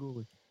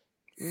 Svengoolie.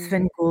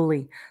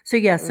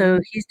 So so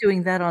he's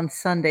doing that on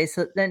Sunday.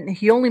 So then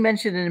he only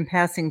mentioned it in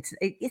passing.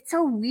 It's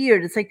so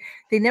weird. It's like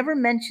they never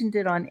mentioned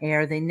it on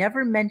air. They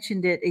never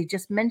mentioned it. He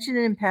just mentioned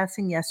it in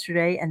passing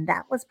yesterday, and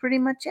that was pretty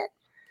much it.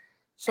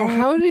 So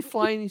how are they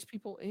flying these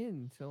people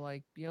in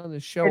to be on the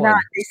show?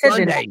 They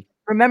said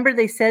remember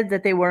they said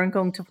that they weren't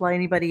going to fly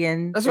anybody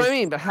in. That's what I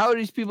mean. But how are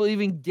these people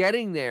even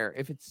getting there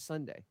if it's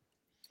Sunday?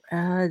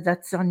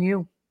 That's on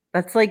you.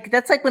 That's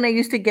like when I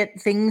used to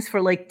get things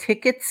for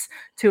tickets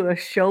to a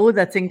show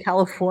that's in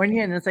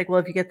California, and it's like, well,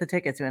 if you get the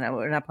tickets,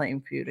 we're not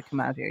playing for you to come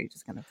out here. You're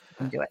just gonna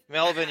do it.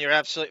 Melvin, you're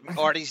absolutely.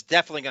 Artie's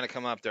definitely gonna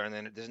come up there, and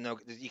then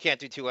you can't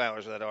do 2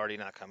 hours without Artie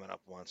not coming up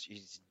once.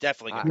 He's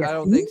definitely gonna. I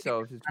don't think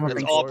so.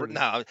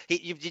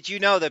 Did you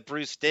know that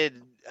Bruce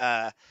did?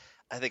 I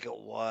think it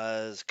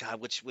was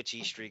which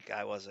E Street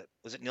guy was it?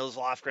 Was it Nils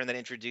Lofgren that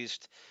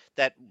introduced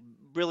that?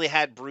 Really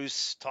had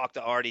Bruce talk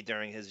to Artie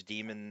during his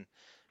demon.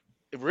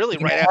 Really,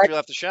 after he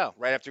left the show,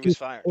 right after he was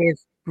fired. If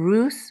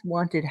Bruce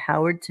wanted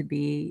Howard to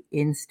be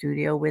in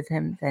studio with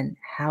him, then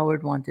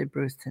Howard wanted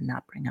Bruce to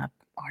not bring up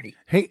Artie.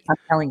 Hey, I'm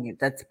telling you,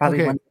 that's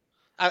probably one.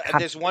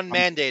 There's one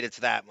mandate. It's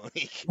that,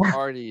 Monique.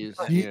 Artie is.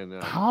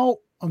 How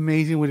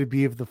amazing would it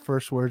be if the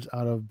first words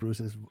out of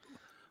Bruce's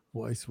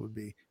voice would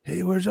be,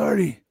 "Hey, where's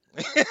Artie?"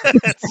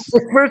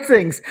 First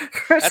things.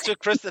 That's a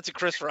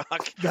Chris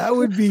Rock. That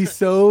would be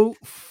so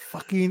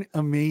fucking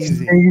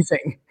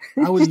amazing.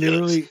 I would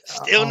literally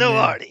still no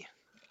Artie.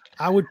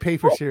 I would pay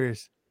for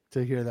Sirius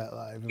to hear that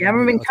live. Yeah, I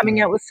remember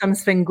coming out with some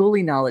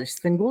Svengoolie knowledge.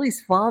 Svengoolie's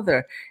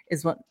father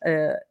is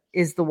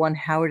the one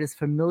Howard is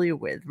familiar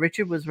with.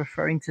 Richard was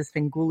referring to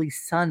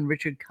Svengoolie's son,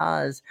 Richard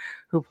Kaz,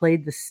 who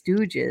played the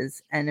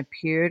Stooges and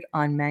appeared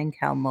on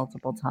Mancow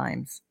multiple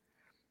times.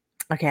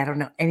 Okay, I don't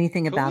know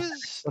anything about that.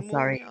 So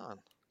sorry.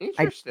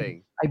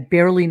 Interesting. I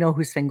barely know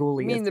who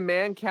Svengoolie is. You mean the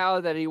man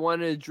cow that he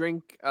wanted to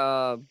drink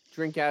out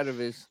of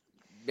his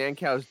man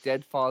cow's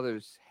dead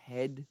father's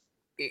head?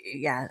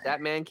 Yeah. That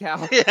man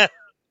cow? Yeah.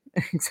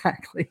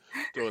 Exactly.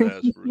 Don't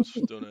ask, Bruce.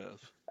 Don't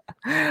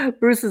ask.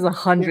 Bruce is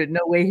 100. No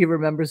way he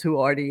remembers who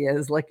Artie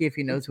is. Lucky if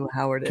he knows who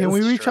Howard is. Can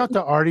we reach out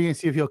to Artie and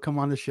see if he'll come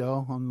on the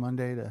show on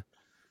Monday to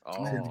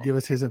give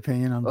us his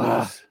opinion on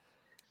Bruce?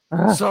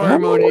 Sorry,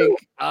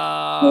 Monique.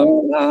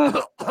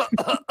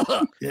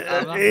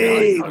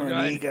 Hey,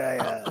 Monique,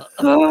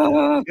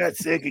 I got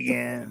sick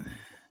again.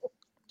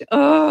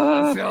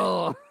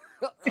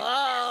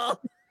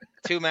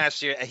 Two matches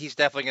here. He's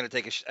definitely going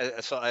to take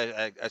a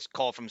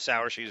call from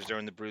Sour Shoes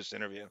during the Bruce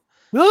interview.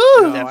 No,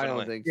 I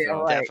don't think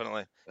so.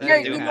 Definitely. Yeah,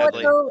 you know what,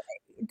 though?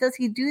 does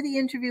he do the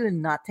interview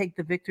and not take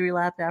the victory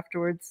lap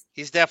afterwards?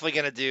 He's definitely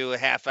going to do a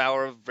half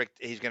hour of.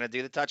 He's going to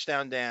do the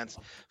touchdown dance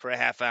for a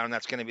half hour, and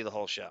that's going to be the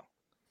whole show.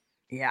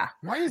 Yeah.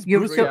 Why is you're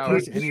Bruce right, Zuma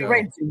Show.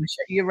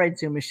 You're right,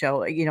 Zuma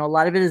Show. You know, a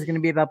lot of it is going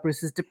to be about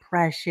Bruce's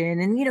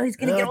depression, and he's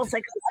going to get all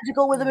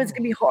psychological with him. It's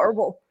going to be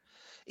horrible.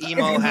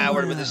 Emo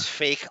Howard with his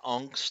fake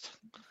angst.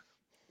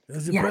 It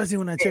was depressing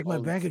when I checked my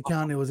bank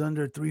account. It was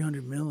under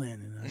 300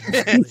 million.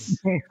 And I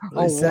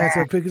was sad,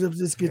 so I picked up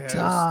this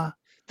guitar.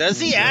 Does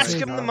he ask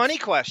him the money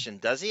question?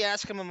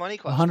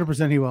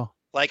 100% he will.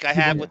 Like I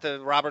have with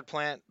the Robert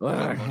Plant.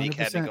 Monique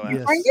had to go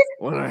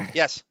out.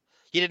 Yes.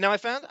 You didn't know I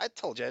found? I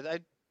told you.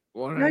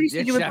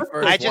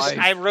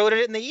 I wrote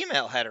it in the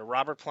email header.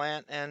 Robert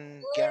Plant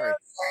and Gary.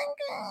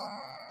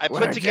 I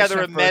put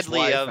together a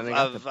medley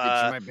of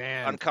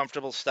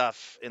uncomfortable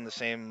stuff in the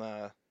same.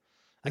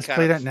 Let's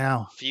play that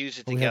now. Fuse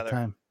it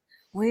together.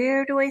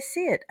 Where do I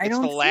see it? It's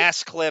the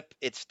last clip.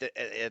 It's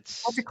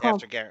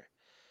after Gary.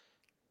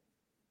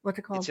 What's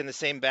it called? It's in the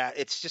same bat.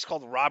 It's just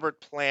called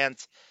Robert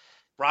Plant,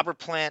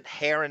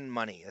 Hair and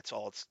Money. That's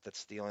all.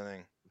 That's the only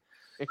thing.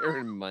 Hair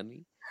and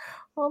Money.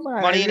 Hold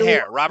on. Money and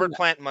Hair. Robert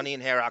Plant, Money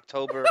and Hair,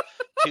 October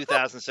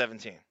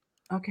 2017.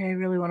 Okay, I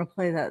really want to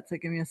play that. So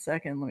give me a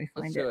second. Let me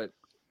find it. Let's do it.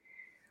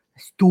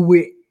 Let's do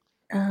it.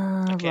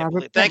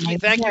 Robert, thank you,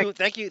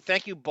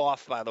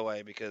 Boff, by the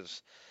way,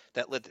 because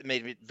that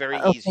made it very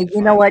easy.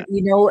 You know what?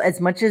 As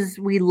much as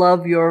we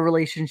love your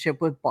relationship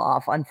with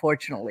Boff,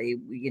 unfortunately,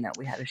 we had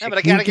to. Yeah, but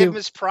I gotta give him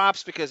his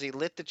props because he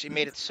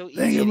made it so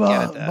easy to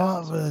get at that.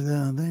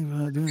 Boff, thank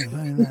you for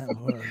doing that.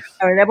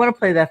 All right, I want to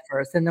play that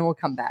first, and then we'll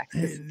come back.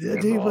 Hey, did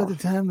I tell you about the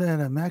time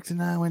that Max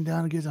and I went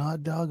down to get a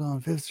hot dog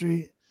on 5th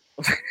Street?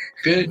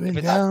 Good.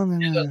 Went down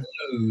and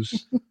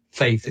lose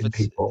faith in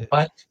people,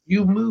 but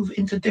you move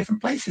into different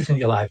places in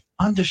your life.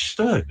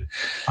 Understood.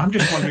 I'm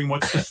just wondering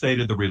what's the state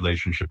of the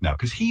relationship now,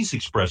 because he's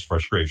expressed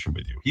frustration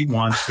with you. He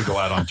wants to go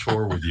out on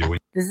tour with you.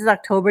 This is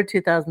October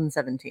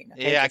 2017.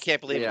 Okay? Yeah, I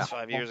can't believe it's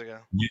 5 years ago.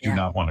 You do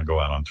not want to go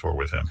out on tour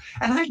with him.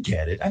 And I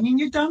get it. I mean,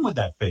 you're done with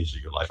that phase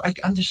of your life. I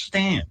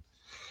understand.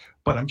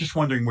 But I'm just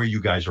wondering where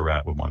you guys are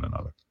at with one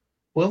another.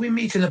 Well, we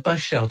meet in a bus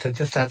shelter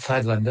just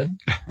outside London.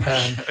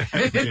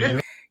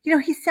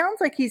 He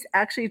sounds like he's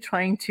actually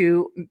trying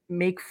to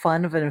make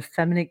fun of an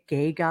effeminate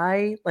gay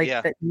guy,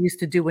 that you used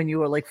to do when you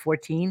were like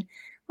 14.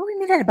 Well, we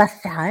meet at a bus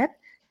stop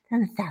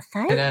on the south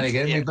side. And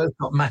again, we both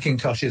got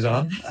Macintoshes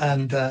on,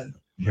 and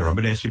here, I'm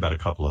going to ask you about a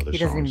couple other songs.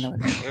 He doesn't even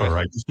know. All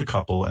right, just a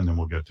couple, and then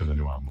we'll get to the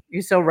new album.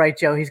 You're so right,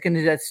 Joe. He's going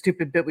to do that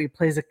stupid bit where he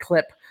plays a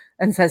clip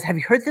and says, "Have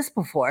you heard this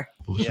before?"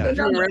 Yeah,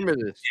 you remember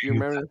this? You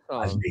remember this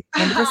song?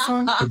 Remember this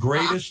song? The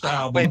greatest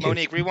album. Wait,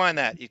 Monique, rewind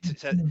that. He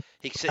said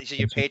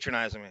you're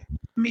patronizing me.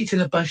 Meet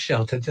in a bus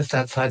shelter just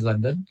outside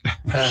London.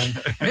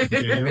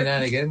 Every now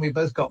and again, we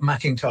both got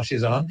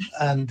Macintoshes on,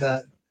 and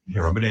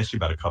here, I'm going to ask you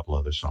about a couple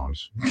other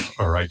songs.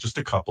 All right, just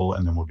a couple,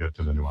 and then we'll get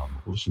to the new album.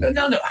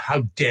 No,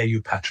 how dare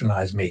you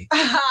patronize me?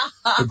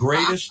 The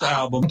greatest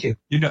album. Thank you.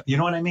 You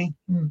know what I mean?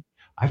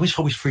 I was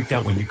always freaked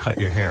out when you cut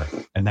your hair,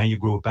 and now you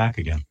grew it back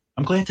again.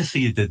 I'm glad to see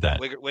you did that.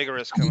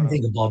 Wigorous. I didn't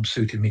think a bob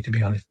suited me, to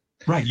be honest.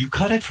 Right, you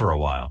cut it for a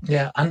while.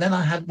 Yeah, and then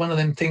I had one of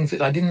them things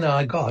that I didn't know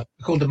I got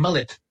called a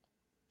mullet.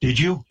 Did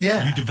you?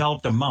 Yeah. You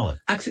developed a mullet.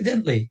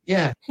 Accidentally,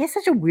 yeah. He has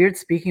such a weird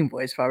speaking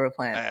voice, Robert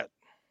Plant.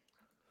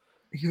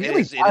 He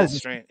really does. It is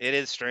strange. It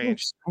is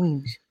strange.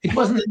 It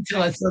wasn't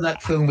until I saw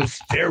that film with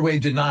Stairway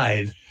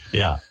Denied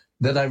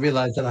that I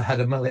realized that I had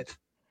a mullet.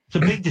 It's a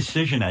big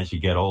decision as you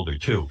get older,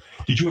 too.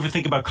 Did you ever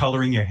think about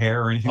coloring your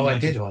hair or anything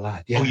like that? Oh, I did all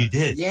that, yeah. Oh, you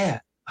did? Yeah.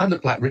 I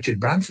looked like Richard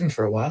Branson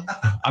for a while.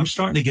 I'm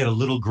starting to get a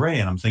little gray,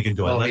 and I'm thinking,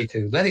 do I let me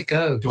too. Let it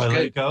go. Do I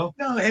let it go?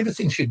 No,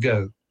 everything should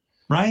go.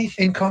 Right?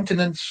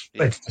 Incontinence,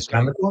 it's just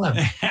around the corner.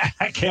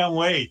 I can't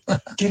wait.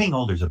 Getting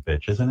older is a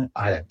bitch, isn't it?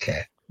 I don't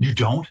care. You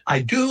don't? I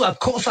do. Of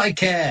course I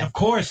care. Of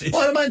course.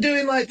 What am I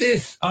doing like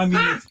this? I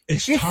mean,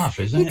 it's tough,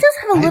 isn't it? He does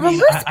have a little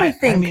lisp, I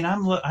think. I mean,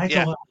 I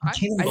can't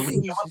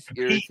believe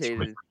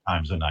irritated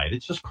times a night.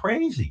 It's just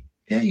crazy.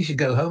 Yeah, you should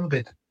go home a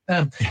bit.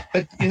 But,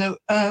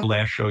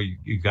 last show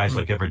you guys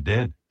ever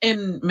did.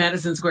 In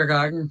Madison Square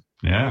Garden.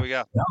 Yeah. Here we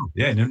go.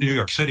 Yeah, in New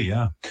York City,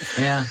 yeah.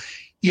 Yeah.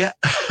 Yeah,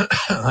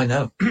 I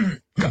know.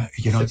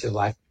 Such a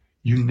life.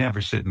 You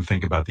never sit and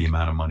think about the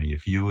amount of money.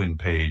 If you and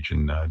Paige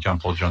and John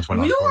Paul Jones went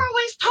on tour. You're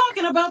always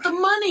talking about the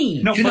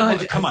money. No,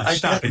 come on,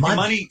 stop it.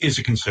 Money is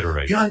a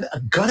consideration.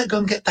 I've got to go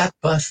and get that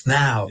bus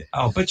now.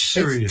 Oh, but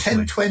seriously. It's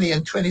 10, 20,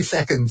 and 20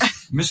 seconds.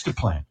 Mr.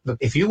 Plant. Look,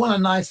 if you want a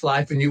nice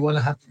life and you want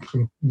to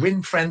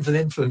win friends and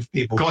influence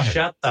people, go ahead.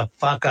 Shut the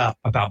fuck up.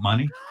 About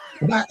money?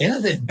 About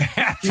anything.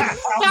 Back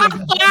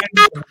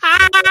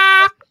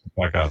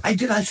up. I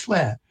did, I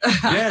swear.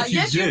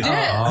 Yes, you did.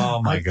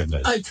 Oh, my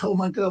goodness. I told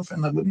my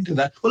girlfriend I wouldn't do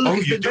that. Well,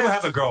 look, you do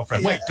have a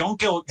girlfriend. Yeah. Wait, don't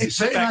go. It's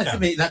very nice to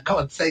meet. Now, come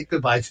on, say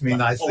goodbye to me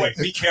nicely. Oh, wait,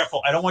 be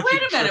careful. I don't want you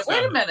to...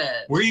 Wait a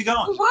minute. Where are you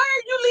going? Why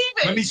are you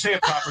leaving? Let me say a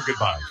proper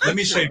goodbye. Let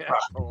me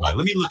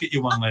look at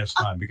you one last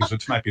time, because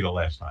it might be the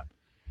last time.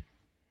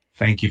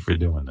 Thank you for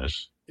doing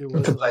this. It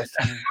was the last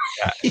time.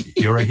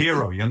 You're a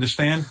hero. You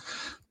understand?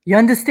 You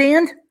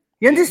understand?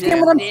 You understand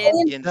what I'm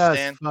saying? You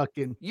understand?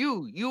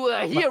 You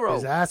are a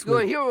hero.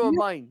 You're a hero of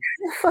mine.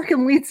 You're the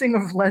fucking lead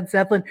singer of Led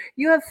Zeppelin.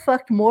 You have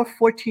fucked more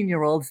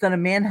 14-year-olds than a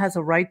man has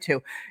a right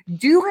to.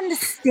 Do you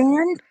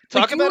understand?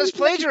 Talk about his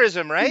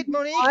plagiarism, right,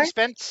 Monique?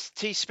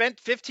 He spent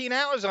 15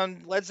 hours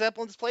on Led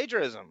Zeppelin's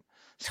plagiarism.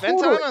 Spent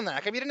time on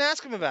that. I mean, you didn't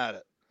ask him about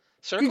it.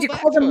 Did you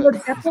call them Led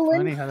Zeppelin?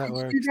 Funny how that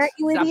works. Do that,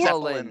 you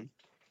idiot?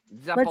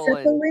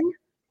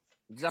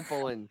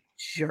 Zeppelin.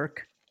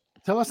 Jerk.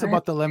 Tell us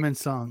about the Lemon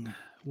song.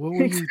 What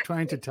were you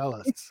trying to tell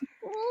us?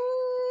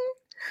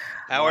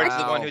 Howard's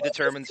the one who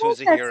determines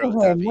who's a hero.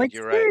 Like,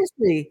 you're seriously.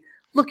 Right.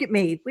 Look at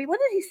me. Wait, what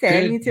did he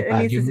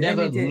say? You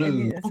never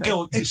lose.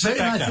 Okay, sit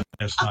back down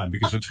this time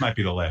because it might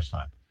be the last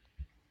time.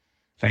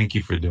 Thank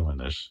you for doing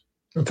this.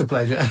 It's a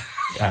pleasure.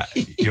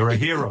 You're a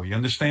hero. You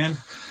understand?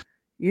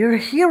 You're a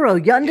hero.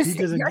 You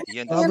understand?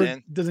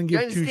 Robert doesn't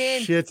give two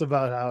shits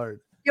about Howard.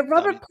 Yeah,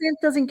 Robert Plant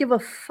doesn't give a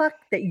fuck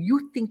that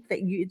you think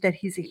that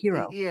he's a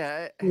hero.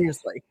 Yeah,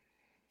 seriously.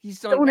 He's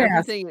done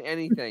everything and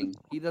anything.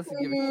 He doesn't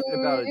give a shit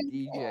about a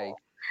DJ.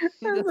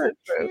 He's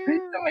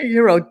a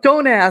hero.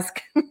 Don't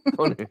ask.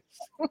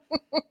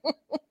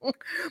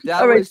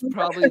 That was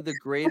probably the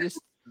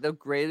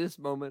greatest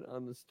moment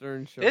on the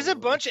Stern Show. There's a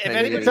bunch of, if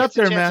anybody gets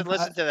a chance to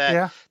listen to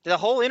that, the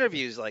whole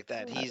interview is like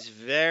that. He's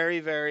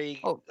very,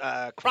 very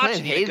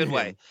crotchety in a good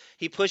way.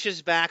 He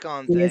pushes back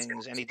on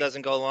things and he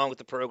doesn't go along with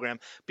the program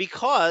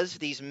because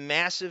these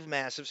massive,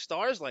 massive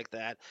stars like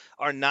that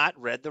are not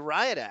read the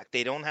Riot Act.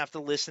 They don't have to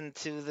listen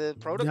to the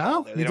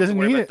protocol. No, they don't have to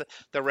worry about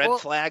the red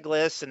flag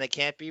list, and they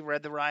can't be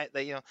read the Riot.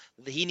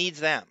 He needs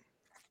them.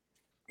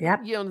 Yeah.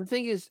 The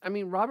thing is, I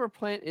mean, Robert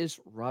Plant is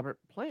Robert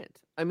Plant.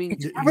 I mean,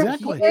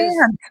 exactly.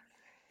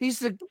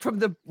 He's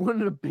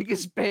one of the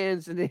biggest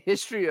bands in the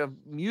history of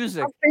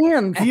music.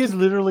 He is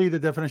literally the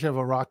definition of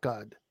a rock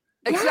god.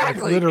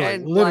 Exactly.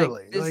 Like,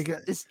 literally.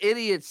 This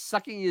idiot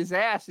sucking his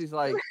ass. He's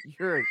like,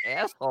 you're an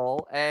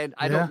asshole, and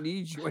I don't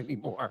need you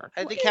anymore.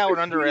 I think Howard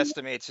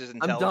underestimates his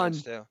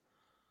intelligence too.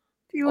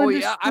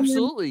 Yeah,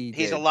 absolutely.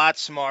 He's a lot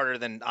smarter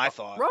than I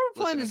thought. Robert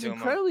Plant is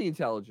incredibly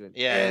intelligent.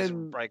 Yeah, he's a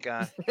bright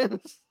guy.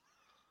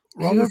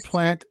 Robert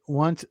Plant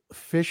once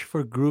fished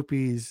for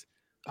groupies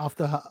off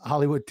the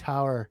Hollywood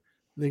Tower.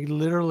 They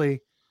literally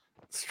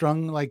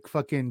strung like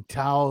fucking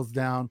towels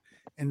down,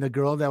 and the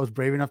girl that was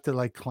brave enough to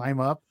like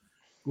climb up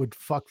would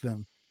fuck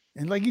them.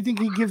 And like, you think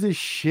he gives a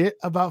shit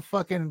about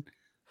fucking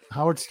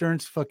Howard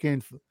Stern's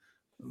fucking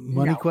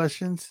money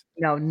questions?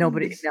 No,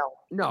 nobody.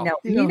 No.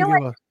 You know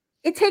what?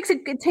 It takes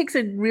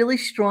a really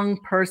strong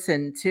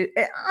person to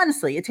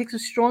it takes a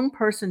strong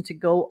person to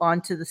go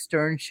onto the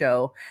Stern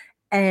Show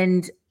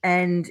and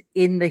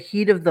in the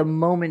heat of the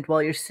moment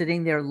while you're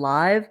sitting there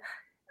live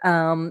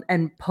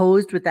and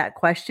posed with that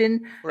question,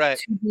 right,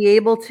 to be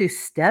able to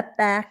step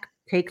back,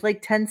 take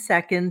like 10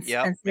 seconds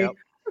and say, what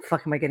the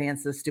fuck am I going to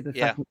answer this stupid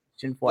fucking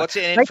question for? What's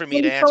in it for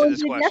me to answer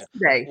this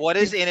question? What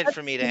is in it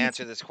for me to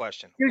answer this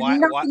question? There's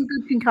nothing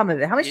good can come of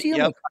it. How much do you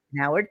know,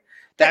 Howard?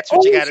 That's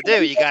what you got to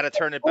do. You got to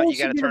turn it, but you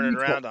got to turn it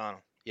around on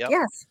him.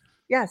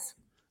 Yes.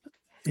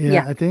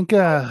 Yeah, I think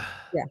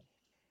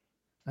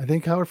I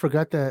think Howard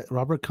forgot that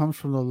Robert comes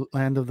from the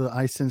land of the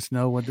ice and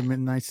snow with the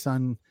midnight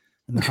sun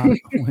and the hot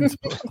winds.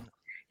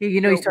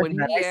 He's talking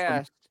about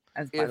ice.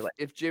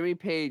 If Jimmy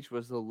Page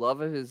was the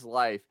love of his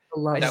life,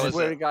 I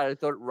swear to God, I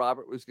thought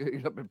Robert was going to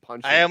get up and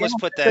punch him. I almost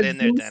put that in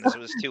there, Dennis. It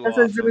was too off.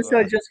 So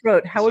I just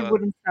wrote, Howard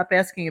wouldn't stop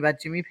asking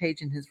about Jimmy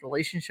Page and his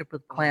relationship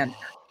with Plant.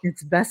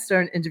 It's best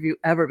Stern interview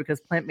ever because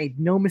Plant made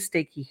no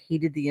mistake. He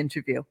hated the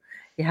interview.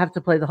 You have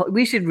to play the whole.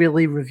 We should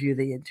really review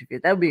the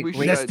interview. That would be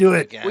great. Let's do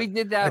it. We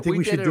did that.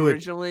 We did it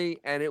originally,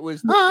 and it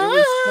was so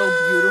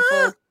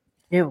beautiful.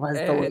 It was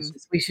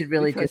delicious. We should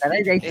really do that.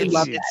 I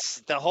love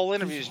that. The whole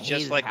interview is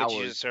just like what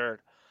you just heard.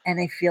 And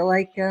I feel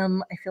like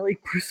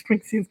Bruce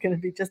Springsteen's going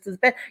to be just as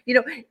bad.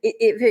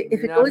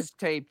 If it goes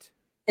taped,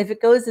 if it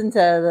goes into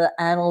the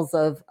annals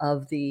of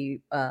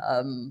the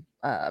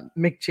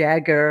Mick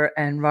Jagger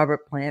and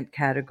Robert Plant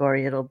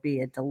category, it'll be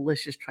a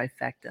delicious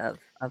trifecta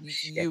of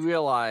shit. You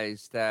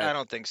realize that? I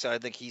don't think so. I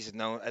think he's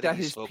known. I that think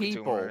he's his spoken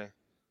people, to him already.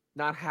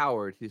 not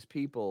Howard, his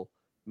people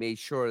made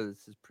sure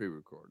this is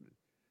pre-recorded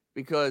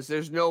because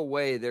there's no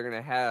way they're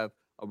going to have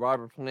a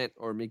Robert Plant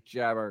or Mick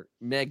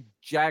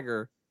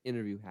Jagger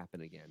interview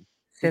happen again.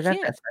 Say that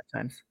 5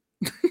 times.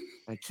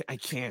 I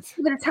can't.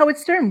 But it's Howard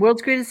Stern,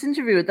 world's greatest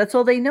interviewer. That's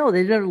all they know.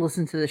 They never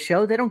listen to the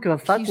show. They don't give a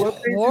fuck. He's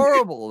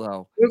horrible,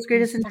 though. World's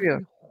greatest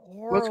interviewer.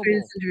 World's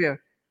greatest interviewer.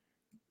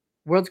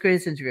 World's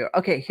greatest interviewer.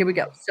 Okay, here we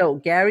go. So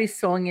Gary's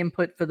song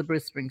input for the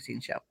Bruce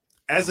Springsteen show.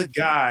 As a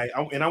guy,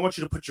 and I want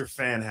you to put your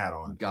fan hat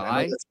on.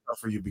 Guy, that's tough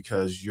for you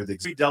because you're the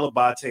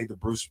Delabate, the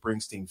Bruce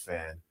Springsteen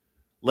fan.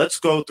 Let's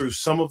go through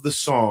some of the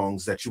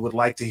songs that you would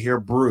like to hear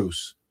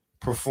Bruce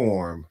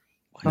perform.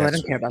 I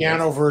don't care about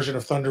piano version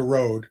of Thunder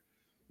Road,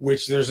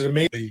 which there's an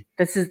amazing.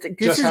 This is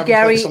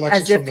Gary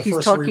as if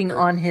he's talking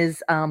on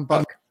his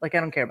book. Like I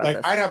don't care about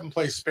this. I'd have him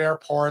play Spare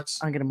Parts.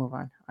 I'm gonna move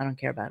on. I don't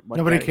care about what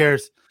nobody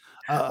cares.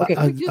 Okay,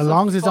 as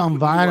long as it's on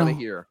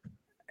vinyl.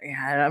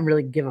 Yeah, I don't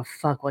really give a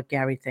fuck what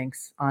Gary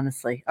thinks,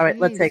 honestly. All right,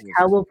 let's say,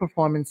 how will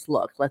performance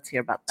look? Let's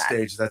hear about that.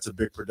 Stage, that's a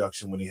big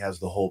production when he has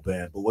the whole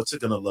band. But what's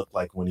it going to look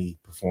like when he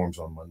performs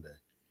on Monday?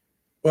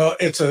 Well,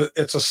 it's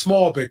a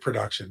small, big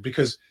production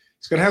because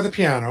he's going to have the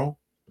piano,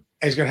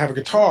 and he's going to have a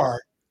guitar,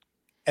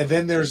 and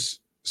then there's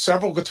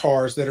several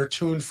guitars that are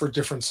tuned for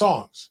different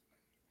songs.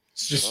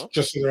 It's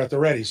just so they're at the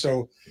ready.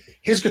 So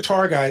his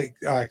guitar guy,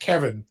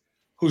 Kevin,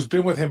 who's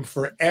been with him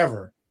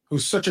forever,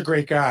 who's such a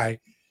great guy,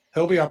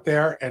 he'll be up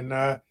there and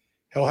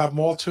he'll have them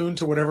all tuned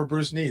to whatever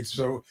Bruce needs.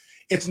 So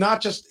it's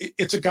not just,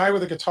 it's a guy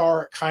with a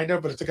guitar, kind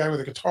of, but it's a guy with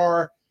a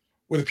guitar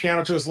with a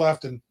piano to his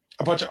left and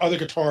a bunch of other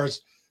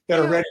guitars that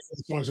are ready for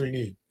the songs we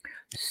need.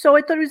 So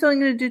I thought he was only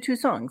going to do 2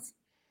 songs.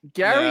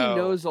 Gary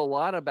knows a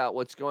lot about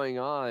what's going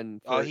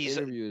on. He's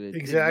interview that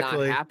exactly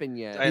did not happen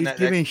yet. He's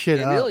giving shit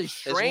up. Really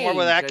strange. It's more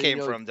where that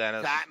came from,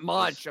 Dennis. That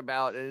much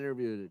about an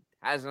interview that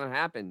hasn't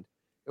happened.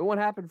 It won't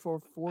happen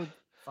for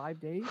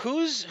 4-5 days.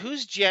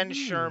 Who's Jen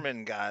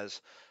Sherman,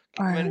 guys?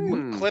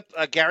 Clip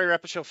Gary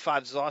Repetto,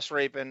 Five Zoss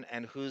Rapin,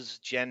 and who's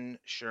Jen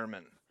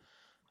Sherman?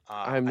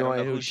 I have no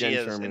idea who she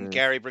is. And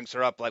Gary brings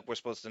her up like we're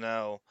supposed to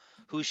know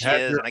who she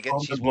is. And I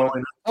guess she's one.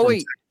 Oh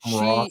wait,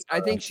 I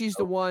think she's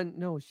the one.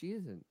 No, she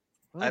isn't.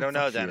 I don't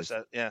know, Dennis.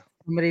 Yeah,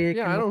 I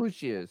don't know who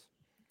she is.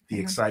 The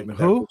excitement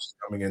that Bruce is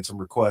coming in, some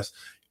requests.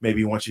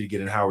 Maybe he wants you to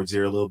get in Howard's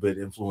ear a little bit,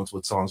 influence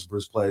what songs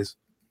Bruce plays.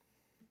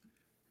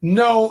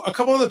 No, a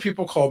couple other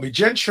people called me.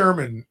 Jen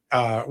Sherman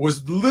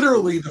was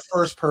literally the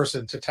first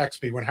person to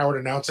text me when Howard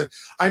announced it.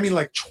 I mean,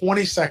 like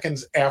 20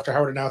 seconds after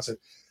Howard announced it,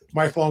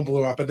 my phone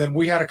blew up. And then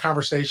we had a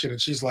conversation, and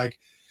she's like,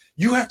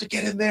 you have to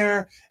get in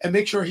there and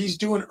make sure he's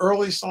doing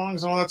early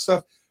songs and all that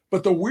stuff.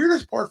 But the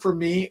weirdest part for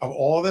me of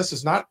all of this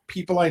is not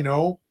people I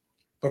know,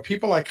 but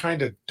people I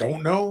kind of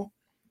don't know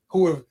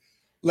who have,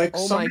 like,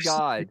 oh my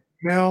God.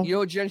 Now, you know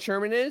what Jen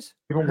Sherman is?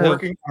 Been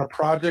working on a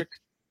project.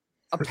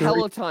 A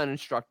Peloton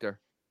instructor.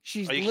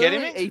 She's Are you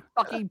kidding me? A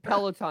fucking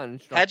Peloton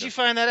instructor. How'd you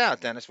find that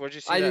out, Dennis? Where'd you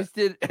see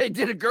that? I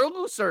did a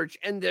Google search,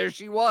 and there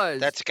she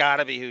was. That's got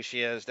to be who she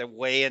is. They're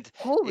way into.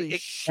 Holy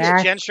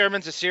shit! Jen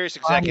Sherman's a serious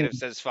executive,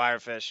 says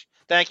Firefish.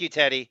 Thank you,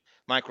 Teddy.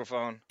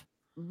 Microphone.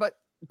 But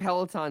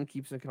Peloton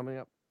keeps it coming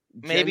up.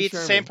 Maybe it's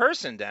the same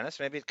person, Dennis.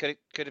 Maybe it could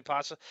it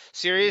possibly.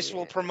 Sirius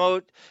will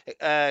promote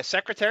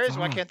secretaries.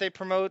 Why can't they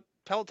promote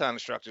Peloton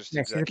instructors?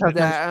 I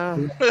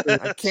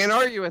can't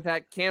argue with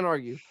that. Can't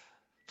argue.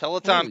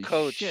 Peloton Holy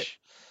coach. Shit.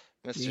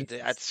 Mr. D,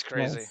 that's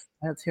crazy.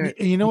 Let's hear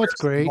it. You know what's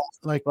great?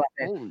 Like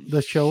Holy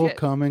the show will shit.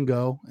 come and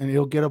go, and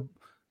it'll get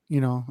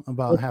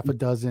about half a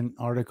dozen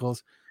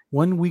articles.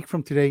 1 week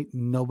from today,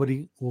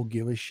 nobody will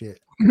give a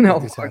shit. No,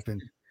 this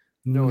happened.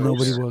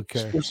 Nobody will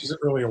care. Bruce isn't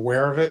really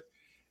aware of it.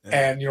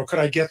 And could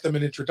I get them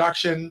an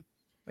introduction?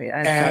 Wait,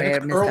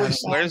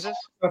 where is this?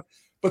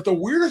 But the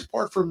weirdest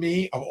part for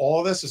me of all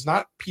of this is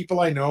not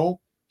people I know,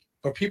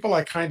 but people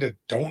I kind of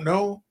don't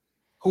know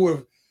who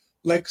have,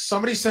 like,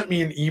 somebody sent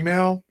me an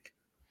email.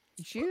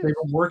 They've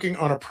been working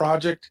on a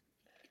project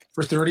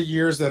for 30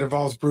 years that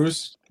involves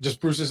Bruce. Just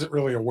Bruce isn't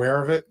really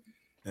aware of it.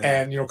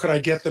 Yeah. And, could I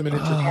get them an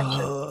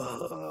introduction?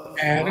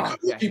 And a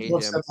couple of people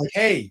have said, like,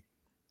 hey,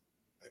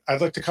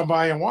 I'd like to come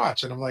by and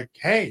watch. And I'm like,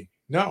 hey,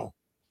 no.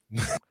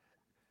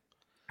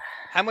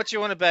 How much you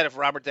want to bet if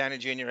Robert Downey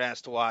Jr.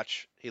 has to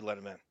watch, he'd let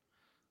him in?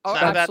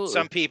 It's not about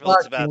some people,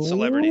 it's about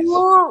celebrities.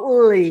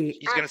 Absolutely.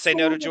 He's going to say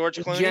no to George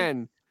Clooney?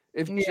 Jen.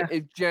 If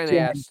Jen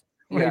asks.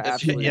 Yeah,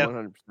 absolutely,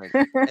 100%.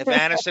 If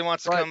Aniston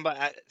wants to come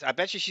by, I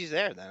bet you she's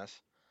there,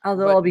 Dennis.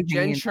 I'll be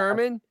Jen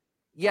Sherman.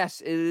 Yes,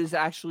 it is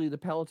actually the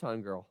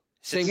Peloton girl.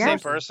 Same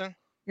person.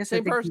 Yes,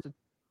 same person.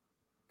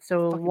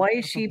 So why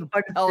is she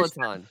part of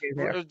Peloton?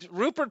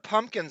 Rupert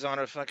Pumpkins on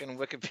her fucking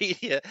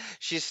Wikipedia.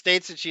 She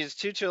states that she has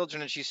 2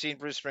 children and she's seen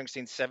Bruce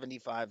Springsteen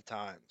 75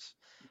 times.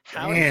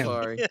 Damn.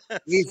 Sorry.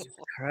 Jesus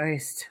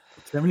Christ.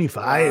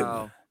 75.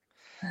 Wow.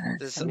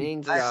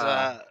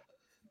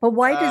 But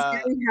why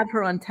does Gary have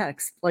her on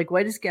text? Like,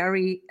 why does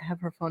Gary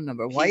have her phone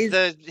number? Why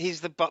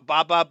he's the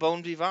Baba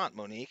Bon Vivant,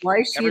 Monique. Why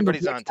is she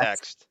Everybody's on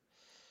text?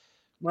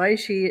 Why is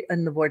she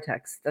in the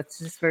vortex? That's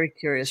just very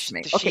curious to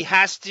me. She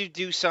has to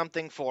do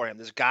something for him.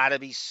 There's got to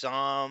be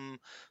some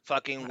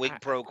fucking quid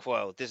pro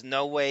quo. There's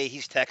no way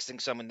he's texting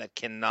someone that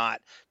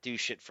cannot do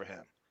shit for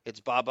him.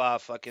 It's Baba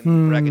fucking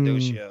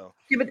braggadocio.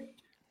 Yeah, but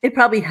it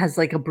probably has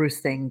like a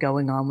Bruce thing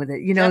going on with it.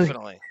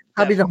 Definitely.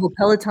 Probably the whole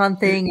Peloton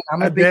thing.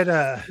 I'm a big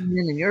bet, fan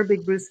and you're a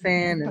big Bruce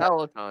fan. And,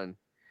 Peloton.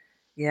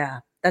 Yeah,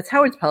 that's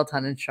Howard's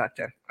Peloton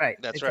instructor, right?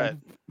 That's right.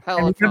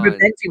 And remember,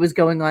 Benji was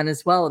going on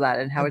as well about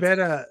it. And Howard's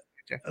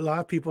a lot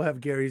of people have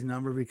Gary's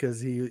number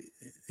because he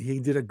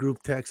did a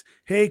group text.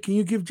 Hey, can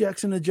you give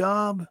Jackson a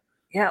job?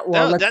 Yeah,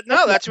 well,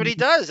 that's what he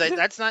does.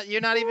 That's not. You're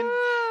not even.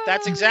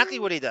 That's exactly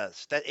what he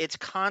does. That it's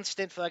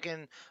constant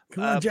fucking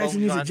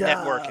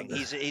networking.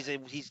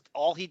 He's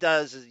all he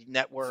does is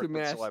network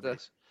with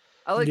celebrities.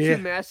 I like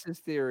Kim Master's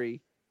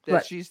theory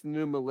that she's the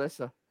new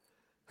Melissa.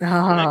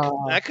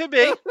 Oh. That could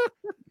be.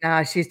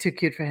 Nah, she's too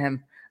cute for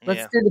him.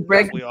 Let's do the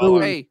break.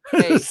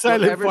 Hey,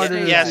 silent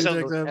partner. Yeah,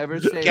 so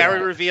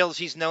Gary reveals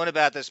he's known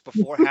about this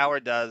before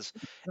Howard does,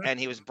 and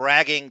he was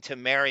bragging to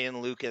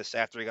Marion Lucas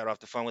after he got off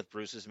the phone with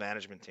Bruce's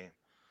management team.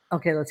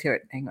 Okay, let's hear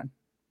it. Hang on.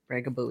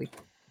 Bragabooey.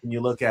 And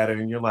you look at it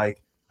and you're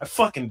like, I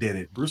fucking did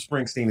it. Bruce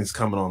Springsteen is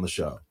coming on the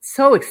show.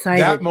 So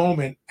excited. That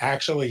moment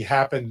actually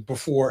happened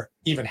before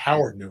even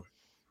Howard knew it.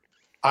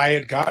 I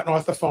had gotten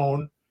off the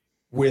phone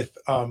with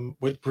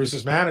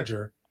Bruce's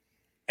manager,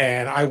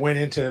 and I went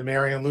into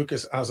Marion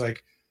Lucas. I was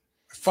like,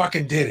 I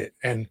fucking did it.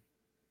 And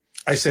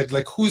I said,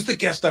 like, who's the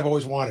guest I've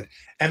always wanted?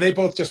 And they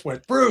both just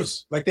went,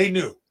 Bruce. Like they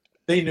knew.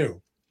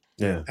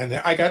 Yeah. And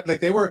I got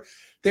like they were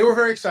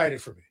very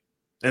excited for me.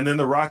 And then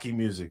the Rocky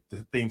music,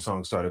 the theme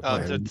song started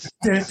playing.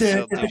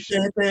 It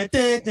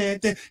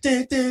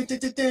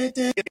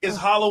is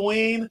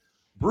Halloween.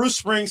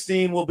 Bruce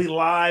Springsteen will be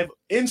live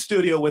in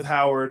studio with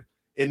Howard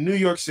in New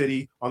York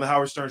City on the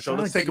Howard Stern Show.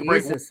 Let's take a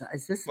break. Is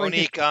this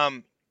Monique,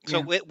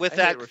 so with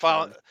that,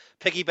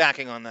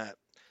 piggybacking on that,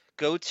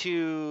 go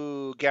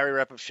to Gary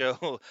Repov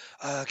show,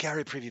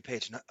 Gary preview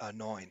page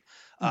 9.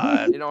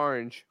 In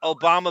orange.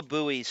 Obama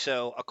buoy.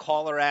 So a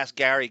caller asked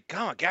Gary,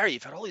 come on, Gary,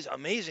 you've had all these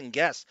amazing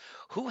guests.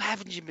 Who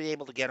haven't you been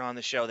able to get on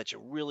the show that you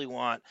really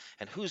want?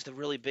 And who's the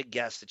really big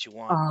guest that you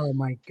want? Oh,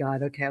 my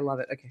God. Okay, I love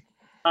it. Okay.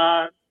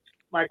 My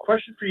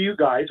question for you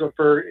guys, or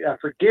for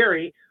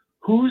Gary,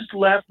 who's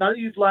left, now that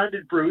you've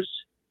landed Bruce,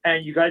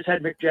 and you guys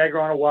had Mick Jagger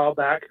on a while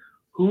back,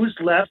 who's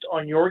left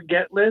on your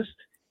get list,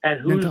 and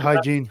who's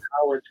left on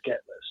Howard's get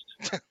list?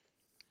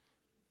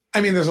 I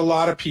mean, there's a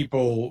lot of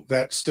people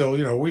that still,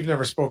 we've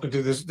never spoken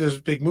to. There's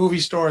big movie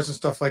stars and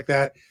stuff like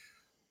that.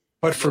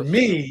 But for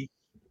me,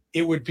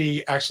 it would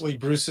be actually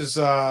Bruce's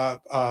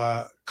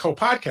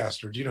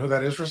co-podcaster. Do you know who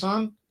that is,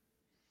 Rasan?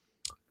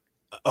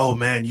 Oh,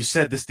 man, you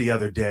said this the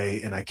other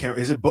day, and I can't.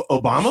 Is it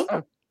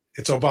Obama?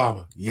 It's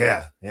Obama.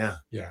 Yeah.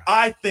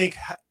 I think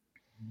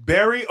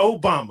Barry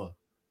Obama,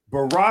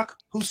 Barack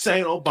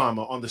Hussein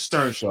Obama on the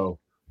Stern Show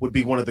would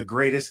be one of the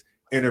greatest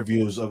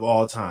interviews of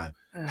all time.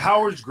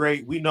 Howard's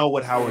great. We know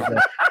what Howard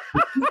does.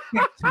 You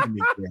can't tell me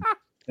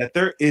that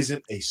there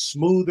isn't a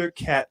smoother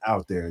cat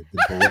out there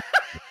than Barack.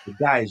 The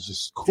guy is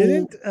just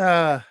cool.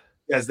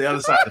 As the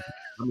other side. I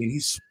mean,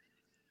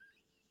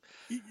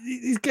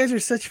 these guys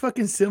are such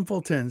fucking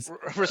simpletons.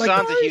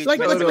 Rasan's a huge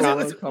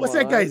what's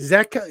that guy?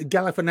 Zach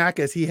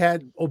Galifianakis. He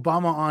had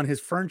Obama on his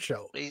Fern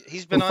show.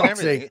 He's been on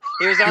everything.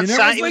 He was on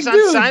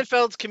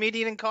Seinfeld's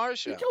Comedian in Cars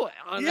show.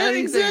 Yeah,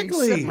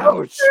 exactly.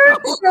 Howard show.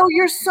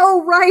 You're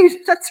so right.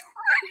 That's right.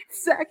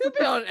 Exactly. He'll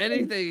be on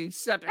anything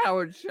except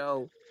Howard's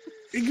show.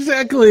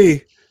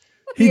 Exactly.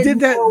 He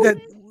did that.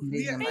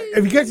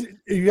 If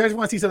you guys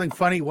want to see something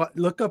funny,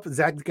 look up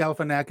Zach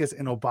Galifianakis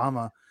and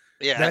Obama.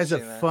 Yeah, that's a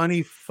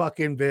funny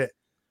fucking bit.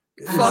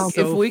 Fuck,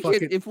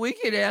 if we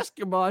could ask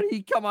him on,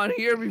 he'd come on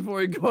here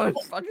before he go on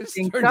fucking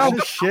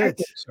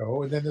shit.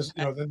 So, and then there's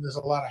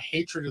a lot of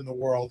hatred in the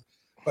world,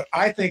 but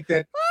I think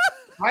that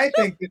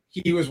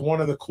he was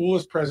one of the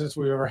coolest presidents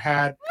we've ever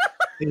had.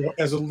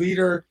 As a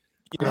leader,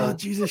 oh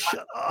Jesus,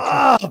 shut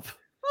up!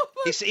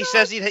 He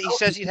says he'd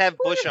have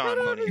Bush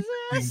on, Mooney.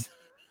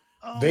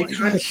 They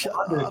kind of shut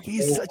up.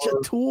 He's such a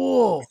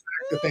tool.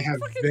 That they have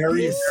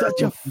he's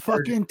such a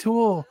fucking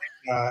tool.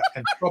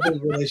 And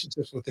troubled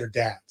relationships with their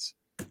dads.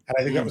 And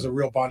I think that was a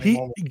real bonding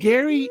moment.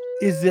 Gary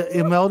is the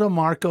Imelda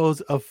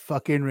Marcos of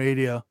fucking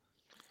radio.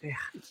 Yeah.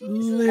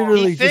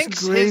 Literally, he thinks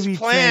just gravy his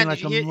plan,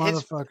 like a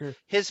motherfucker.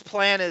 His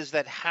plan is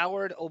that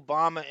Howard,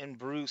 Obama, and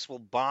Bruce will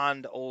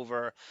bond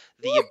over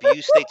the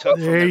abuse they took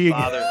from their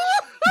fathers.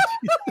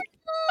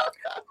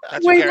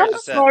 Wait, I'm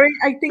sorry.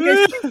 I think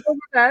I skipped over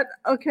that.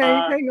 Okay,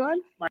 hang on.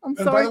 I'm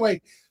sorry. By the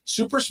way,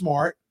 super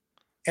smart,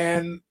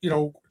 and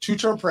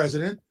 2-term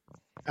president.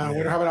 We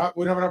don't have an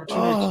opportunity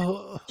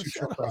to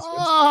two-term presidents.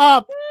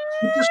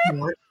 Super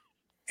smart,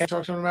 and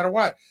talk to him no matter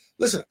what.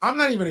 Listen, I'm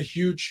not even a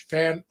huge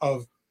fan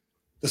of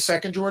the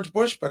second George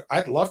Bush, but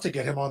I'd love to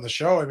get him on the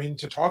show. I mean,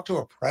 to talk to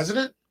a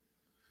president,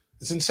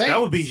 it's insane.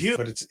 That would be huge.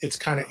 But it's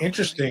kind of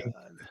interesting.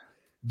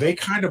 They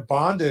kind of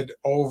bonded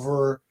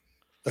over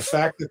the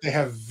fact that they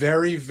have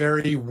very,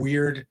 very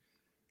weird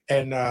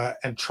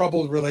and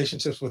troubled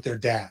relationships with their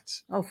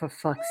dads. Oh, for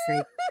fuck's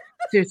sake.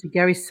 Seriously,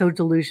 Gary's so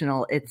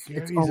delusional. It's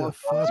almost a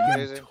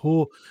fucking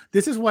tool.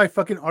 This is why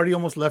fucking Artie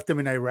almost left him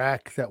in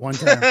Iraq that one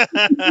time.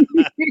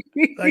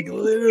 Like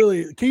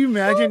literally, can you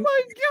imagine? Oh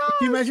my God.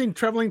 Can you imagine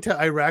traveling to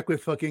Iraq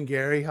with fucking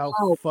Gary? How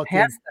fucking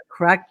past the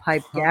crack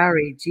pipe,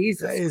 Gary.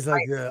 Jesus, that is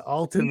like the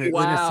ultimate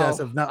witness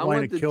of not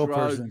wanting to kill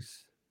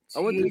persons.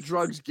 I want the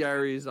drugs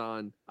Gary's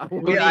on. I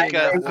would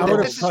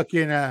have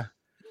fucking I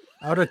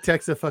would have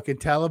texted fucking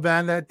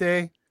Taliban that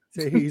day.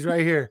 Say he's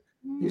right here.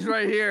 He's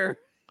right here.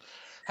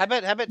 How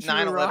about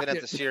 9/11 at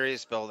the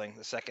Sirius building,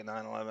 the second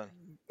 9/11?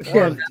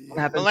 Yeah,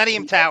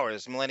 Millennium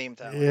Towers.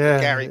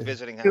 Yeah. Gary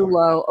visiting Too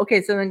low.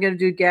 Okay, so I'm going to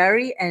do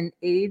Gary and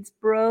AIDS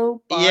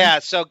Bro. Bond. Yeah,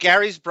 so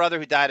Gary's brother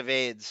who died of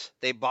AIDS,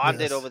 they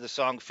bonded over the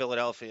song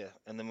Philadelphia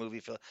in the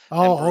movie.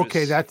 Oh,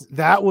 okay.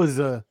 That was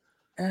a...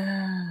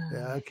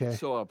 yeah, okay.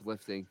 So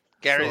uplifting.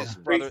 Gary's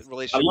brother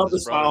relationship. I love the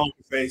smile on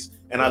your face,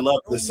 and I love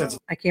the sense of...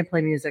 I can't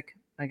play music.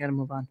 I got to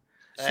move on.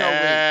 So,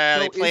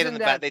 they played in the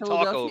back. They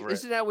talk over it.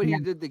 Isn't that what he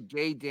did the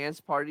gay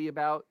dance party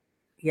about?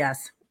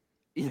 Yes.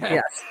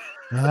 Yes.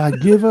 I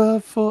give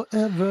up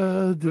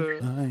forever to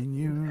find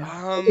you.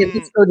 Okay,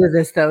 let's go to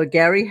this though.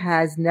 Gary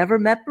has never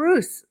met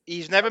Bruce.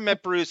 He's never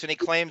met Bruce, and he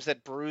claims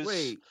that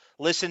Bruce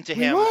listened to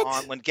him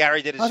on when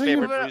Gary did his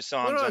favorite Bruce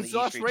songs on the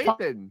E Street.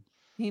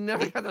 He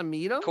never got to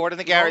meet him. According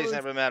to Gary, he's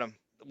never met him.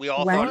 We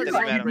all thought he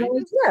met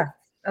him. Yeah.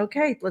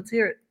 Okay, let's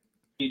hear it.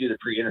 You do the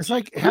pre-interview. It's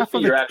like half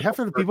of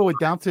the people with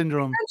Down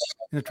syndrome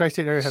in the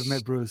tri-state area have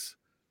met Bruce.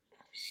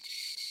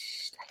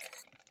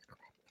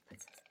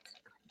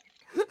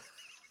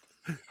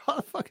 How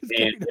the fuck is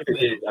and if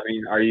it is, I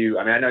mean, are you?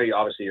 I mean, I know you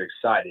obviously you're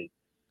excited,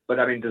 but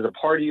I mean, does a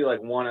part of you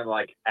like want to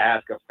like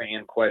ask a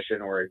fan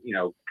question or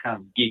kind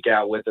of geek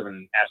out with them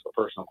and ask a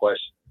personal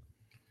question?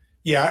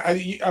 Yeah,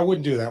 I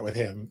wouldn't do that with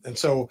him, and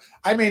so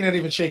I may not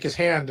even shake his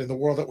hand in the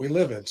world that we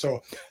live in.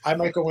 So I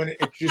might go in and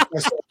introduce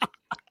myself.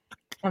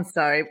 I'm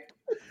sorry.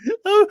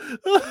 What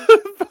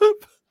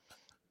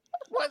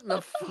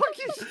the fuck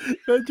is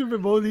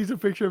Benjamin Mo needs a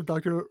picture of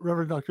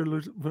Reverend Dr.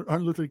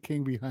 Martin Luther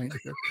King behind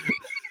him.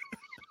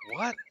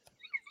 What?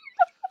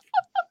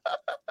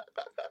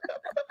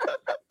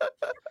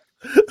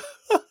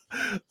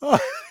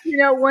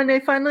 When I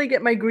finally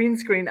get my green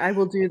screen, I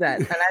will do that,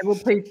 and I will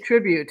pay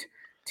tribute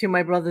to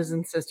my brothers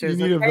and sisters.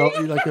 You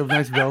need like a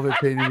nice velvet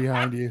painting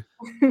behind you.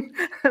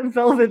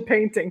 Velvet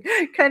painting,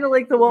 kind of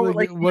like the one with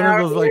like one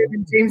of those like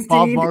James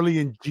Bob Dean. Marley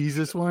and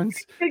Jesus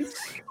ones.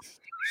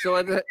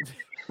 So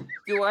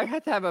do I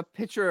have to have a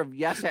picture of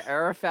Yasser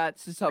Arafat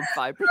since I'm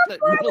 5%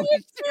 Middle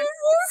Eastern?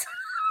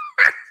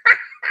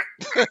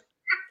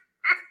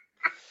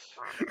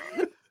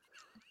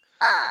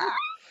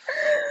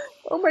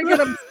 Oh my god,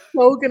 I'm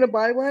so gonna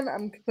buy one.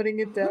 I'm putting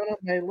it down on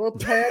my little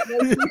pad.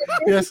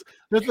 Yes,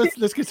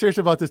 let's get serious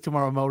about this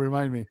tomorrow, Mo.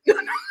 Remind me.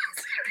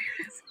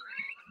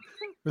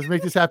 Let's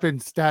make this happen.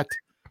 Stat.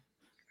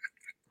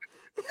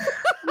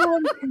 No,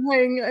 I'm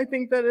crying. I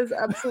think that is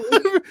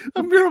absolutely.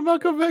 I'm gonna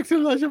welcome back to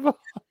Lajaba.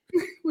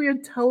 We are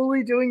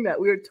totally doing that.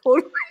 We are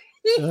totally.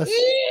 Yes.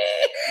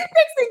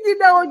 Next thing you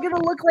know, I'm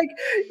gonna look like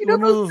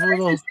those guys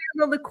who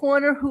stand on the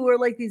corner who are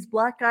like these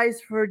black guys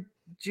for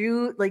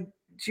Jewish.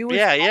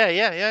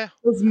 Yeah.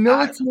 Those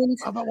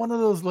militants. How about one of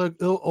those like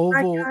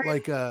oval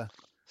like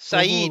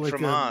Saeed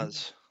from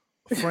Oz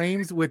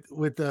frames with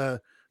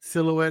the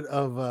silhouette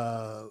of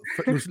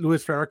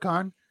Louis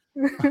Farrakhan?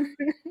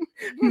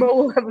 Mo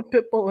will have a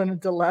pit bull and a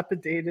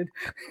dilapidated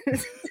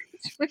porch.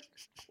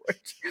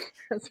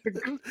 That's her.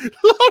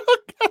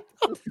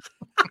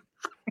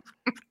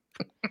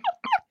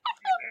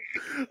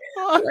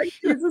 Like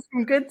Jesus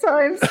from Good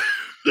Times.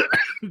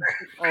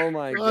 Oh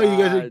my god! Oh, you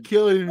guys are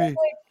killing me. Oh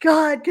my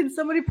god! Can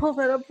somebody pull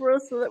that up for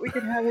us so that we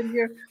can have it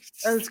here?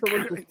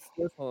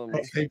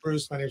 Hey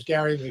Bruce, my name's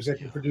Gary, I'm the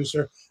executive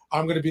producer.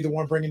 I'm going to be the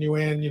one bringing you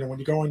in. When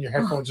you go in, your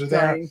headphones are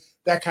there,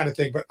 that kind of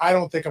thing. But I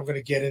don't think I'm going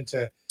to get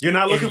into. You're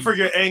not looking for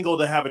your angle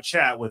to have a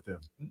chat with him.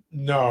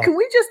 No. Can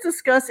we just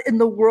discuss in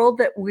the world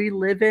that we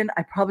live in?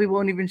 I probably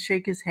won't even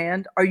shake his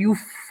hand. Are you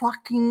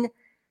fucking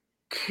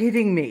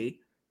kidding me?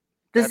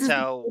 This is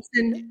the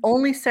person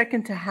only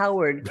second to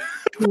Howard.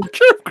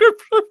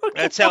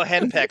 That's how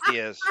henpecked he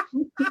is.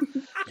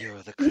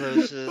 You're the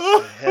closest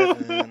to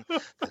heaven that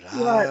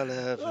I'll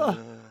ever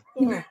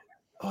know.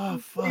 Oh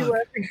fuck!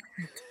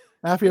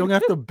 Affy, I'm gonna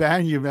have to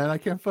ban you, man. I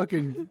can't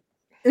fucking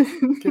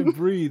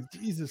breathe.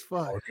 Jesus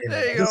fuck!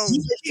 There you go.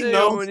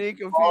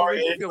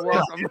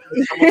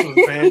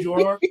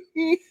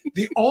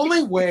 The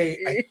only way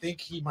I think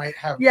he might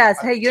have.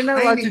 Yes. Hey, you're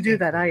not allowed to do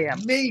that. I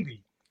am.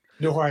 Maybe.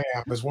 Know who I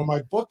am is when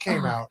my book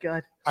came out.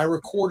 God. I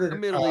recorded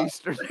Middle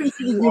Eastern.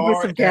 Listen to the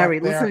Hubris of Gary.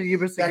 Listen to the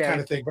Hubris of Gary. That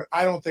kind of thing. But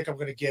I don't think I'm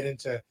going to get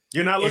into.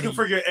 You're not looking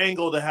for your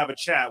angle to have a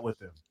chat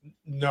with him.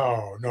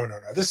 No.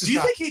 This is. Do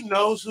you think he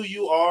knows who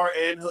you are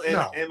and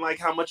like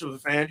how much of a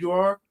fan you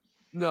are?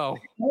 No.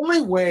 The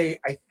only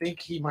way I think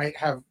he might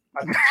have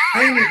a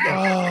tiny.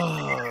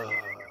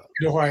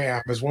 You know who I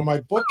am is when my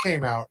book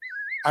came out.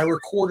 I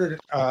recorded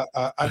an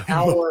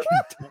hour of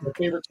my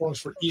favorite songs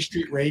for E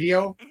Street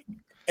Radio,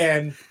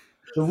 and.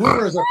 The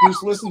rumor is that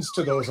Bruce listens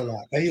to those a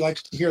lot. That he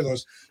likes to hear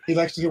those. He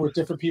likes to hear what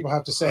different people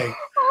have to say.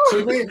 So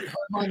he may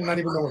not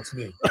even know it's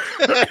me.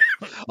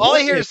 All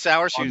I hear is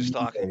Sour Shoes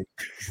talking.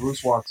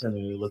 Bruce walks in and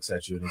he looks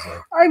at you and he's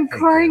like, "I'm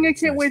crying. I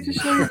can't wait to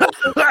show you."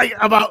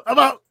 I'm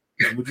out.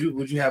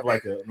 Would you have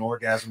like an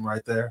orgasm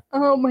right there?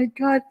 Oh my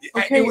god!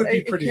 Okay, it would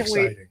be pretty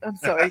exciting. Wait. I'm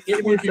sorry.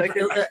 It would be.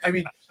 I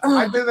mean,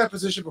 I've been in that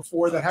position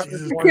before. That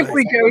happened. I can't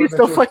believe Gary's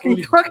still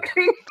fucking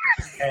talking.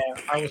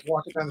 And I was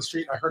walking down the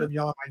street. I heard him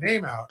yelling my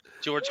name out.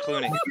 George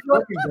Clooney.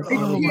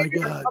 Oh my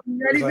god! I'm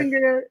not even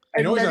gonna.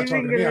 I know he's not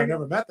talking to me. I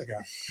never met the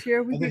guy.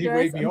 Share with and then you he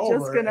guys. waved me I'm over,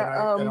 just gonna.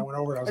 and I went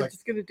over. And I was like,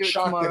 just gonna do it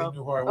shocked tomorrow. that he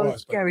knew who I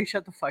was. But Gary,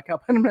 shut the fuck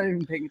up. I'm not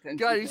even paying attention.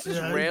 God, he's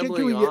just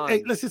rambling on.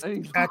 Hey, let's just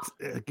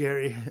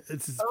Gary.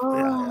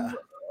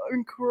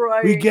 I'm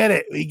crying. We get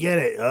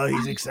it. Oh,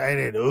 he's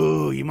excited.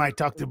 Oh, you might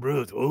talk to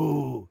Bruce.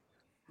 Oh.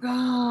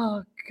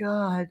 Oh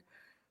God,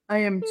 I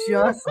am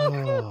just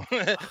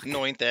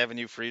 9th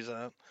Avenue freeze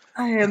out.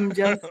 I am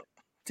just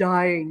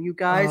dying. You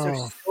guys are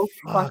so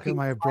fucking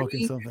I have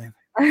broken funny. something.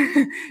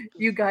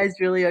 You guys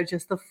really are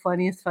just the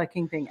funniest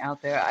fucking thing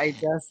out there. I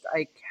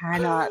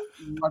cannot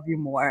love you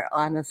more,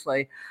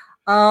 honestly.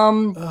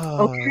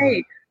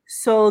 Okay,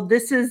 so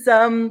this is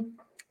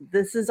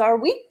our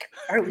week.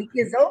 Our week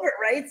is over,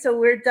 right? So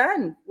we're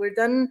done. We're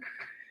done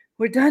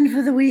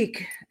for the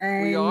week.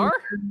 And, we are.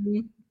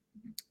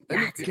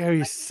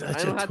 Gary's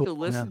such I don't have to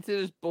listen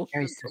to this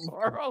bullshit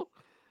tomorrow.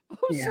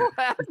 I'm so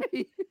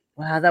happy.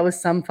 Wow, that was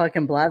some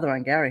fucking blather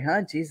on Gary,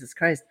 huh? Jesus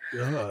Christ.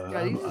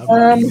 I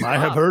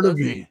have heard of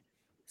me.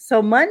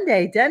 So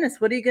Monday, Dennis,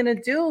 what are you gonna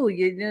do?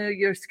 You know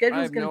your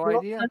schedule's gonna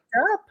be all fucked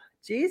up.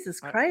 Jesus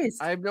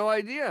Christ. I have no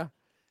idea.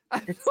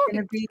 It's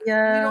gonna be. We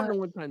don't know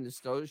what time the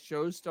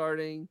show's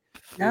starting.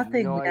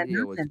 Nothing. No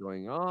idea what's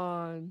going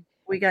on.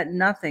 We got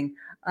nothing.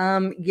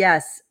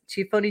 Yes,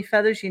 Chief Phony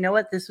Feathers. You know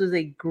what? This was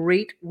a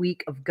great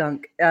week of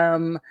gunk.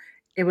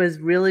 It was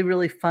really,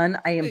 really fun.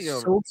 I am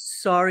so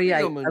sorry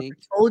I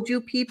told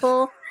you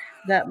people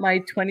that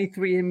my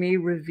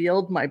 23andMe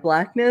revealed my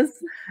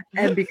blackness,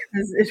 and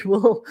because it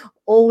will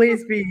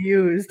always be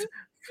used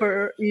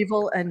for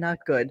evil and not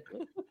good.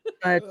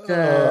 But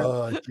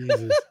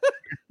Jesus.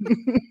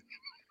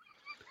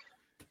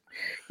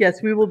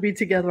 Yes, we will be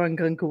together on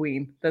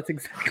Gunkoween. That's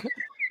exactly.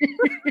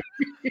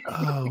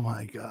 Oh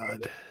my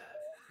God.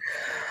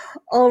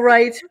 All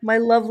right, my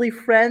lovely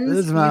friends.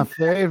 This is my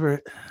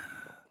favorite.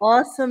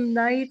 Awesome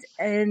night,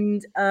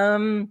 and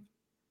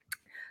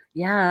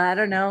yeah, I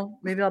don't know.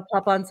 Maybe I'll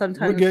pop on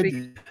sometime this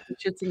week,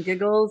 shits and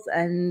giggles,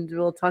 and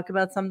we'll talk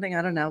about something.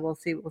 I don't know. We'll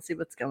see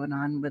what's going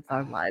on with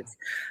our lives.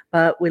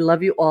 But we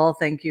love you all.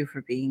 Thank you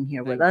for being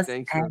here with us,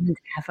 and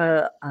have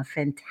a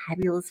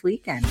fantabulous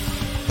weekend.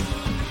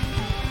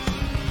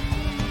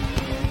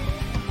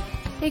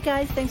 Hey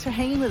guys, thanks for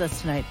hanging with us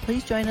tonight.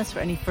 Please join us for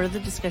any further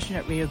discussion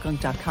at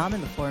RadioGunk.com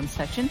in the forum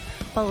section.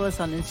 Follow us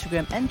on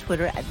Instagram and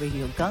Twitter at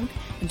Radio Gunk.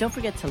 And don't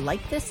forget to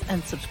like this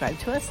and subscribe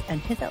to us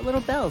and hit that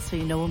little bell so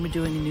you know when we're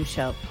doing a new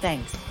show.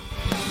 Thanks.